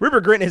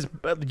 Rupert Grint is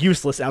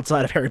useless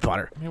outside of Harry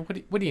Potter.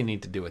 What do you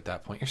need to do at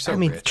that point? You're so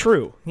rich.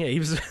 True. Yeah, he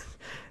was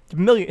a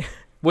million.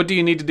 What do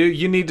you need to do?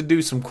 You need to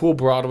do some cool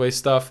Broadway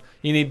stuff.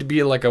 You need to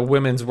be like a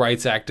women's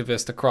rights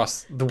activist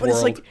across the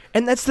world. It's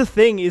and that's the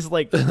thing is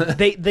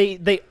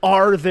they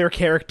are their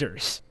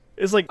characters.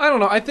 It's I don't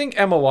know. I think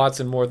Emma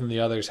Watson more than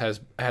the others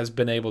has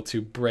been able to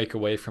break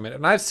away from it.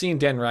 And I've seen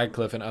Dan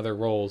Radcliffe in other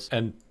roles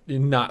and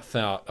not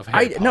thought of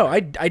Harry Potter. No, I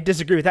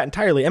disagree with that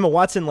entirely. Emma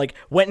Watson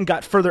went and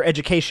got further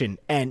education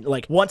and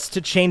wants to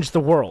change the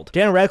world.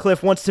 Dan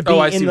Radcliffe wants to be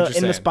in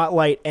the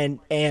spotlight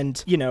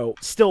and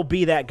still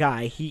be that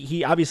guy.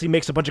 He obviously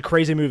makes a bunch of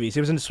crazy movies. He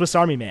was in Swiss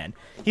Army Man.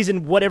 He's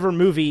in whatever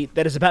movie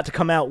that is about to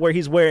come out where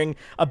he's wearing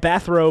a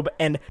bathrobe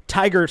and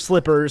tiger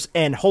slippers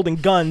and holding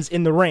guns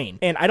in the rain.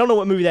 And I don't know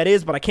what movie that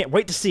is, but I can't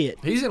wait to see it.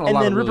 He's in a and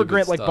lot then of really Rupert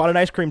good Grint stuff. bought an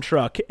ice cream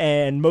truck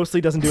and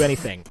mostly doesn't do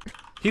anything.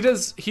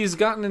 He's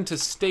gotten into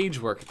stage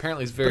work.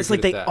 Apparently, he's very But it's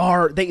good like at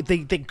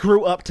that. they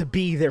grew up to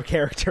be their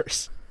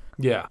characters.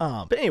 Yeah.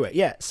 But anyway,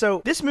 yeah.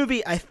 So this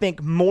movie, I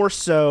think, more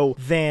so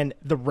than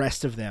the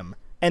rest of them,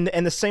 and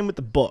the same with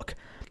the book,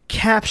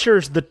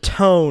 captures the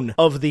tone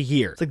of the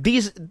year. It's like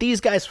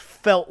these guys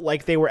felt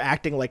like they were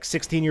acting like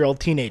 16-year-old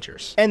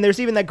teenagers. And there's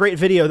even that great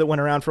video that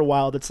went around for a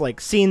while that's like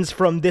scenes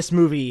from this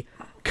movie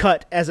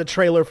cut as a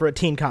trailer for a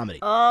teen comedy.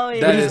 Oh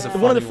yeah. That is a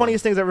One of the funny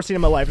funniest things I've ever seen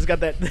in my life. It's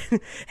got that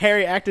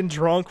Harry acting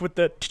drunk with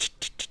the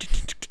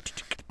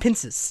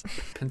pincers.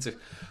 Pensive.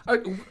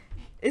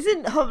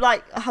 Isn't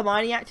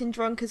Hermione acting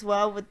drunk as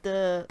well with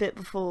the bit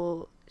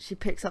before she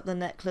picks up the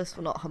necklace?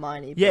 Well, not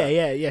Hermione.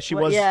 Yeah. She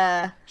was.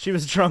 Yeah. She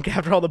was drunk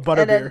after all the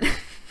butterbeer.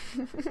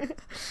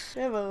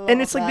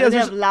 And it's like they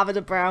have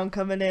Lavender Brown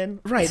coming in.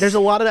 Right, there's a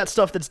lot of that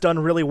stuff that's done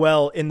really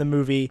well in the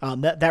movie.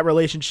 That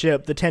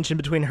relationship, the tension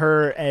between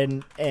her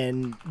and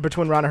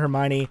between Ron and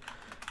Hermione,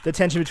 the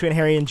tension between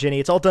Harry and Ginny,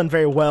 it's all done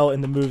very well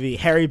in the movie.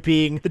 Harry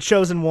being the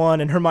chosen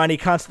one and Hermione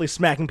constantly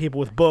smacking people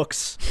with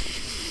books.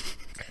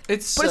 But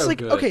it's like,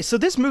 good. okay, so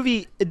this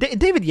movie,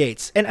 David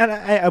Yates, and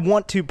I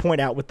want to point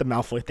out with the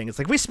Malfoy thing, it's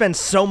like we spend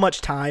so much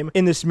time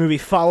in this movie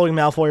following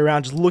Malfoy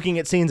around, just looking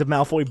at scenes of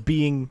Malfoy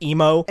being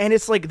emo, and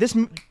it's like this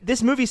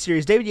movie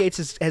series, David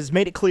Yates has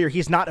made it clear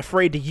he's not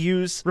afraid to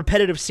use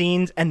repetitive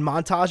scenes and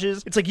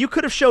montages. It's like you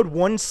could have showed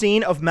one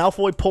scene of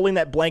Malfoy pulling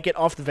that blanket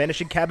off the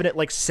vanishing cabinet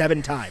like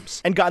 7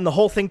 times, and gotten the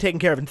whole thing taken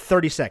care of in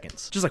 30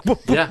 seconds. Just like, whoop,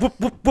 whoop, Yeah. whoop,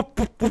 whoop, whoop,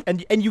 whoop, whoop.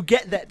 And you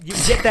get that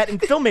in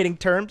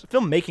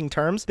filmmaking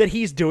terms, that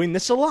he's doing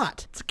this a lot.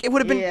 It's like, it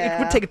would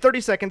have taken 30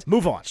 seconds,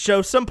 move on.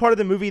 Show some part of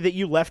the movie that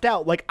you left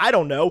out, like, I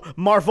don't know,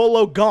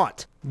 Marvolo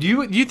Gaunt. Do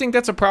you think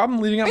that's a problem,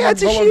 leaving out Yeah,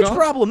 it's a Marvolo huge Gaunt?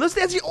 problem. That's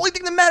the only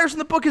thing that matters in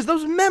the book is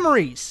those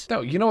memories. No,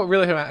 you know what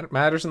really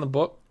matters in the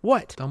book?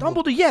 What?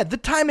 Dumbledore. Yeah, the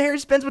time Harry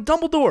spends with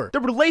Dumbledore. The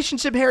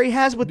relationship Harry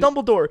has with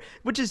Dumbledore,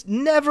 which is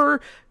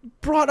never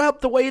brought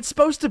up the way it's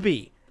supposed to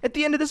be. At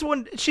the end of this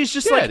one, she's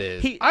just like, it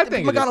is. I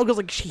think McGonagall goes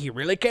like, he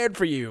really cared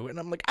for you. And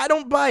I'm like, I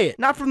don't buy it.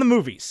 Not from the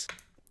movies.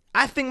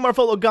 I think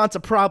Marvolo Gaunt's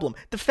a problem.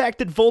 The fact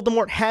that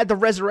Voldemort had the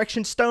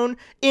Resurrection Stone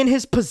in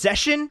his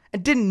possession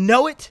and didn't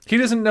know it. He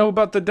doesn't know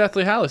about the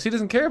Deathly Hallows. He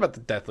doesn't care about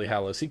the Deathly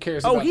Hallows. He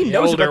cares about he the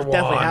knows Elder about the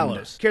Deathly Wand.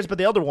 Hallows. He cares about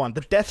the Elder Wand,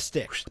 the Death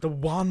Stick, the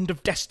Wand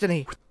of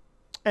Destiny.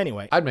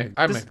 Anyway. I'd make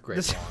a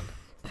great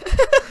wand.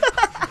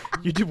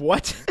 You do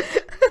what?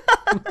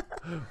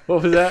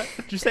 What was that?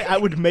 Did you say I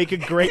would make a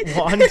great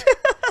wand?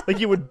 Like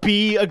you would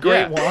be a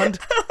great wand?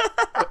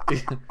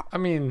 I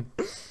mean,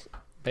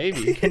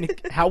 maybe.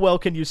 How well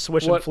can you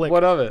swish and flick?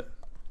 What of it?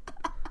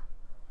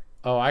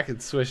 Oh, I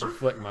could swish and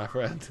flick, my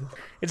friend.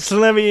 It's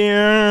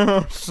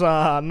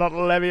Leviosa, not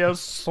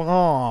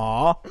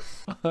Leviosa.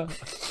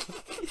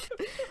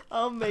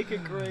 I'll make a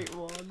great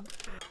one.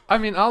 I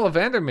mean,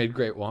 Ollivander made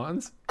great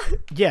wands.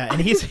 Yeah, and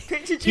he's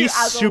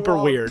super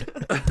weird.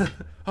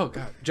 Oh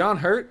god, John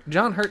Hurt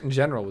in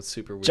general was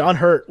super weird. John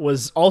Hurt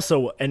was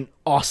also an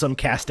awesome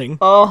casting.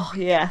 Oh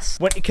yes,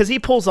 because he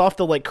pulls off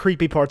the like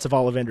creepy parts of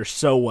Ollivander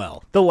so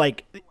well. The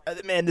like,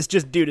 man, this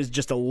dude is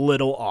just a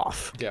little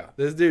off. Yeah,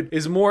 this dude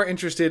is more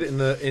interested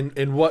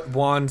in what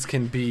wands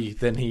can be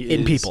than he is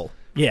in people.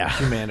 Yeah,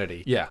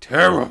 humanity. Yeah,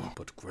 terrible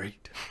but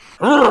great.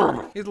 He's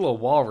a little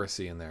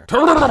walrusy in there.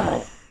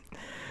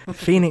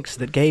 Phoenix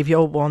that gave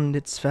your wand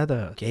its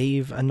feather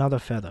gave another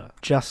feather,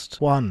 just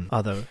one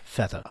other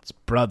feather. Its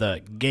brother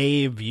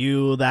gave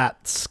you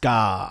that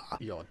scar.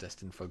 You're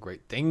destined for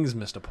great things,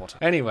 Mr. Potter.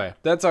 Anyway,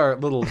 that's our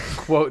little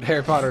quote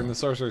Harry Potter and the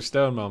Sorcerer's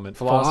Stone moment.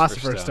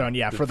 Philosopher's Stone.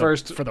 Yeah, for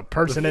the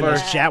person in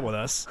this chat with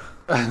us.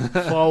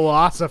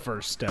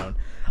 Philosopher's Stone.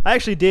 I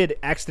actually did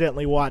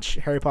accidentally watch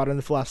Harry Potter and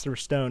the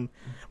Philosopher's Stone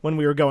when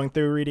we were going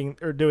through reading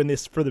or doing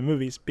this for the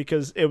movies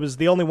because it was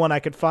the only one I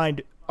could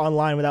find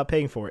online without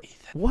paying for it.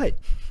 What?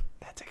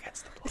 That's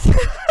against the law.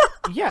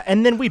 Yeah,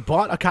 and then we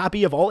bought a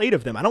copy of all 8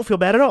 of them. I don't feel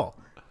bad at all.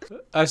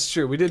 That's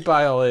true. We did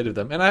buy all 8 of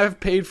them, and I have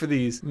paid for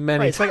these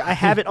many It's like I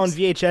have it on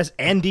VHS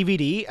and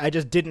DVD. I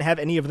just didn't have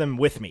any of them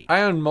with me.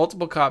 I own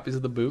multiple copies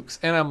of the books,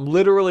 and I'm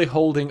literally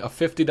holding a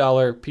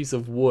 $50 piece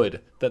of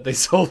wood that they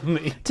sold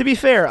me. To be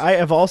fair, I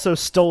have also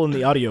stolen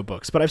the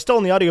audiobooks, but I've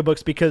stolen the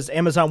audiobooks because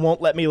Amazon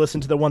won't let me listen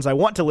to the ones I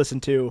want to listen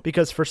to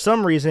because for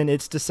some reason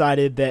it's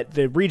decided that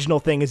the regional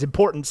thing is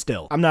important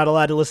still. I'm not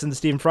allowed to listen to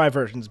Stephen Fry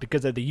versions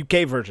because of the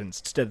UK versions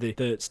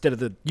instead of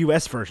the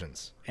US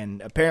versions.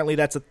 And apparently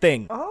that's a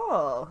thing.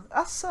 Oh,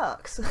 that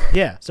sucks.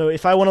 Yeah, so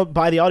if I want to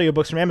buy the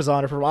audiobooks from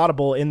Amazon or from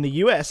Audible in the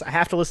US, I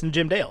have to listen to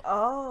Jim Dale.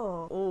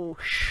 Oh.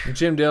 The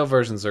Jim Dale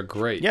versions are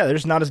great. Yeah, they're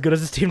just not as good as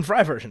the Stephen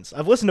Fry versions.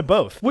 I've listened to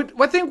both.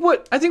 I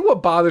think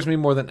what bothers me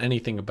more than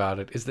anything about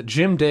it is that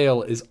Jim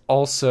Dale is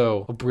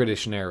also a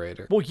British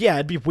narrator. Well, yeah,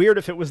 it'd be weird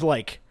if it was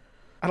like,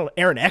 I don't know,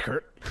 Aaron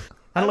Eckhart.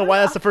 I don't know why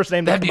that's the first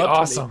name that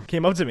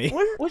came up to me.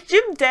 Was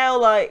Jim Dale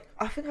like?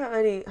 I think I've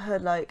only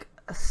heard like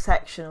a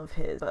section of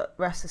his, but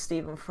rest is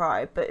Stephen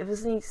Fry. But it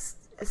was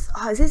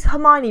is his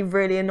Hermione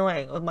really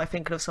annoying, or am I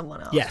thinking of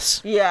someone else?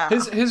 Yes. Yeah.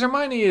 His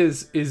Hermione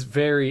is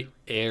very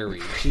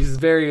airy. She's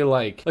very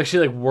like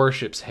she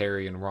worships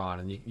Harry and Ron,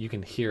 and you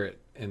can hear it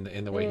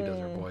in the way he does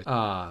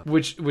her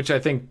voice, which I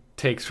think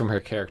takes from her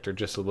character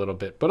just a little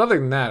bit. But other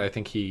than that, I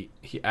think he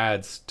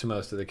adds to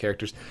most of the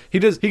characters. He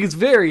gets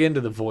very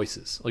into the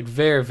voices, like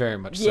very, very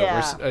much so.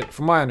 Yeah.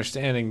 From my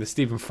understanding, the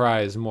Stephen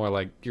Fry is more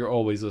like you're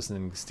always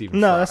listening to Stephen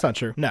No, Fry. that's not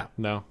true.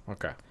 No.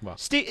 Okay. Well,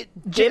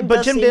 Jim but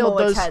does Jim seem Dale more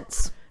does.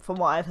 intense, from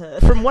what I've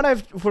heard. From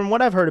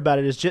what I've heard about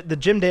it, is the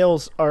Jim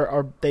Dales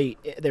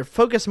they're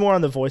focused more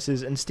on the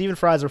voices, and Stephen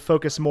Fry's are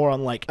focused more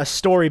on like a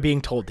story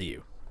being told to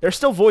you. They're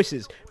still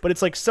voices, but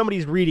it's like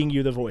somebody's reading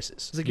you the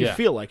voices. It's like you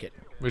feel like it.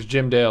 which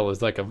Jim Dale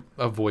is like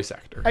a voice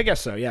actor. I guess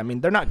so. Yeah, I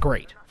mean they're not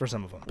great for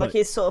some of them. Like But,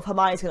 he's sort of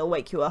Hermione's going to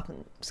wake you up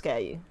and scare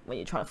you when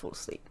you're trying to fall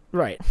asleep.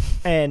 right,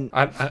 and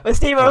I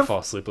Stephen, fall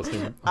asleep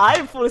listening.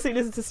 I fall asleep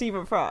listening to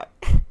Stephen Fry.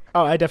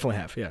 oh, I definitely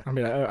have. Yeah, I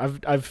mean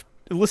I've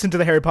listened to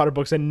the Harry Potter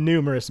books a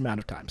numerous amount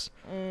of times,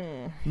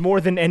 more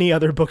than any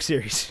other book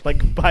series,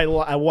 like by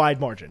a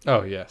wide margin.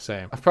 Oh yeah,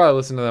 same. I've probably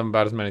listened to them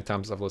about as many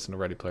times as I've listened to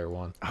Ready Player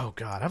One. Oh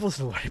God, I've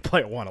listened to Ready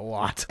Player One a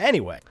lot.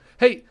 Anyway,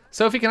 Hey,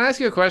 Sophie, can I ask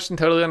you a question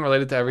totally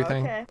unrelated to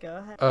everything? Okay, go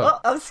ahead.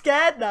 Oh. Oh, I'm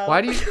scared now. Why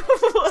do you-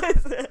 What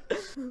is it?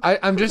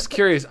 I'm just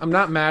curious. I'm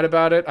not mad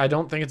about it. I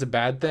don't think it's a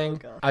bad thing.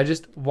 God.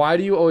 Why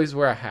do you always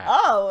wear a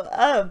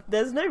hat?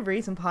 There's no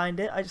reason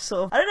behind it. I just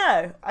sort of, I don't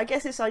know. I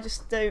guess I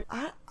just don't.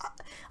 I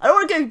don't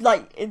want to go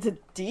like into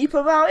deep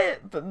about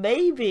it, but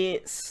maybe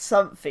it's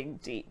something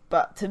deep.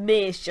 But to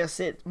me, it's just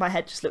my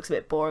head just looks a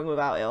bit boring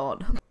without it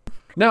on.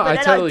 No, But I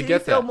then totally do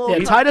get feel that. more yeah,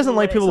 What Ty doesn't comfortable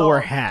like when people it's who wear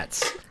on.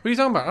 hats. are you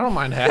talking about? I don't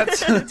mind hats.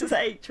 Just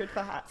hatred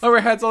for hats. I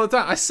wear hats all the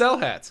time. I sell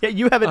hats. Yeah,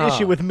 you have an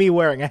issue with me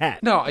wearing a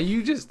hat. No,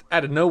 you just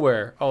out of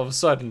nowhere, all of a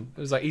sudden, it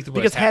was like Ethan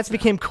wears Because hats now.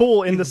 became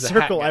cool in the Ethan's a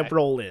hat circle I guy.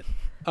 roll in.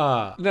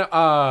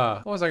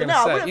 What was I But gonna no,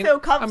 I say? wouldn't You feel know,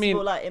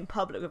 comfortable like in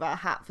public without a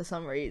hat for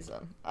some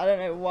reason. I don't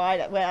know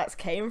where that's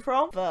came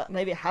from, but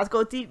maybe it has got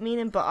a deep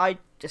meaning. But I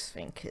just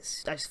think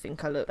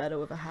I look better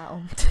with a hat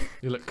on.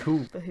 you look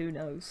cool. But who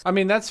knows? I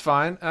mean, that's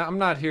fine. I'm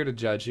not here to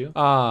judge you.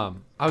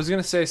 I was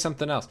gonna say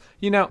something else.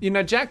 You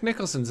know, Jack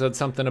Nicholson said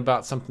something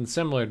about something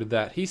similar to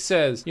that. He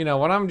says, when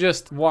I'm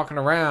just walking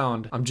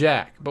around, I'm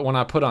Jack, but when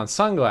I put on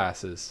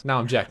sunglasses, now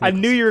I'm Jack I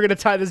Nicholson. knew you were gonna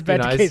tie this back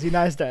You know, to it's- Casey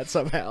Neistat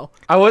somehow.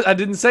 I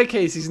didn't say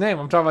Casey's name.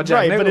 I'm talking about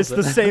Jack Right, but it's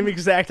Nicholson. the same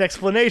exact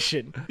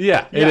explanation.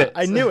 Yeah, Yeah, it is.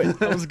 I knew it.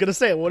 I was gonna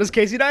say, what does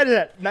Casey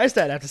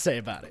Neistat have to say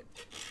about it?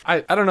 I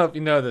don't know if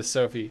you know this,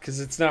 Sophie, because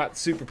it's not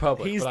super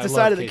public. He's but I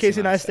decided love that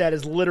Casey Neistat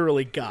is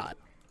literally God.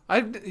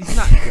 He's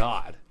not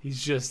God.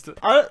 He's just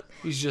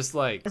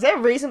like. Is there a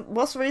reason?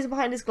 What's the reason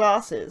behind his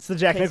glasses? It's the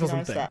Jack Casey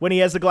Nicholson thing. Neistat. When he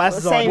has the Well,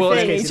 glasses the on, same Well, thing.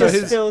 okay, He so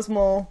just his- feels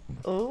more.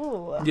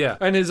 Ooh. Yeah,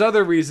 and his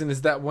other reason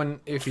is that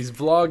if he's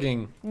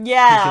vlogging,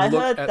 Yeah, I he can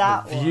look heard at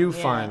that the one.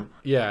 viewfinder.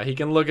 Yeah, he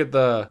can look at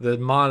the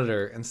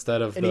monitor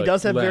instead of and the he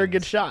does have very lens.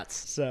 good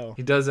shots. So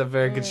He does have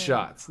very good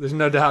shots. There's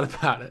no doubt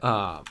about it.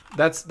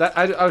 That's that.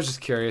 I was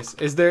just curious.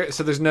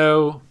 There's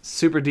no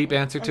super deep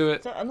answer to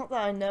it? Not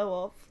that I know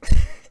of.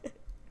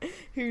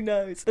 Who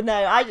knows? But no,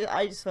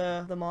 I just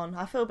wear them on.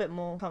 I feel a bit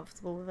more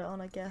comfortable with it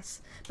on, I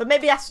guess. But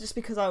maybe that's just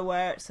because I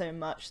wear it so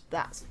much.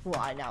 That's what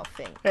I now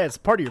think. yeah, it's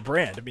part of your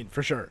brand. I mean,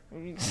 for sure.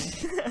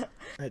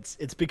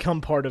 It's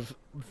become part of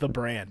the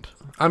brand.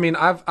 I mean,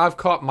 I've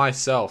caught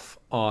myself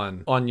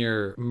on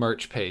your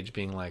merch page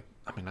being like,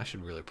 I mean, I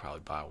should really probably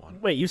buy one.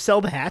 Wait, you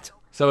sell the hat?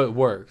 So it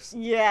works.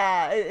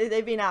 Yeah,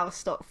 they've been out of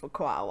stock for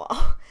quite a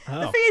while. Oh.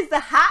 The thing is, the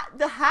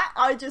hat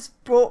I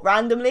just bought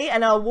randomly,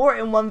 and I wore it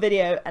in one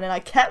video, and then I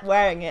kept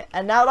wearing it,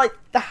 and now like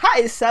the hat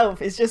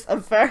itself is just a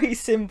very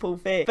simple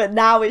thing, but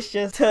now it's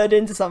just turned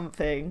into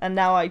something, and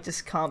now I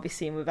just can't be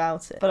seen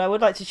without it. But I would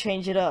like to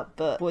change it up,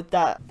 but would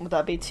that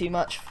be too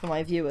much for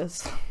my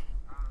viewers?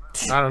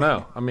 I don't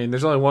know. I mean,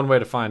 there's only one way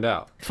to find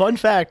out. Fun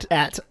fact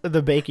at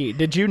the Bakey,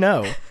 did you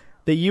know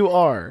that you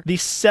are the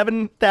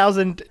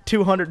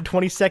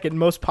 7,222nd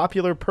most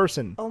popular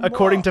person,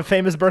 according to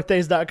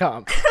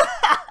famousbirthdays.com?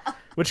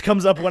 Which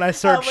comes up when I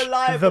search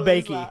reliable the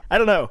is Bakey. that? I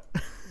don't know.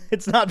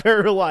 It's not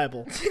very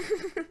reliable.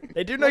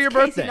 They do know your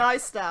birthday.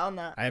 Casey Neistat on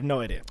that. I have no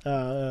idea.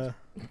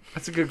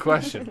 That's a good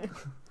question.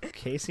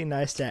 Casey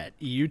Neistat,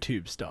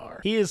 YouTube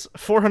star. He is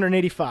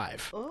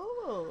 485. Ooh.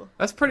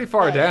 That's pretty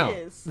far down.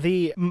 Is.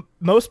 The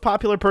most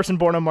popular person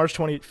born on March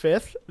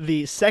 25th,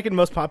 the second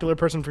most popular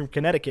person from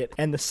Connecticut,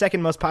 and the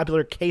second most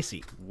popular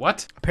Casey.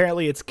 What?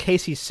 Apparently it's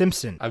Casey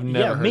Simpson. I've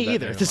never yeah, heard me that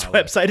either. name in This my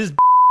life. website is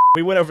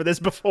we went over this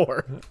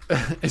before.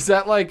 Is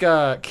that like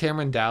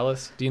Cameron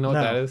Dallas? Do you know what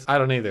No. that is? I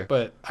don't either.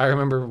 But I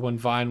remember when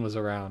Vine was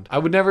around.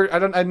 I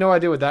had no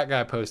idea what that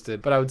guy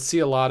posted, but I would see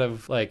a lot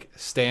of like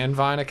Stan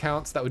Vine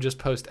accounts that would just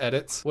post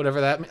edits,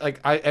 whatever that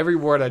every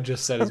word I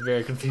just said is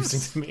very confusing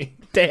to me.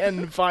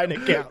 Dan Fine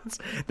accounts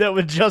that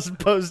would just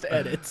post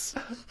edits.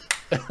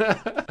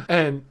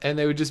 And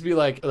they would just be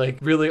like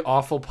really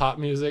awful pop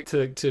music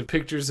to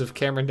pictures of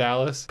Cameron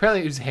Dallas.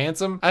 Apparently he was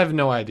handsome. I have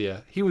no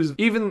idea. He was,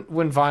 even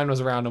when Vine was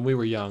around and we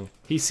were young,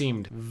 he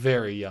seemed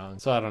very young.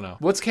 So I don't know.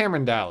 What's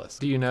Cameron Dallas?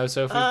 Do you know,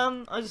 Sophie?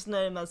 I just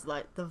know him as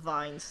like the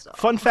Vine star.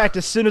 Fun fact,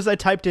 as soon as I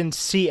typed in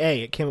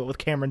CA, it came up with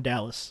Cameron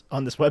Dallas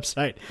on this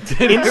website.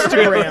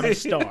 Instagram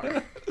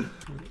star.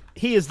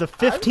 He is the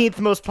 15th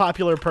most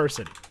popular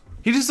person.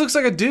 He just looks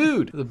like a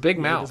dude with a big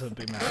He mouth. does have a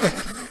big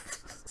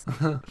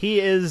mouth. He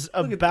is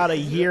about a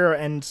year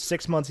and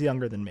 6 months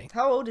younger than me.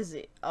 How old is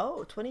he?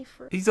 Oh,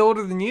 23. He's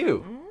older than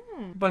you.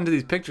 But into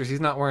these pictures, he's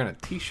not wearing a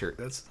t-shirt.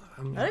 That's.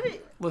 I mean, I don't even-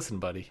 listen,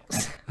 buddy.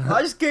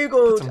 I just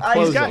googled. some I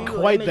clothes He's got on. Googled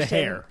quite the image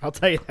thing. hair. I'll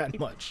tell you that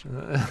much.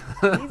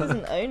 He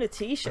doesn't own a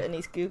T-shirt in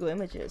these Google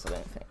images. I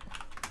don't think.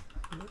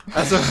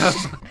 That's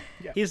what,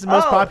 He's the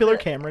most Oh, popular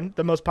okay. Cameron,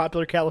 the most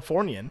popular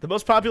Californian, the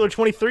most popular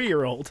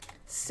 23-year-old.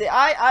 See,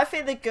 I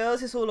think the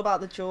girls is all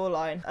about the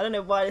jawline. I don't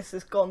know why this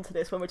has gone to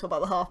this when we talk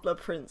about the Half-Blood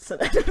Prince, and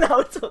now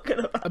we're talking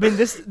about. I mean,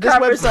 this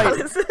Cameron's website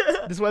palace.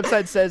 this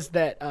website says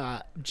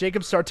that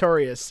Jacob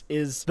Sartorius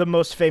is the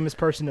most famous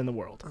person in the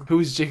world.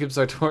 who's Jacob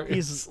Sartorius?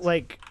 He's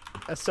like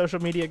a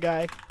social media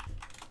guy.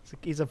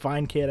 He's a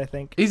Vine kid, I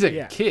think. He's a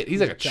Yeah. kid. He's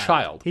like a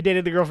child. He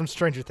dated the girl from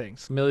Stranger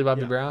Things. Millie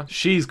Bobby Yeah. Brown.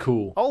 She's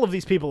cool. All of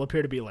these people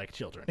appear to be like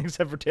children,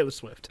 except for Taylor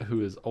Swift.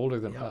 Who is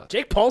older than us?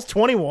 Jake Paul's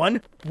 21.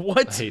 I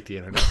What? hate the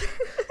internet.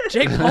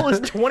 Jake Paul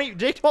is 20.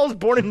 Jake Paul was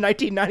born in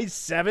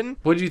 1997.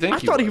 What did you think? I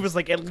thought he was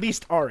like at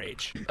least our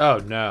age. Oh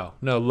no,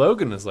 no.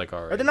 Logan is like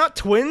our age. Are they not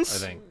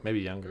twins? I think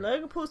maybe younger.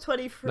 Logan Paul's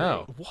 23.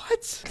 No.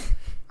 What?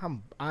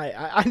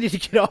 I need to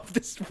get off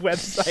this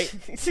website.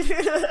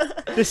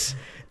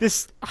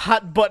 this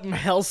hot button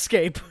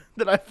hellscape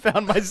that I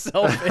found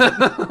myself in.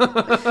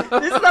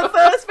 This is the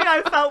first thing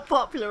I felt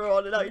popular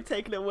on, and now you're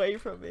taking it away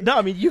from me. No,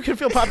 I mean you can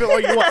feel popular all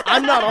you want.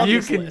 I'm not on You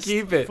this can list.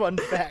 keep it. Fun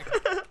fact.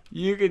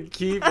 You could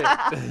keep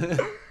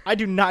it. I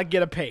do not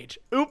get a page.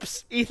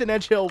 Oops, Ethan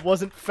Edgehill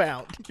wasn't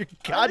found. You're I'm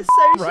god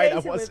right, I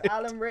associated wasn't. with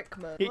Alan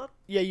Rickman. What?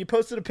 Yeah, you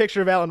posted a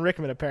picture of Alan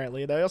Rickman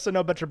apparently. They also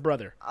know about your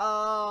brother.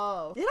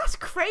 Oh, yeah, that's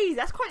crazy.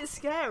 That's quite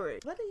scary.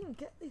 Where did you even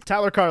get these?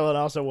 Tyler Carlin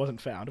also wasn't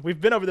found. We've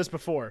been over this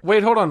before.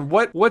 Wait, hold on.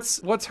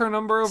 What's her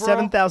number overall?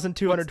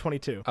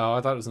 7,222. Oh,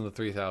 I thought it was in the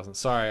 3,000.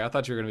 Sorry, I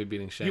thought you were gonna be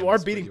beating Shane. You are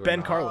beating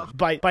Ben Carlin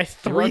by You are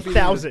beating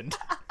 3,000.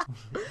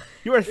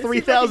 You are seems like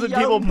a 3,000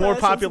 people young more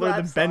person's popular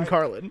than Ben website.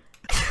 Carlin.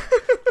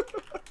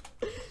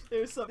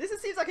 This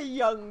seems like a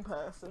young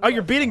person. Oh,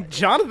 you're beating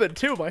Jonathan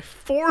too by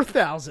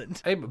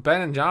 4,000. Hey, but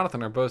Ben and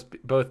Jonathan are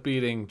both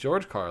beating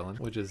George Carlin,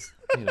 which is,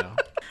 you know,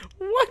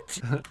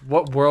 What?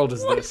 what world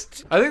is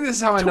this? I think this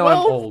is how I know I'm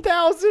old.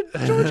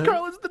 12,000. George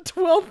Carlin's the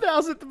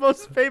 12,000th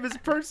most famous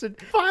person.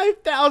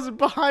 5,000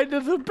 behind the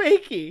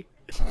Bakey.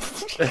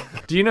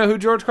 Do you know who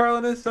George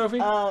Carlin is, Sophie?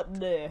 No.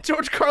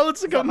 George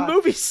Carlin's like a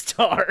movie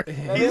star.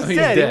 He's He's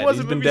dead. He was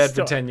He's a been movie dead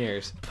star. for 10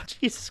 years.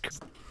 Jesus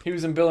Christ. He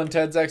was in Bill and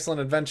Ted's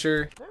Excellent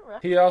Adventure.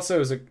 He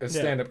also is a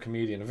stand-up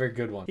comedian, a very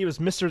good one. He was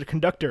Mr.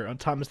 Conductor on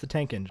Thomas the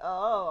Tank Engine.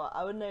 Oh,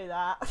 I would know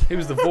that. He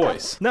was the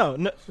voice. No,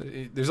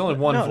 There's only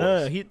one voice.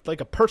 no, he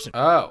like a person.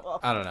 Oh,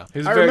 I don't know. He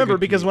was a I very remember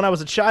good because when comedian. I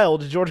was a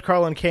child, George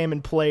Carlin came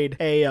and played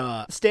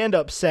a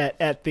stand-up set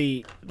at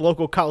the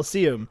local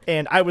Coliseum,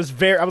 and I was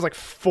like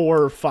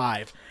 4 or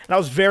 5. And I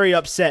was very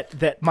upset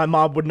that my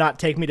mom would not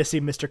take me to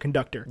see Mr.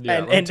 Conductor. Yeah,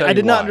 let me and tell I you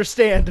did not why.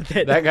 understand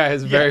that. That guy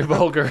is very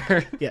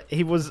vulgar. Yeah,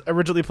 he was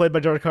originally played by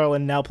George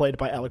Carlin, now played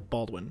by Alec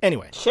Baldwin.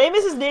 Anyway.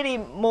 Seamus is nearly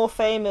more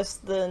famous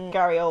than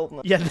Gary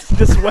Oldman. Yeah,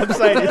 this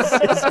website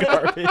is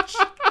garbage.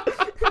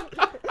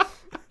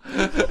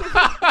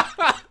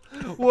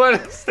 What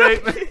a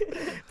statement.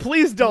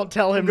 Please don't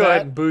tell him Go ahead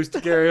that. and boost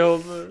Gary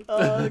Oldman.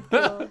 Oh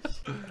gosh.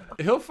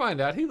 He'll find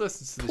out. He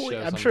listens to the show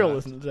I'm sure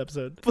he'll sometimes. listen to this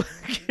episode.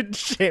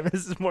 Seamus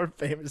is more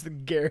famous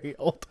than Gary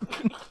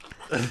Oldman.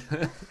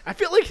 I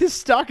feel like his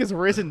stock has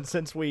risen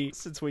since we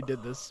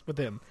did this with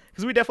him,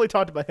 because we definitely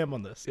talked about him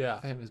on this.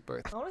 Yeah, his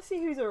birth. I want to see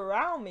who's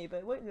around me,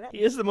 but wait,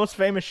 He is the most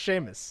famous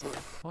Seamus.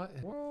 What?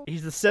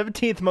 He's the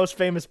 17th most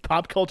famous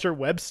pop culture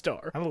web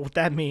star. I don't know what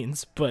that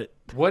means, but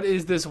What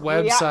is this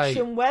website?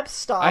 Reaction web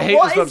star. I hate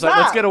What this is website.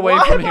 Let's that? get away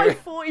Why from am I here.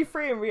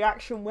 43 in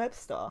reaction web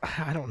star?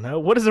 I don't know.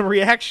 What is a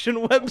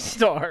reaction web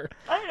star?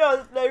 I don't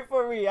know. No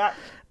for react.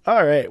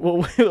 All right.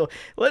 Well,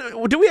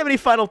 do we have any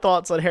final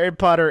thoughts on Harry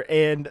Potter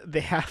and the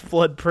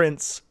Half-Blood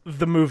Prince,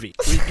 the movie?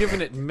 We've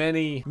given it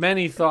many,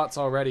 many thoughts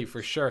already,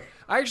 for sure.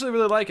 I actually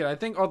really like it. I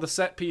think all the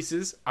set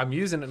pieces, I'm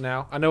using it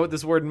now. I know what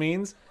this word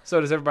means. So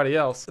does everybody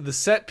else. The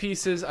set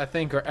pieces, I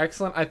think, are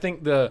excellent. I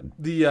think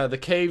the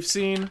cave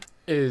scene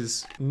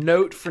is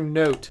note for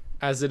note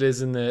as it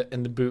is in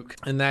the book,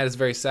 and that is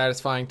very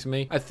satisfying to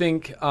me. I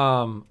think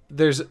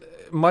there's,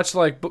 much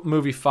like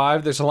movie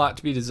 5, there's a lot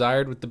to be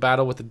desired with the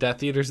battle with the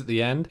Death Eaters at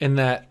the end, in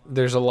that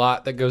there's a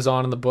lot that goes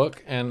on in the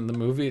book, and in the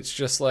movie it's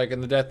just like,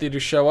 and the Death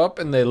Eaters show up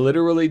and they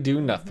literally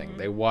do nothing.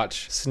 They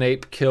watch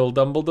Snape kill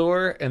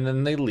Dumbledore and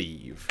then they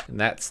leave, and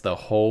that's the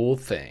whole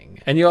thing.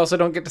 And you also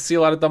don't get to see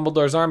a lot of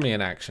Dumbledore's army in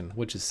action,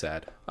 which is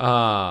sad.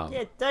 Yeah,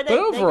 don't But they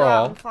go out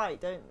overall, and fight,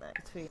 don't they?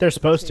 Between- They're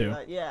supposed between, to.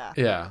 like, yeah.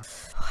 yeah.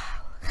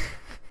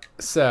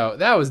 So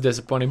that was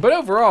disappointing, but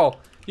overall,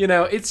 you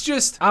know, it's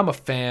just, I'm a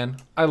fan.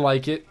 I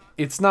like it.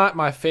 It's not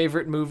my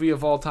favorite movie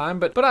of all time,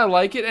 but I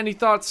like it. Any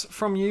thoughts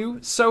from you,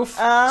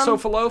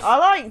 Sofa Loaf? I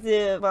like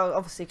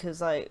obviously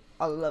because I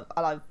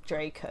love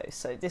Draco,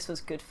 so this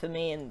was good for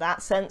me in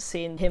that sense,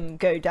 seeing him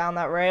go down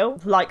that rail.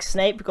 Like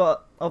Snape,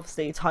 got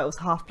obviously titles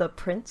Half-Blood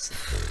Prince.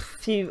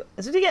 Did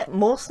he get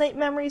more Snape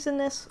memories in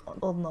this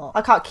or not?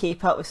 I can't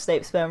keep up with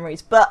Snape's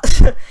memories,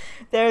 but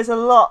there is a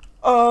lot.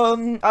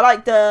 I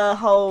like the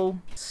whole.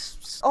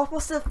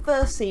 What's the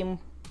first scene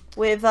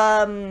with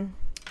the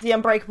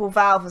unbreakable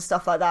valve and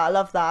stuff like that? I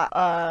love that.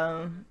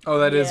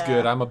 That is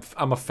good. I'm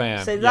a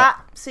fan. So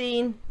that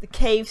scene, the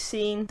cave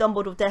scene,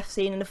 Dumbledore death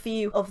scene, and a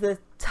few of the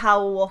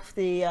towel off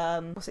the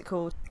what's it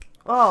called?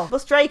 Oh,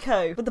 what's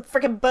Draco with the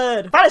freaking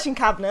bird? Vanishing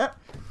cabinet.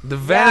 The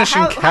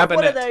vanishing cabinet. Have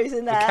one of those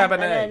in there,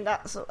 and then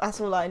that's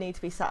all I need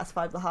to be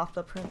satisfied with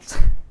Half-Blood Prince.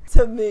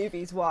 To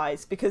movies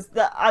wise, because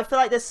I feel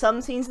like there's some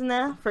scenes in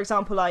there, for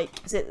example, like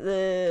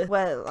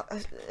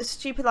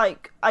stupid,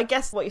 like I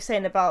guess what you're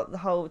saying about the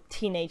whole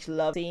teenage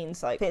love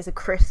scenes, like there's a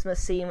Christmas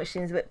scene which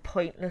seems a bit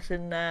pointless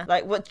in there,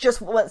 like once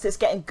it's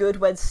getting good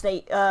when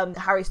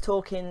Harry's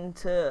talking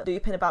to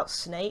Lupin about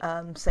Snape,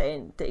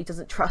 saying that he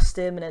doesn't trust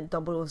him, and then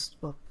Dumbledore's,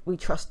 well, we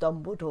trust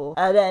Dumbledore,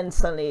 and then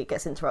suddenly it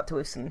gets interrupted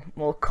with some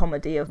more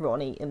comedy of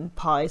Ron eating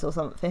pies or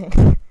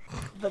something.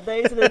 But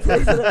those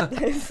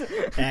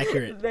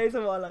accurate. Those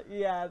are more like,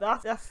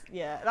 that's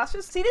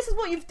just, see, this is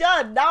what you've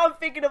done. Now I'm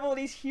thinking of all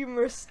these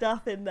humorous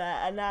stuff in there,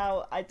 and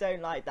now I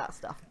don't like that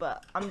stuff,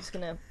 but I'm just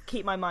gonna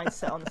keep my mind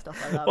set on the stuff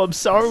I love. Well, I'm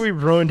sorry we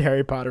ruined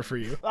Harry Potter for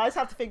you. I just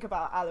have to think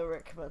about Alan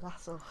Rickman,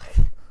 that's all.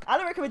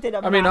 Alan Rickman did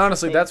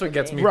honestly, that's what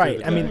gets me right.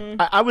 through. I mean,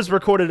 I was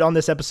recorded on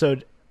this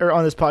episode, or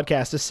on this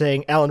podcast, as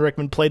saying Alan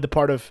Rickman played the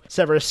part of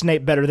Severus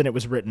Snape better than it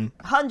was written.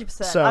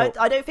 100%. So,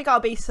 I don't think I'll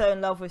be so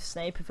in love with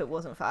Snape if it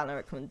wasn't for Alan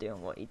Rickman doing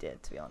what he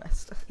did, to be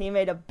honest. He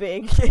made a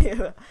big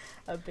part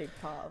of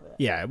it.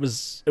 Yeah, it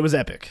was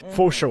epic,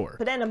 for sure.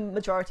 But then a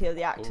majority of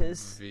the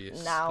actors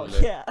now,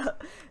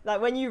 like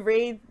when you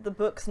read the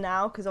books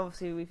now, because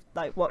obviously we've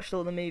like watched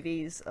all the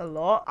movies a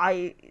lot,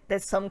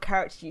 there's some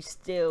characters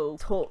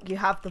you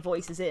have the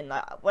voices in.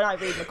 Like when I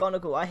read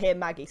McGonagall, I hear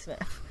Maggie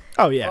Smith.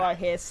 Oh yeah. Or I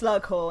hear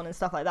Slughorn and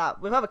stuff like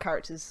that. With other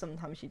characters,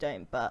 sometimes you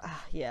don't, but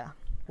yeah.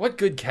 What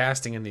good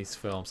casting in these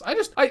films. I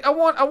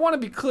want to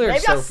be clear, Maybe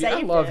Sophie.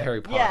 I love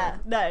Harry Potter. Yeah,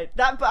 no,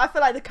 but I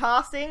feel like the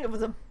casting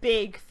was a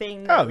big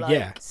thing.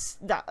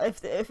 That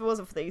if it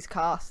wasn't for these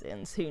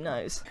castings, who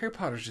knows? Harry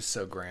Potter's just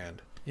so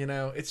grand. You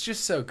know, it's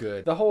just so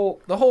good. The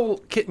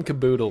whole kit and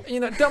caboodle.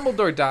 You know,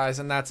 Dumbledore dies,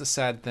 and that's a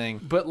sad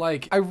thing. But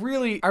like, I'm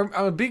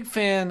a big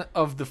fan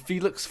of the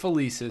Felix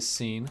Felicis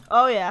scene.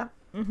 Oh yeah.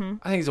 Mm-hmm.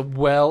 I think it's a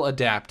well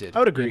adapted. I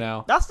would agree. You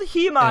know? That's the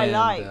humor I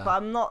like, but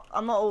I'm not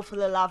all for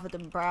the Lavender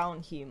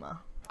Brown humor.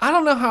 I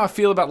don't know how I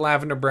feel about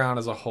Lavender Brown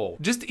as a whole.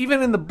 Just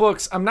even in the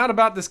books, I'm not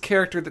about this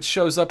character that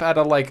shows up out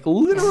of like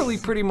literally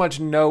pretty much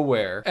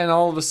nowhere and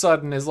all of a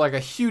sudden is like a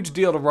huge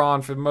deal to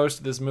Ron for most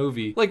of this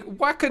movie. Like,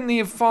 why couldn't he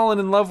have fallen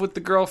in love with the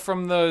girl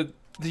from the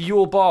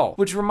Yule Ball?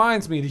 Which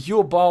reminds me, the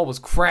Yule Ball was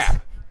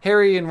crap.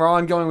 Harry and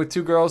Ron going with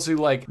two girls who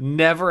like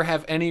never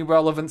have any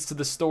relevance to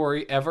the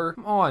story ever.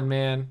 Come on,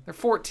 man. They're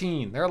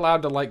 14. They're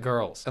allowed to like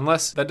girls.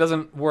 Unless that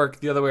doesn't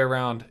work the other way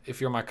around. If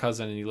you're my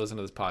cousin and you listen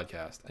to this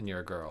podcast and you're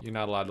a girl, you're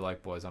not allowed to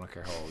like boys. I don't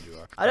care how old you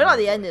are. I don't like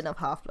the ending of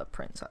Half-Blood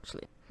Prince,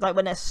 actually. Like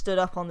when they're stood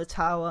up on the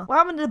tower. What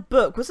happened to the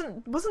book?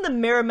 Wasn't the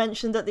mirror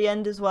mentioned at the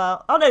end as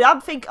well? Oh no,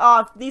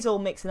 these are all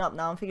mixing up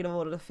now. I'm thinking of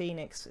Order of the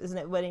Phoenix, isn't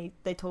it? When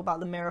they talk about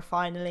the mirror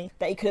finally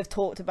that he could have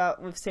talked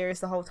about with Sirius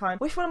the whole time.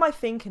 Which one am I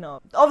thinking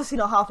of? Obviously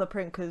not Half-Blood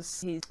Prince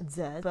because he's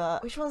dead.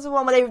 But which one's the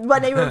one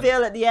when they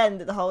reveal at the end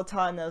that the whole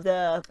time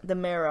the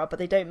mirror, but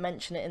they don't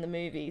mention it in the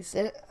movies?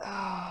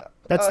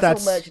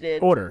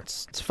 That's Order.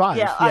 It's 5.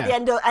 Yeah, at the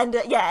end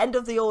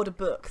of the Order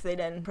book, they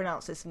then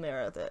pronounce this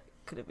mirror that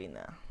could have been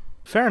there.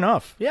 Fair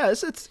enough. Yeah,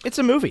 it's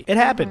a movie. It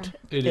happened.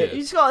 It is.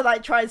 You just gotta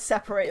like try and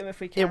separate them if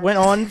we can. It went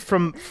on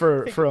for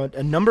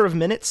a number of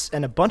minutes,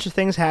 and a bunch of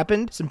things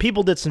happened. Some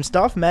people did some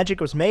stuff.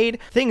 Magic was made.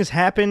 Things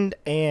happened,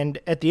 and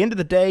at the end of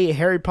the day,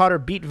 Harry Potter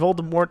beat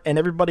Voldemort and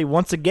everybody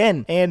once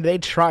again, and they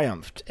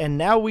triumphed. And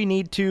now we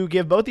need to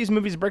give both these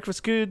movies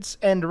breakfast foods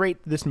and rate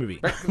this movie.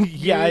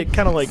 Yeah, I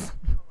kind of like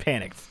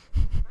panicked.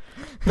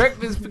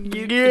 Breakfast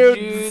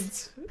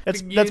foods.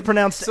 That's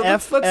pronounced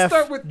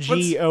F-F-G-O-O-D-S.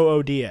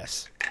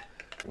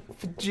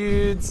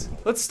 Judes.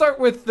 Let's start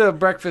with the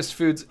breakfast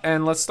foods,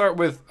 and let's start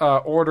with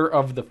Order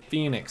of the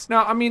Phoenix.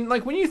 Now, I mean,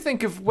 like when you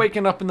think of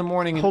waking up in the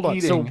morning and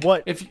eating. So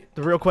what?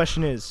 The real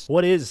question is,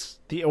 what is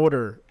the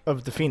Order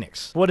of the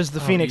Phoenix? What is the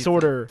Phoenix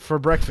order for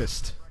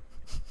breakfast?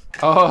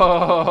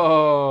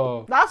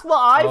 Oh, that's what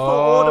I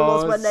thought Order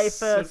was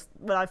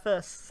when I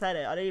first said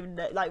it. I didn't even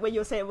know, like when you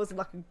were saying it wasn't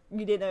like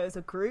you didn't know it was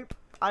a group.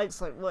 I was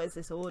like, what is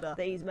this order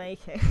that he's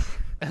making?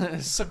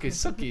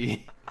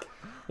 Sucky.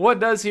 What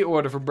does he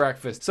order for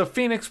breakfast? So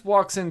Phoenix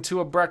walks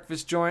into a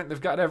breakfast joint. They've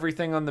got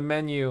everything on the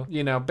menu.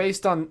 You know,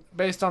 based on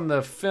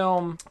the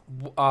film,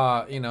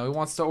 he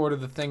wants to order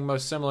the thing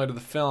most similar to the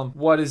film.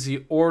 What is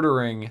he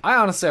ordering? I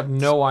honestly have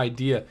no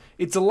idea.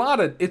 It's a lot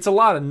of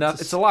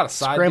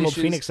side scrambled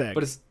dishes, Phoenix egg.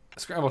 but it's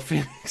Scrambled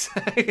phoenix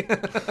egg.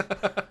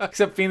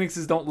 Except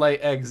phoenixes don't lay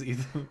eggs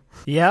either.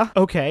 Yeah.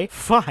 Okay.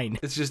 Fine.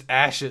 It's just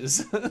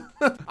ashes.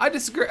 I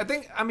disagree.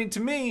 I mean, to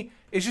me,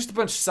 it's just a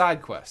bunch of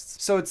side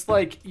quests. So it's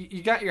like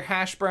you got your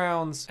hash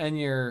browns and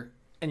your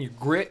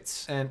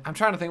grits, and I'm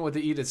trying to think what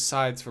to eat as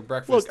sides for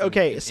breakfast. Look,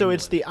 okay, so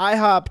it's the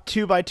IHOP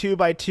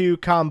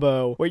 2x2x2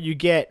 combo where you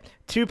get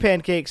 2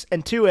 pancakes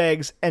and 2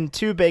 eggs and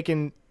 2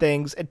 bacon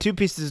things and 2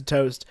 pieces of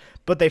toast,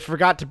 but they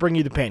forgot to bring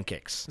you the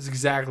pancakes. That's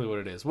exactly what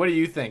it is. What do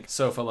you think,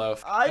 Sofa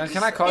Loaf?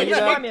 Can I call it you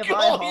just that? reminded me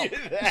of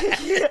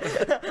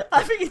IHOP.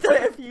 I think you've done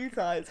it a few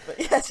times, but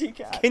yes, you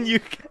can. Can you?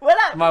 When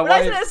I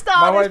said at the start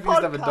my of wife this used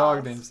to have a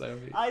dog podcast, named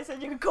Sophie. I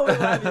said you can call it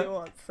whatever you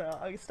want, so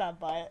I can stand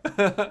by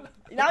it.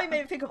 Now you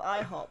made me think of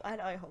IHOP. I had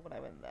IHOP when I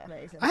went there.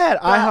 Amazing. I had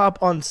But, IHOP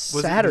on did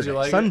Saturday, you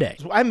like it? Sunday.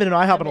 I haven't been in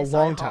IHOP in a miss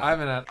long IHOP. I time.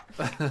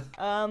 haven't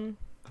had.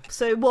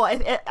 So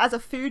what? As a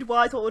food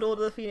wise, what would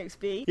order the Phoenix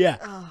be? Yeah.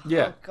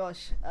 Yeah. Oh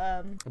gosh.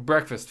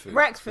 Breakfast food.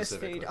 Breakfast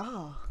specifically. food.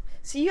 Oh.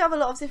 So you have a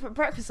lot of different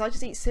breakfasts. I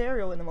just eat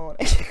cereal in the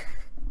morning.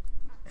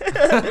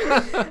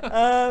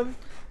 I mean-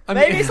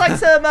 Maybe it's like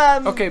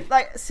some Okay.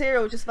 like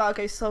cereal just about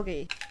to go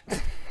soggy.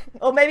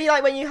 Or maybe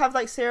like when you have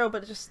like cereal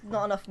but just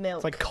not enough milk.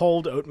 It's like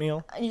cold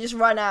oatmeal. And you just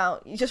run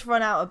out. You just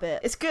run out a bit.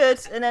 It's good,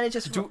 and then it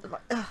just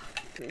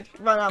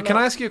run out. Of Can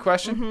I milk. ask you a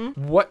question?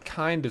 Mm-hmm. What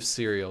kind of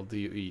cereal do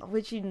you eat?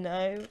 Would you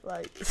know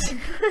like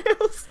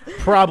cereals?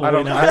 Probably I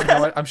don't not.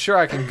 know. I'm sure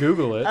I can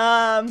Google it.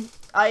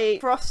 I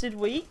eat frosted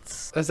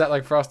wheats. Is that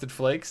like Frosted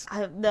Flakes?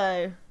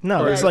 No,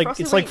 No, it's like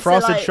frosted it's like wheats are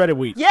frosted like- shredded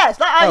wheat. Yeah,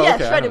 it's like Oh, yeah, okay, I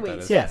know shredded what that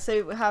wheats. is. Yeah, Yeah.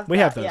 so we have We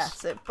that, have those. Yeah,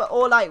 so, but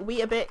or like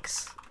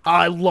Weetabix,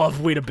 I love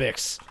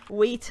Weetabix.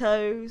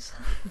 Wheatos.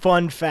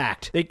 Fun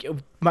fact: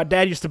 my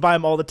dad used to buy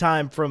them all the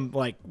time from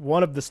like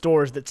one of the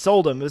stores that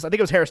sold them. I think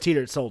it was Harris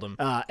Teeter that sold them,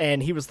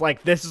 and he was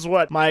like, "This is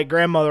what my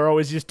grandmother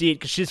always used to eat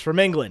because she's from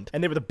England,"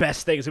 and they were the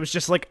best things. It was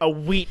just like a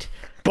wheat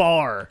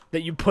bar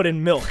that you put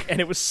in milk, and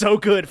it was so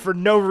good for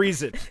no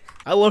reason.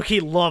 I low-key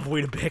love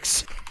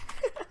Weetabix.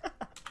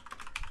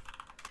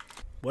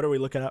 What are we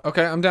looking at?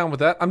 Okay, I'm down with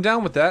that.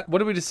 What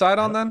do we decide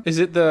on then? Is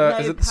it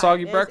the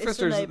soggy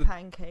breakfast or is no it the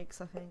pancakes?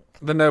 I think.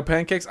 The no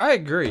pancakes? I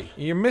agree.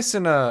 You're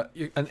missing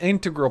an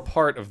integral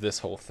part of this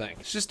whole thing.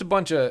 It's just a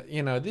bunch of,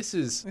 this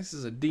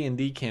is a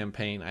D&D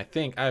campaign, I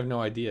think. I have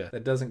no idea.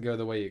 That doesn't go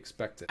the way you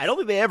expect it. I don't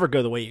think they ever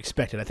go the way you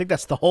expected. I think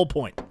that's the whole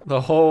point. The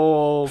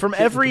whole From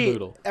kit and every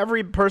caboodle.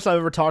 person I've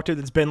ever talked to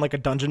that's been like a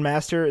dungeon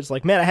master is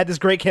like, man, I had this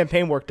great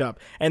campaign worked up,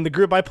 and the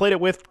group I played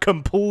it with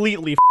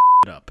completely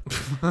it up,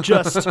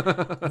 just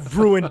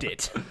ruined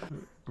it,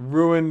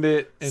 Ruined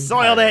it entirely.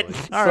 soiled it.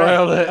 All right.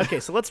 Soiled it. Okay,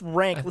 so let's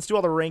rank. Let's do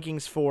all the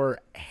rankings for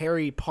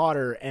Harry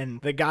Potter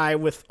and the guy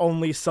with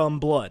only some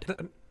blood.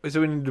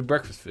 So we need to do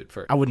breakfast food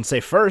first. I wouldn't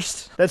say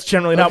first. That's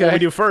generally not what Okay. we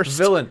do first.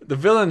 The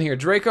villain here,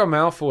 Draco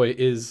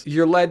Malfoy,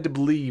 you're led to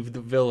believe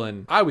the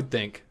villain, I would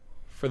think,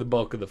 for the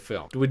bulk of the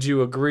film. Would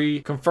you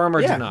agree, confirm,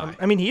 or Yeah, deny?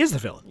 I mean, he is the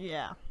villain.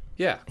 Yeah.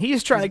 Yeah.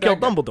 He's trying He's to kill a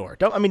bad guy.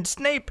 Dumbledore.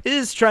 Snape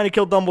is trying to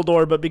kill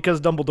Dumbledore, but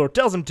because Dumbledore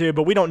tells him to,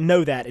 but we don't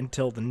know that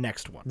until the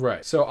next one.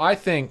 Right. So I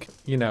think,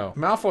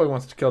 Malfoy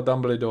wants to kill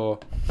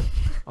Dumbledore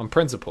on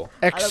principle.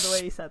 love the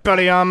way you said that.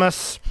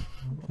 Expelliarmus.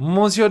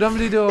 Monsieur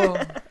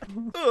Dumbledore.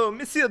 Oh,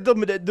 Monsieur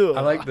Dumbledore.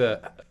 I like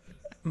the...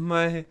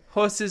 My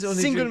horses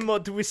only single drink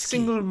malt whiskey.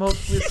 single malt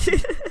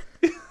whiskey.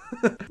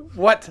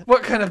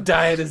 What kind of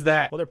diet is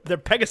that? Well, they're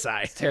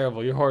Pegasi.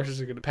 Terrible. Your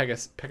horses are gonna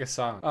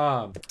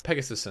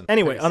Pegasuson.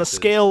 Anyway, on a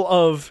scale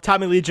of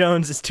Tommy Lee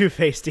Jones is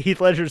Two-Face to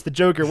Heath Ledger's the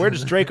Joker, where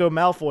does Draco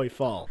Malfoy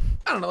fall?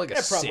 I don't know, like a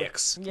probably.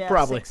 6. Yeah,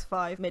 Probably.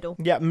 6'5", middle.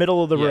 Yeah,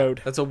 middle of the Yeah,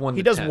 road. that's a 1 He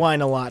to does 10.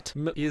 whine a lot.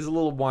 He is a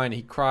little whiny.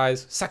 He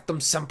cries, "Sectum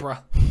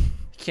sempra."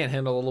 He can't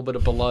handle a little bit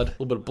of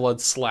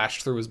blood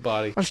slashed through his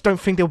body. I just don't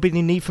think there'll be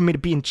any need for me to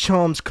be in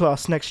Charms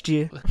class next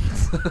year.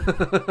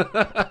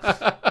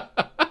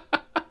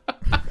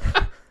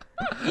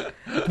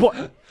 What?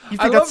 You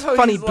think that's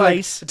funny,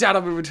 Blaze? Dad,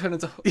 I'll be returning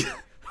to...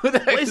 Who the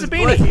heck Blaze is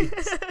Sabini.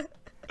 Blaze?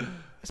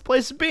 It's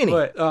Blaze Sabini.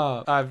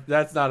 But,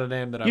 that's not a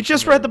name that I'm You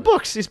just read the familiar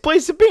books. He's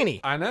Blaze Sabini.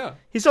 with. I know.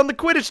 He's on the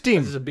Quidditch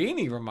team.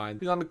 Zabini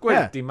reminds me. He's on the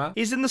Yeah. Quidditch team, huh?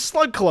 He's in the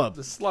Slug Club.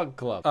 The Slug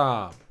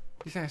Club.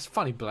 You think it's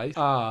funny, Blaze?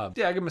 Yeah, I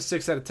give him a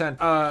 6 out of 10.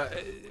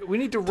 We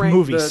need to rank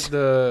movies.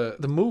 the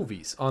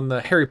movies on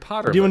the Harry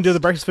Potter Do you want to do the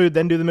list. breakfast food,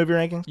 then do the movie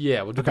rankings?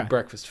 Yeah, we'll do the Okay.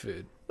 breakfast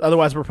food.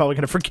 Otherwise, we're probably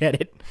going to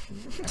forget it.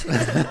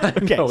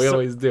 Okay, No, we so-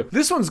 always do.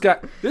 This one's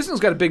got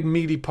a big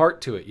meaty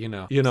part to it,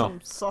 Some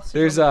sausage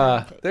There's on the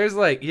pancake. there's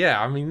like,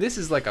 yeah, I mean, this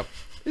is like a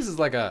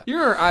you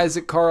remember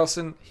Isaac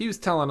Carlson? He was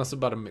telling us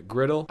about a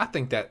McGriddle. I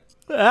think that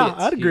Yeah,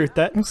 fits I'd agree here. with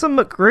that. Some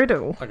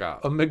McGriddle. Like a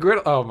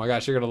McGriddle. Oh my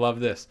gosh, you're gonna love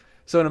this.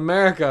 So in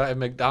America at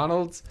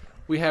McDonald's,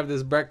 we have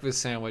this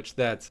breakfast sandwich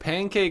that's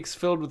pancakes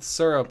filled with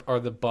syrup are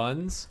the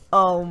buns.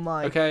 Oh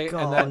my Okay,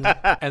 god.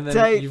 and then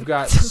Don't- you've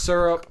got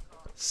syrup,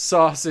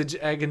 sausage,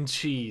 egg, and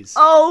cheese.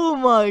 Oh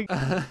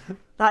my.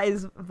 That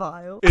is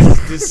vile. It's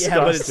disgusting. Yeah,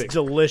 but it's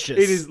delicious.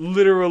 It is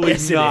literally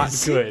Yes, it not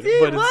is. good,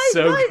 Dude, but why, it's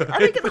so why? good. I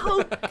think the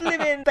whole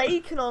living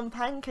bacon on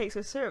pancakes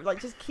with syrup. Like,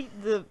 just keep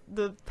the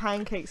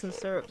pancakes and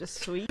syrup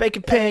just sweet.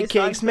 Bacon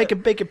pancakes, making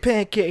bacon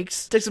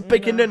pancakes. Take some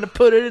bacon and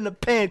put it in a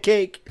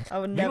pancake. I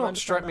would You never don't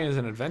strike me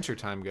understand as an Adventure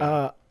Time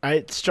guy.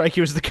 I strike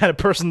you as the kind of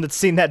person that's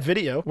seen that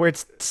video where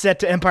it's set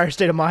to Empire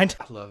State of Mind.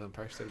 I love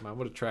Empire State of Mind.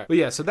 What a track. But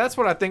yeah, so that's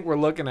what I think we're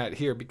looking at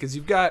here, because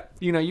you've got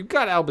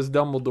Albus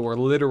Dumbledore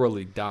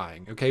literally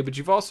dying, okay? But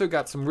you've also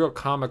got some real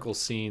comical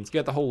scenes. You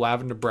got the whole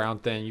Lavender Brown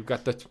thing. You've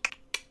got the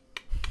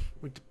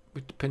with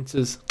the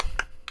pincers.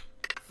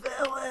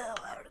 Farewell,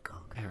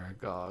 Aragog.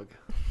 Aragog.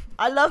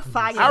 I love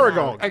Faggot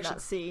Aragog. in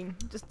that scene.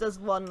 Just does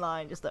one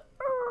line, just a...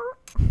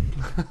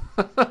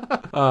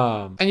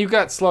 And you've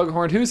got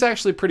Slughorn, who's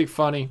actually pretty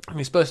funny.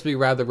 He's supposed to be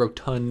rather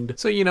rotund.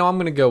 So I'm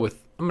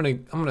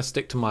gonna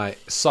stick to my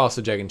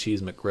sausage, egg, and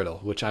cheese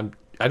McGriddle, which I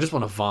just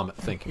want to vomit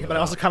thinking about. But I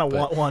also kind of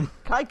want one.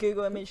 Can I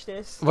Google image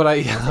this? But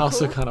I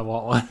also kind of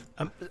want one.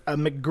 A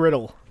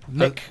McGriddle.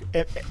 McGri.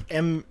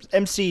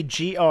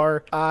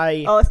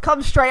 Oh, it's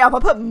come straight up. I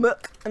put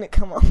Muck and it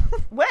come up.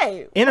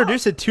 Wait.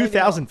 Introduced in what?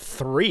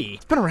 2003.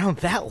 It's been around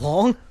that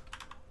long.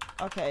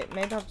 Okay,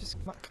 maybe I'll just...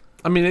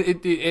 I mean,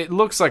 it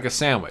looks like a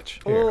sandwich.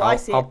 Here, Oh, I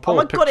see. I'll pull oh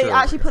my a god, it picture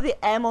actually over put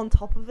the M on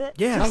top of it.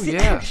 Yeah. Just Oh, the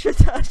yeah. extra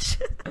touch.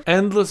 here.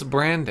 Endless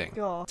branding.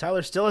 God.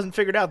 Tyler still hasn't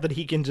figured out that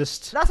he can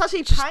just... That's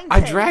actually pancakes.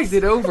 I dragged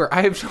it over.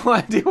 I have no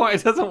idea why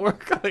it doesn't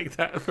work like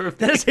that. For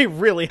That is a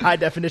really high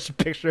definition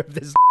picture of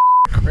this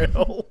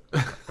griddle.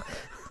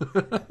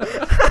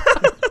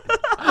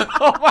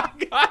 Oh my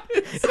god,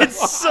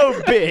 It's so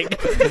big.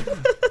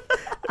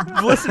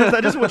 Listeners,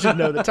 I just want you to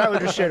know that Tyler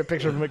just shared a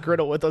picture of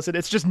McGriddle with us, and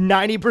it's just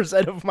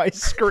 90% of my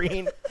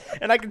screen,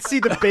 and I can see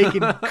the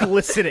bacon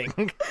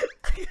glistening.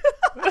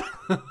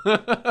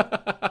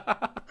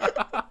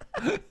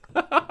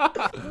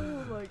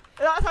 Oh my...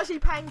 That's actually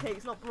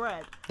pancakes, not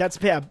bread. That's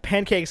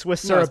pancakes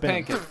with No, it's syrup in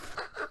 'em.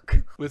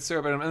 pancake with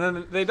syrup in them. And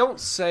then they don't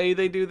say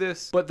they do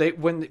this, but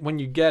when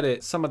you get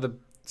it, some of the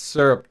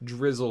syrup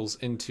drizzles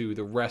into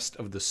the rest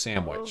of the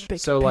sandwich. Bacon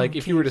So like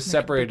if you were to pancakes,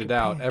 separate making it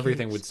out, bacon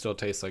everything pancakes. would still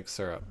taste like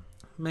syrup.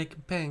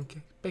 Making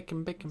pancake,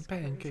 bacon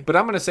pancake. But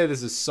I'm gonna say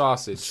this is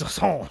sausage.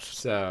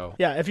 So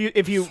Yeah, if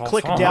you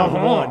click down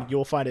one,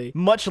 you'll find a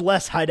much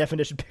less high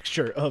definition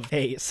picture of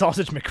a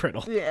sausage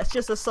McGriddle. Yeah, it's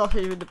just a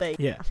sausage with the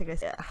bacon. Yeah. I think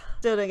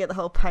still don't get the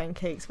whole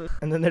pancakes with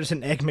And then there's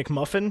an egg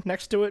McMuffin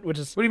next to it, which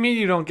is what do you mean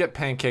you don't get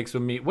pancakes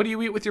with meat? What do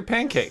you eat with your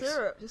pancakes?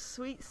 syrup, just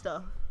sweet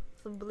stuff.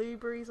 Some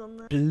blueberries on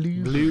there.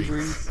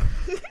 Blueberries.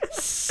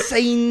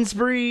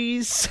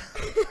 Sainsbury's.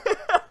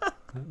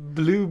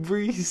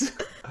 Blueberries.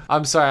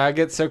 I'm sorry, I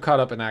get so caught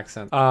up in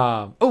accent.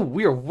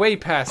 We are way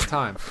past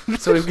time.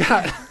 So we've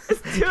got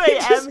 2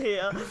 a.m.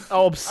 here.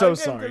 Oh, I'm so I'm getting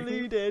sorry.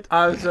 deluded.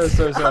 I'm so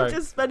sorry. I'm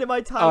just spending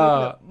my time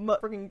looking at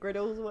muck freaking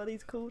griddles, what are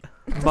these called?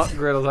 Muck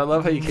griddles. I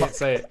love how you can't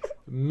say it.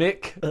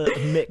 Mick.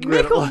 Mick.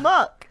 Mick or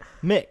muck?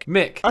 Mick.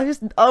 Mick. I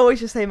always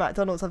just say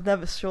McDonald's. I've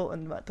never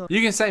shortened McDonald's.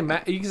 You can say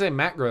Matt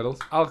griddles.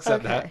 I'll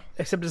accept that.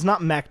 Except it's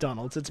not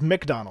McDonald's, it's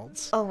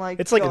McDonald's. Oh my god.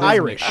 It's like is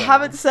Irish. I McDonald's.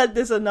 haven't said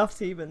this enough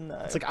to even know.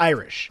 It's like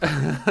Irish.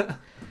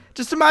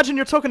 Just imagine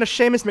you're talking to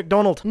Seamus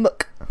McDonald.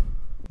 muck.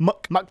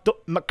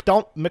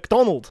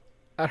 McDonald.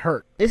 That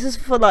hurt. This is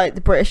for like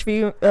the British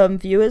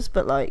viewers,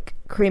 but like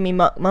creamy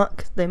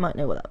muck, they might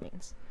know what that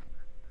means.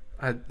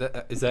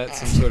 Is that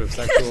some sort of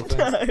sexual thing?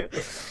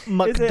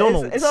 No.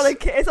 McDonald's.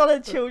 It's on a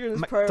children's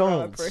program,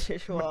 a McDonald's.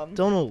 British one.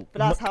 McDonald. But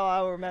that's how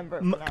I'll remember it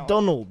from now on.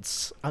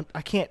 McDonald's.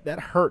 I can't. That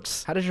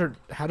hurts. How does your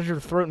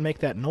throat make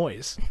that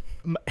noise?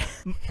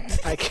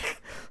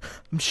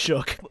 I'm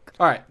shook.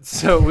 All right,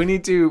 so we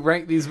need to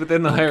rank these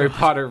within the Harry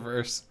Potter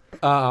verse.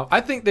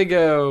 I think they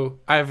go.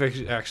 I have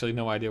actually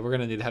no idea. We're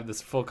gonna need to have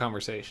this full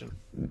conversation.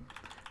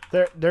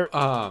 They're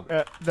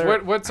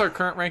What's our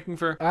current ranking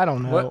for? I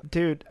don't know, What?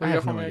 dude. What I do you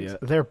have got no for idea.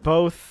 ratings? They're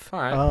both. All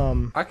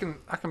right. I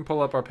can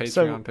pull up our Patreon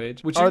So,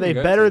 page. Which Are you they can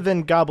go better to.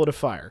 than Goblet of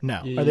Fire?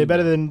 No. Yeah, Are they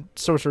better no. than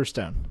Sorcerer's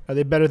Stone? Are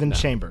they better than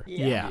Chamber?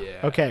 Yeah. Yeah.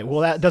 Okay, well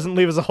that doesn't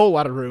leave us a whole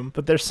lot of room,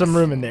 but there's some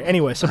room in there.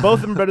 Anyway, so both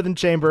of them are better than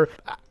Chamber.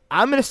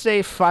 I'm gonna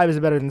say 5 is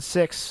better than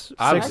 6.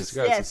 I would 6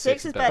 disagree. Yeah, I'd say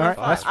 6 is better All than right,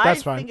 5. that's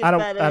I fine. think it's I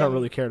better don't than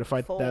really care to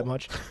fight 4. that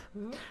much.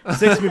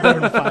 6 would be better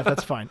than 5.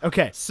 That's fine.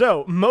 Okay,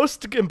 so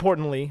most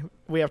importantly,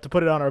 we have to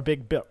put it on our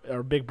big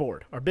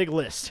board, our big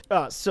list.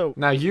 So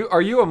Now,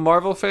 are you a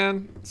Marvel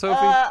fan, Sophie?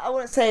 I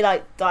wouldn't say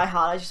like Die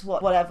Hard. I just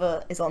watch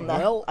whatever is on there.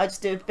 Well- I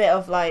just do a bit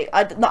of like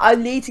I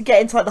need to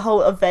get into like the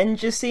whole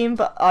Avengers scene,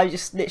 but I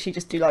just literally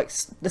just do like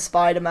the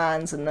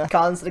Spider-Mans and the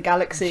Guardians of the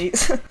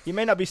Galaxies. you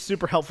may not be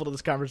super helpful to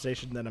this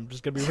conversation. Then I'm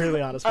just gonna be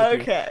really honest with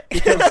you. Okay.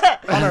 Because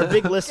on our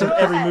big list of Go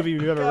every ahead. movie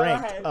we've ever Go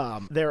ranked,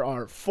 ahead. there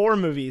are 4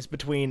 movies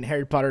between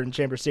Harry Potter and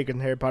Chamber of Secrets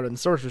and Harry Potter and the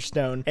Sorcerer's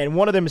Stone, and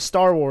one of them is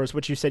Star Wars,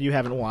 which you said you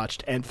haven't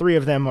watched, and 3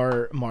 of them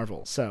are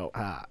Marvel. So,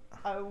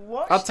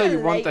 I'll I'll tell you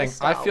one thing.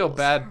 I feel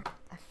bad.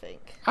 I think.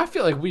 I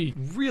feel like we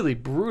really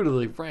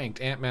brutally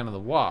ranked Ant-Man and the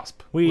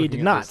Wasp. we looking did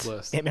at not. this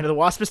list. Ant-Man and the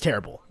Wasp is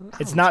terrible.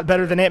 It's not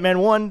better than Ant-Man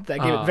 1. That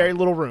gave it very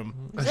little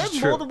room. Is That's there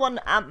true. more than one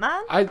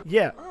Ant-Man?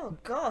 Yeah. Oh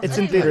god. It's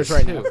I in didn't know theaters that.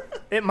 right now.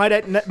 It might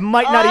not even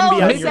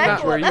be out maybe here.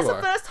 not where you That's are.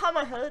 the first time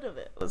I heard of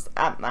it. Was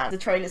Ant-Man. The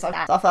trailers I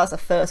thought that was the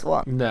first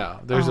one. No,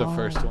 there's a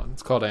first one.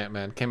 It's called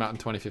Ant-Man. Came out in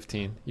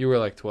 2015. You were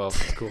like 12.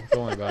 It's cool.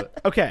 Don't worry about it.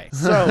 Okay,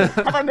 so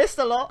Have I missed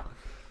a lot?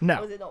 Or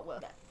no. was it not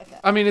worth it? Okay.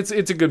 I mean, it's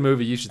a good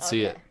movie. You should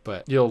see it, Okay.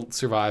 but you'll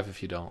survive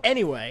if you don't.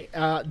 Anyway,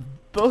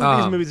 both of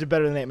these movies are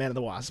better than Ant-Man and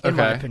the Wasp, in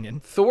my opinion.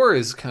 Thor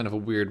is kind of a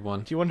weird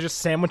one. Do you want to just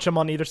sandwich them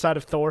on either side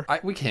of Thor?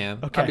 We can.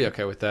 Okay. I'd be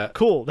okay with that.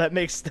 Cool. That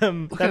makes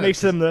them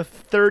the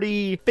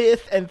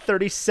 35th and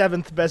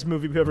 37th best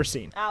movie we've ever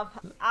seen. Out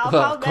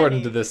Well, how according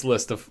many? to this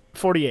list of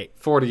 48.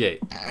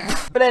 48.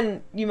 But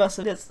then you must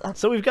have just.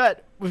 So we've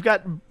got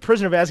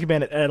Prisoner of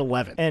Azkaban at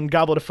 11 and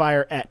Goblet of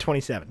Fire at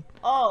 27.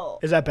 Oh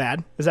Is that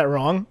bad? Is that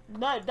wrong?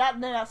 no,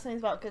 that sounds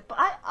about good. But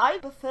I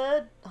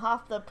preferred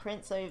Half-Blood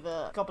Prince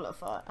over Goblet of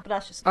Fire. But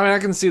that's just I mean, I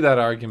can see that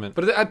argument,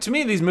 but to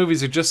me, these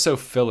movies are just so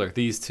filler.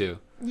 These two.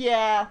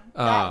 yeah.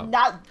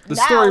 The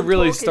story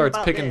really starts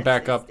picking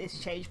back up. It's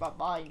changed my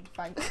mind.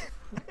 Thanks.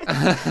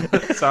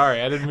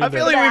 Sorry, I didn't mean I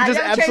feel like Yeah, we've just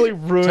I gotta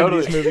absolutely ruined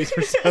Totally. these movies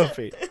for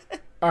Sophie.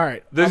 All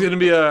right. There's gonna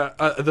be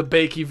the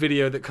Bakey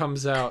video that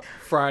comes out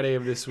Friday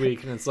of this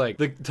week, and it's like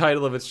the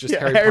title of it's just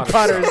Harry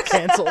Potter is sucks,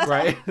 canceled.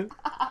 right?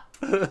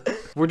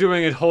 We're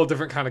doing a whole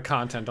different kind of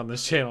content on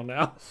this channel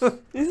now.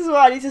 This is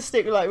why I need to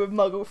stick with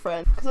Muggle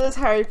friends because those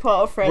Harry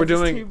Potter friends We're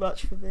doing- is too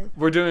much for me.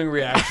 We're doing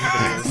reaction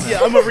videos.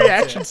 Yeah, I'm a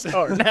reaction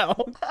star now.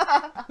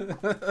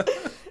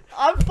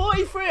 I'm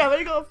 43. I've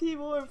only got a few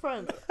more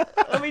friends.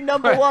 I'll be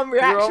number one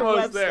reaction You're almost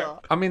web there.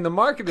 star. I mean, the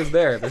market is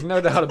there. There's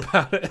no doubt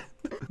about it.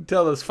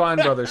 Tell those Fine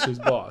Brothers who's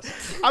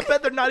boss. I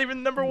bet they're not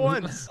even number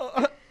ones. All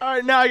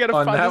right, now I gotta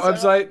On find that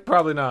this website,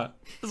 probably not. out.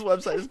 This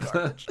website is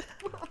garbage.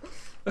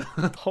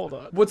 Hold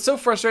on. What's so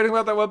frustrating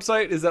about that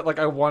website is that, like,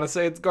 I want to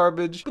say it's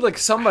garbage, but, like,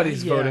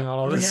 somebody's Yeah, voting on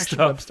all this reaction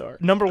stuff.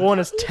 webstar. Number one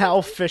is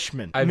Tal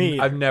Fishman. Me.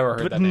 I've never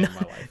heard But that name no- in my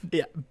life.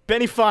 Yeah,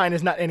 Benny Fine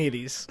is not any of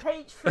these.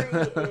 Page 3 is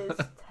 10.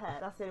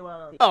 That's the only one I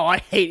know. Oh, I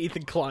hate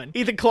Ethan Klein.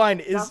 Ethan Klein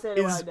That's is the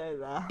only one I know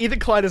there. Ethan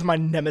Klein is my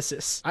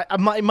nemesis.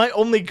 My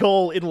only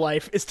goal in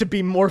life is to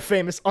be more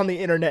famous on the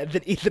internet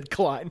than Ethan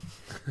Klein.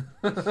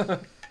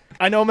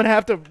 I know I'm gonna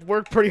have to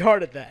work pretty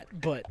hard at that,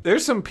 but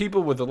There's some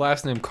people with the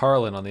last name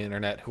Carlin on the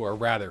internet who are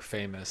rather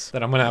famous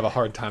that I'm gonna have a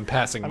hard time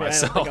passing I don't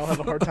myself. think I'll have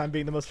a hard time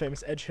being the most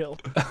famous Edge Hill.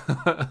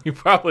 You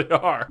probably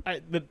are.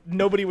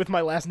 Nobody with my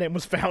last name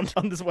was found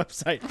on this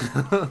website.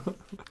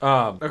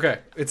 Okay,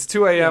 it's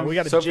 2 a.m. we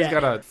got a Sophie's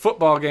jack. got a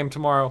football game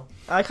tomorrow.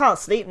 I can't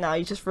sleep now.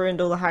 You just ruined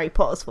all the Harry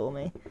Potters for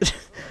me.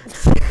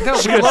 No,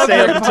 She's we gonna love stay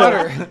Harry up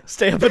Potter.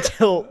 Stay up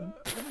until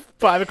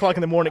 5 o'clock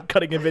in the morning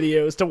cutting in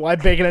videos to why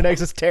bacon and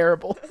eggs is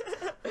terrible.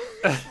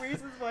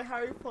 Reasons why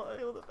Harry Potter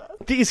is the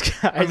best. These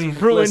guys mean,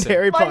 ruined listen.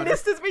 Harry My Potter.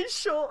 list has been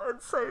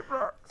shortened so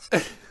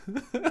much.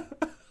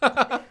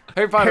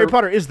 Harry Potter. Harry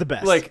Potter is the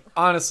best. Like,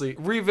 honestly,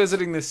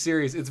 revisiting this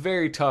series, it's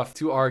very tough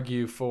to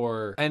argue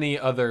for any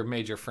other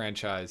major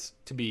franchise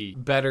to be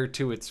better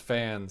to its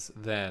fans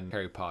than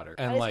Harry Potter.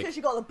 And It's like, because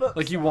you got the books.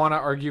 like you want to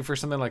argue for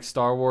something like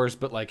Star Wars,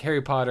 but like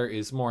Harry Potter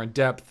is more in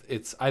depth.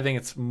 I think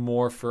it's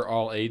more for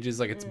all ages.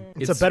 Like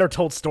it's a better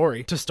told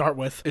story to start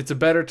with. It's a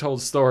better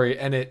told story,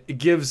 and it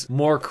gives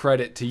more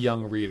credit to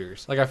young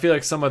readers. Like, I feel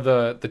like some of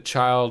the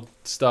child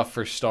stuff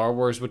for Star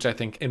Wars, which I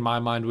think in my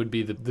mind would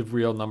be the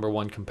real number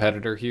one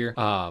competitor here.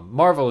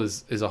 Marvel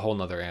is a whole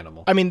nother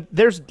animal. I mean,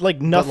 there's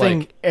like nothing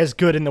like- as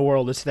good in the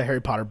world as the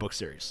Harry Potter book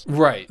series.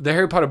 Right. The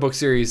Harry Potter book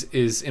series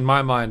is, in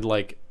my mind,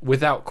 like,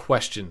 without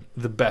question,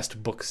 the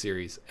best book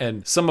series.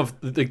 And some of,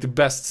 like, the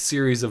best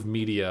series of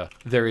media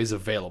there is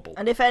available.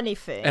 And if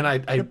anything,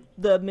 And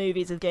the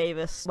movies have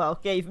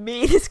gave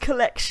me this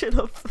collection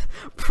of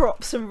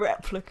props and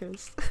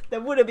replicas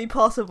that wouldn't be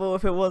possible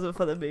if it wasn't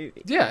for the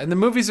movie. Yeah, and the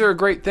movies are a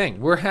great thing.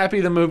 We're happy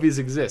the movies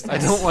exist. I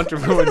don't want to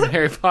ruin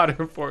Harry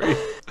Potter for you.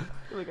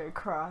 We're gonna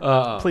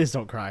cry. Please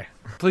don't cry.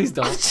 Please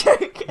don't.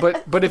 Joking.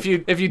 But if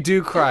you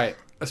do cry,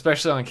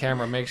 especially on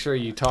camera, make sure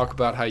you talk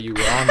about how you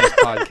were on this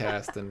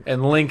podcast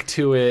and link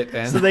to it.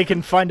 And So they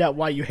can find out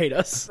why you hate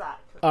us.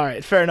 Exactly. All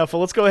right, fair enough. Well,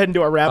 let's go ahead and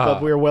do our wrap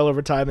up. We are well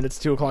over time, and it's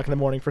 2 o'clock in the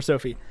morning for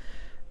Sophie.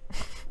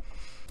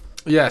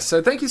 Yes,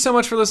 so thank you so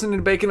much for listening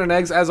to Bacon and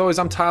Eggs. As always,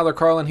 I'm Tyler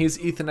Carlin. He's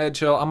Ethan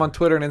Edgehill. I'm on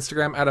Twitter and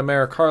Instagram at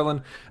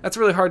AmeriCarlin. That's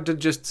really hard to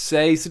just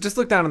say, so just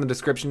look down in the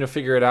description. You'll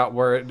figure it out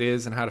where it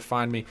is and how to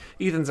find me.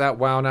 Ethan's at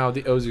Wow Now.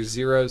 The O's are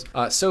zeros.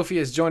 Sophie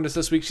has joined us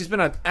this week. She's been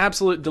an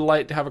absolute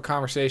delight to have a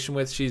conversation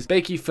with. She's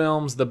Bakey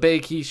Films, The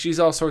Bakey. She's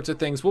all sorts of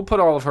things. We'll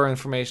put all of her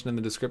information in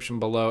the description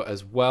below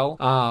as well.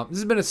 This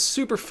has been a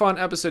super fun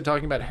episode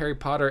talking about Harry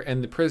Potter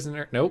and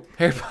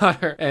Harry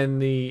Potter and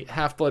the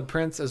Half-Blood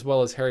Prince, as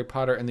well as Harry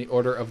Potter and the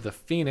Order of the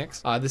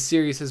Phoenix. This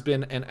series has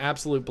been an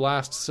absolute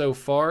blast so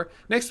far.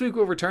 Next week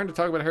we'll return to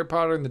talk about Harry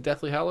Potter and the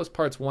Deathly Hallows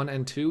parts 1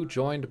 and 2,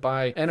 joined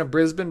by Anna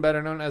Brisbane,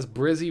 better known as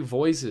Brizzy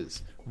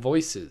Voices.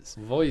 Voices.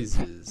 I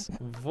thought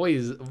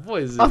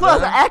it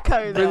was an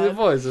echo Brizzy there.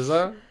 Voices,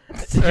 huh?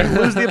 You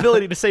lose the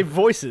ability to say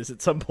voices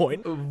at some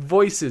point.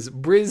 Voices.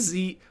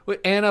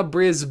 Anna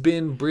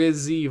Brisbane,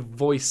 Brizzy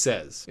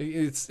Voices.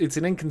 It's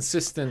an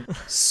inconsistent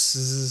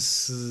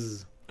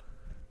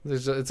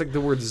It's like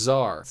the word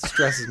czar. It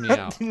stresses me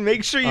out.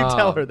 Make sure you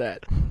tell her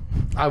that.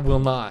 I will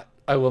not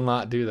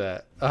do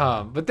that.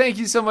 But thank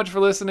you so much for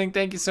listening.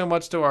 Thank you so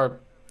much to our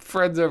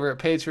friends over at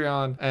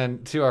Patreon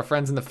and to our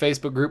friends in the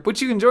Facebook group,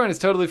 which you can join. It's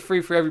totally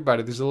free for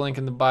everybody. There's a link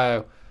in the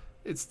bio.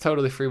 It's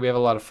totally free. We have a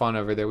lot of fun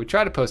over there. We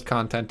try to post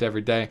content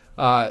every day.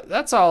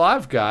 That's all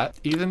I've got.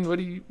 Ethan, what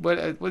do you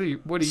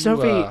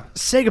Sophie,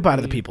 say goodbye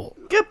to the people.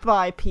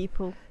 Goodbye,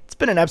 people. It's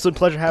been an absolute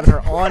pleasure having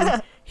her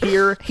on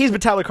here. He's been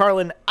Tyler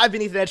Carlin. I've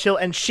been Ethan Edgehill,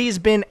 and she's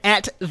been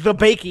at The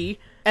Bakey.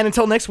 And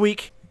until next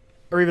week,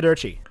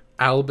 arrivederci.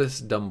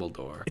 Albus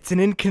Dumbledore. It's an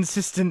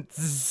inconsistent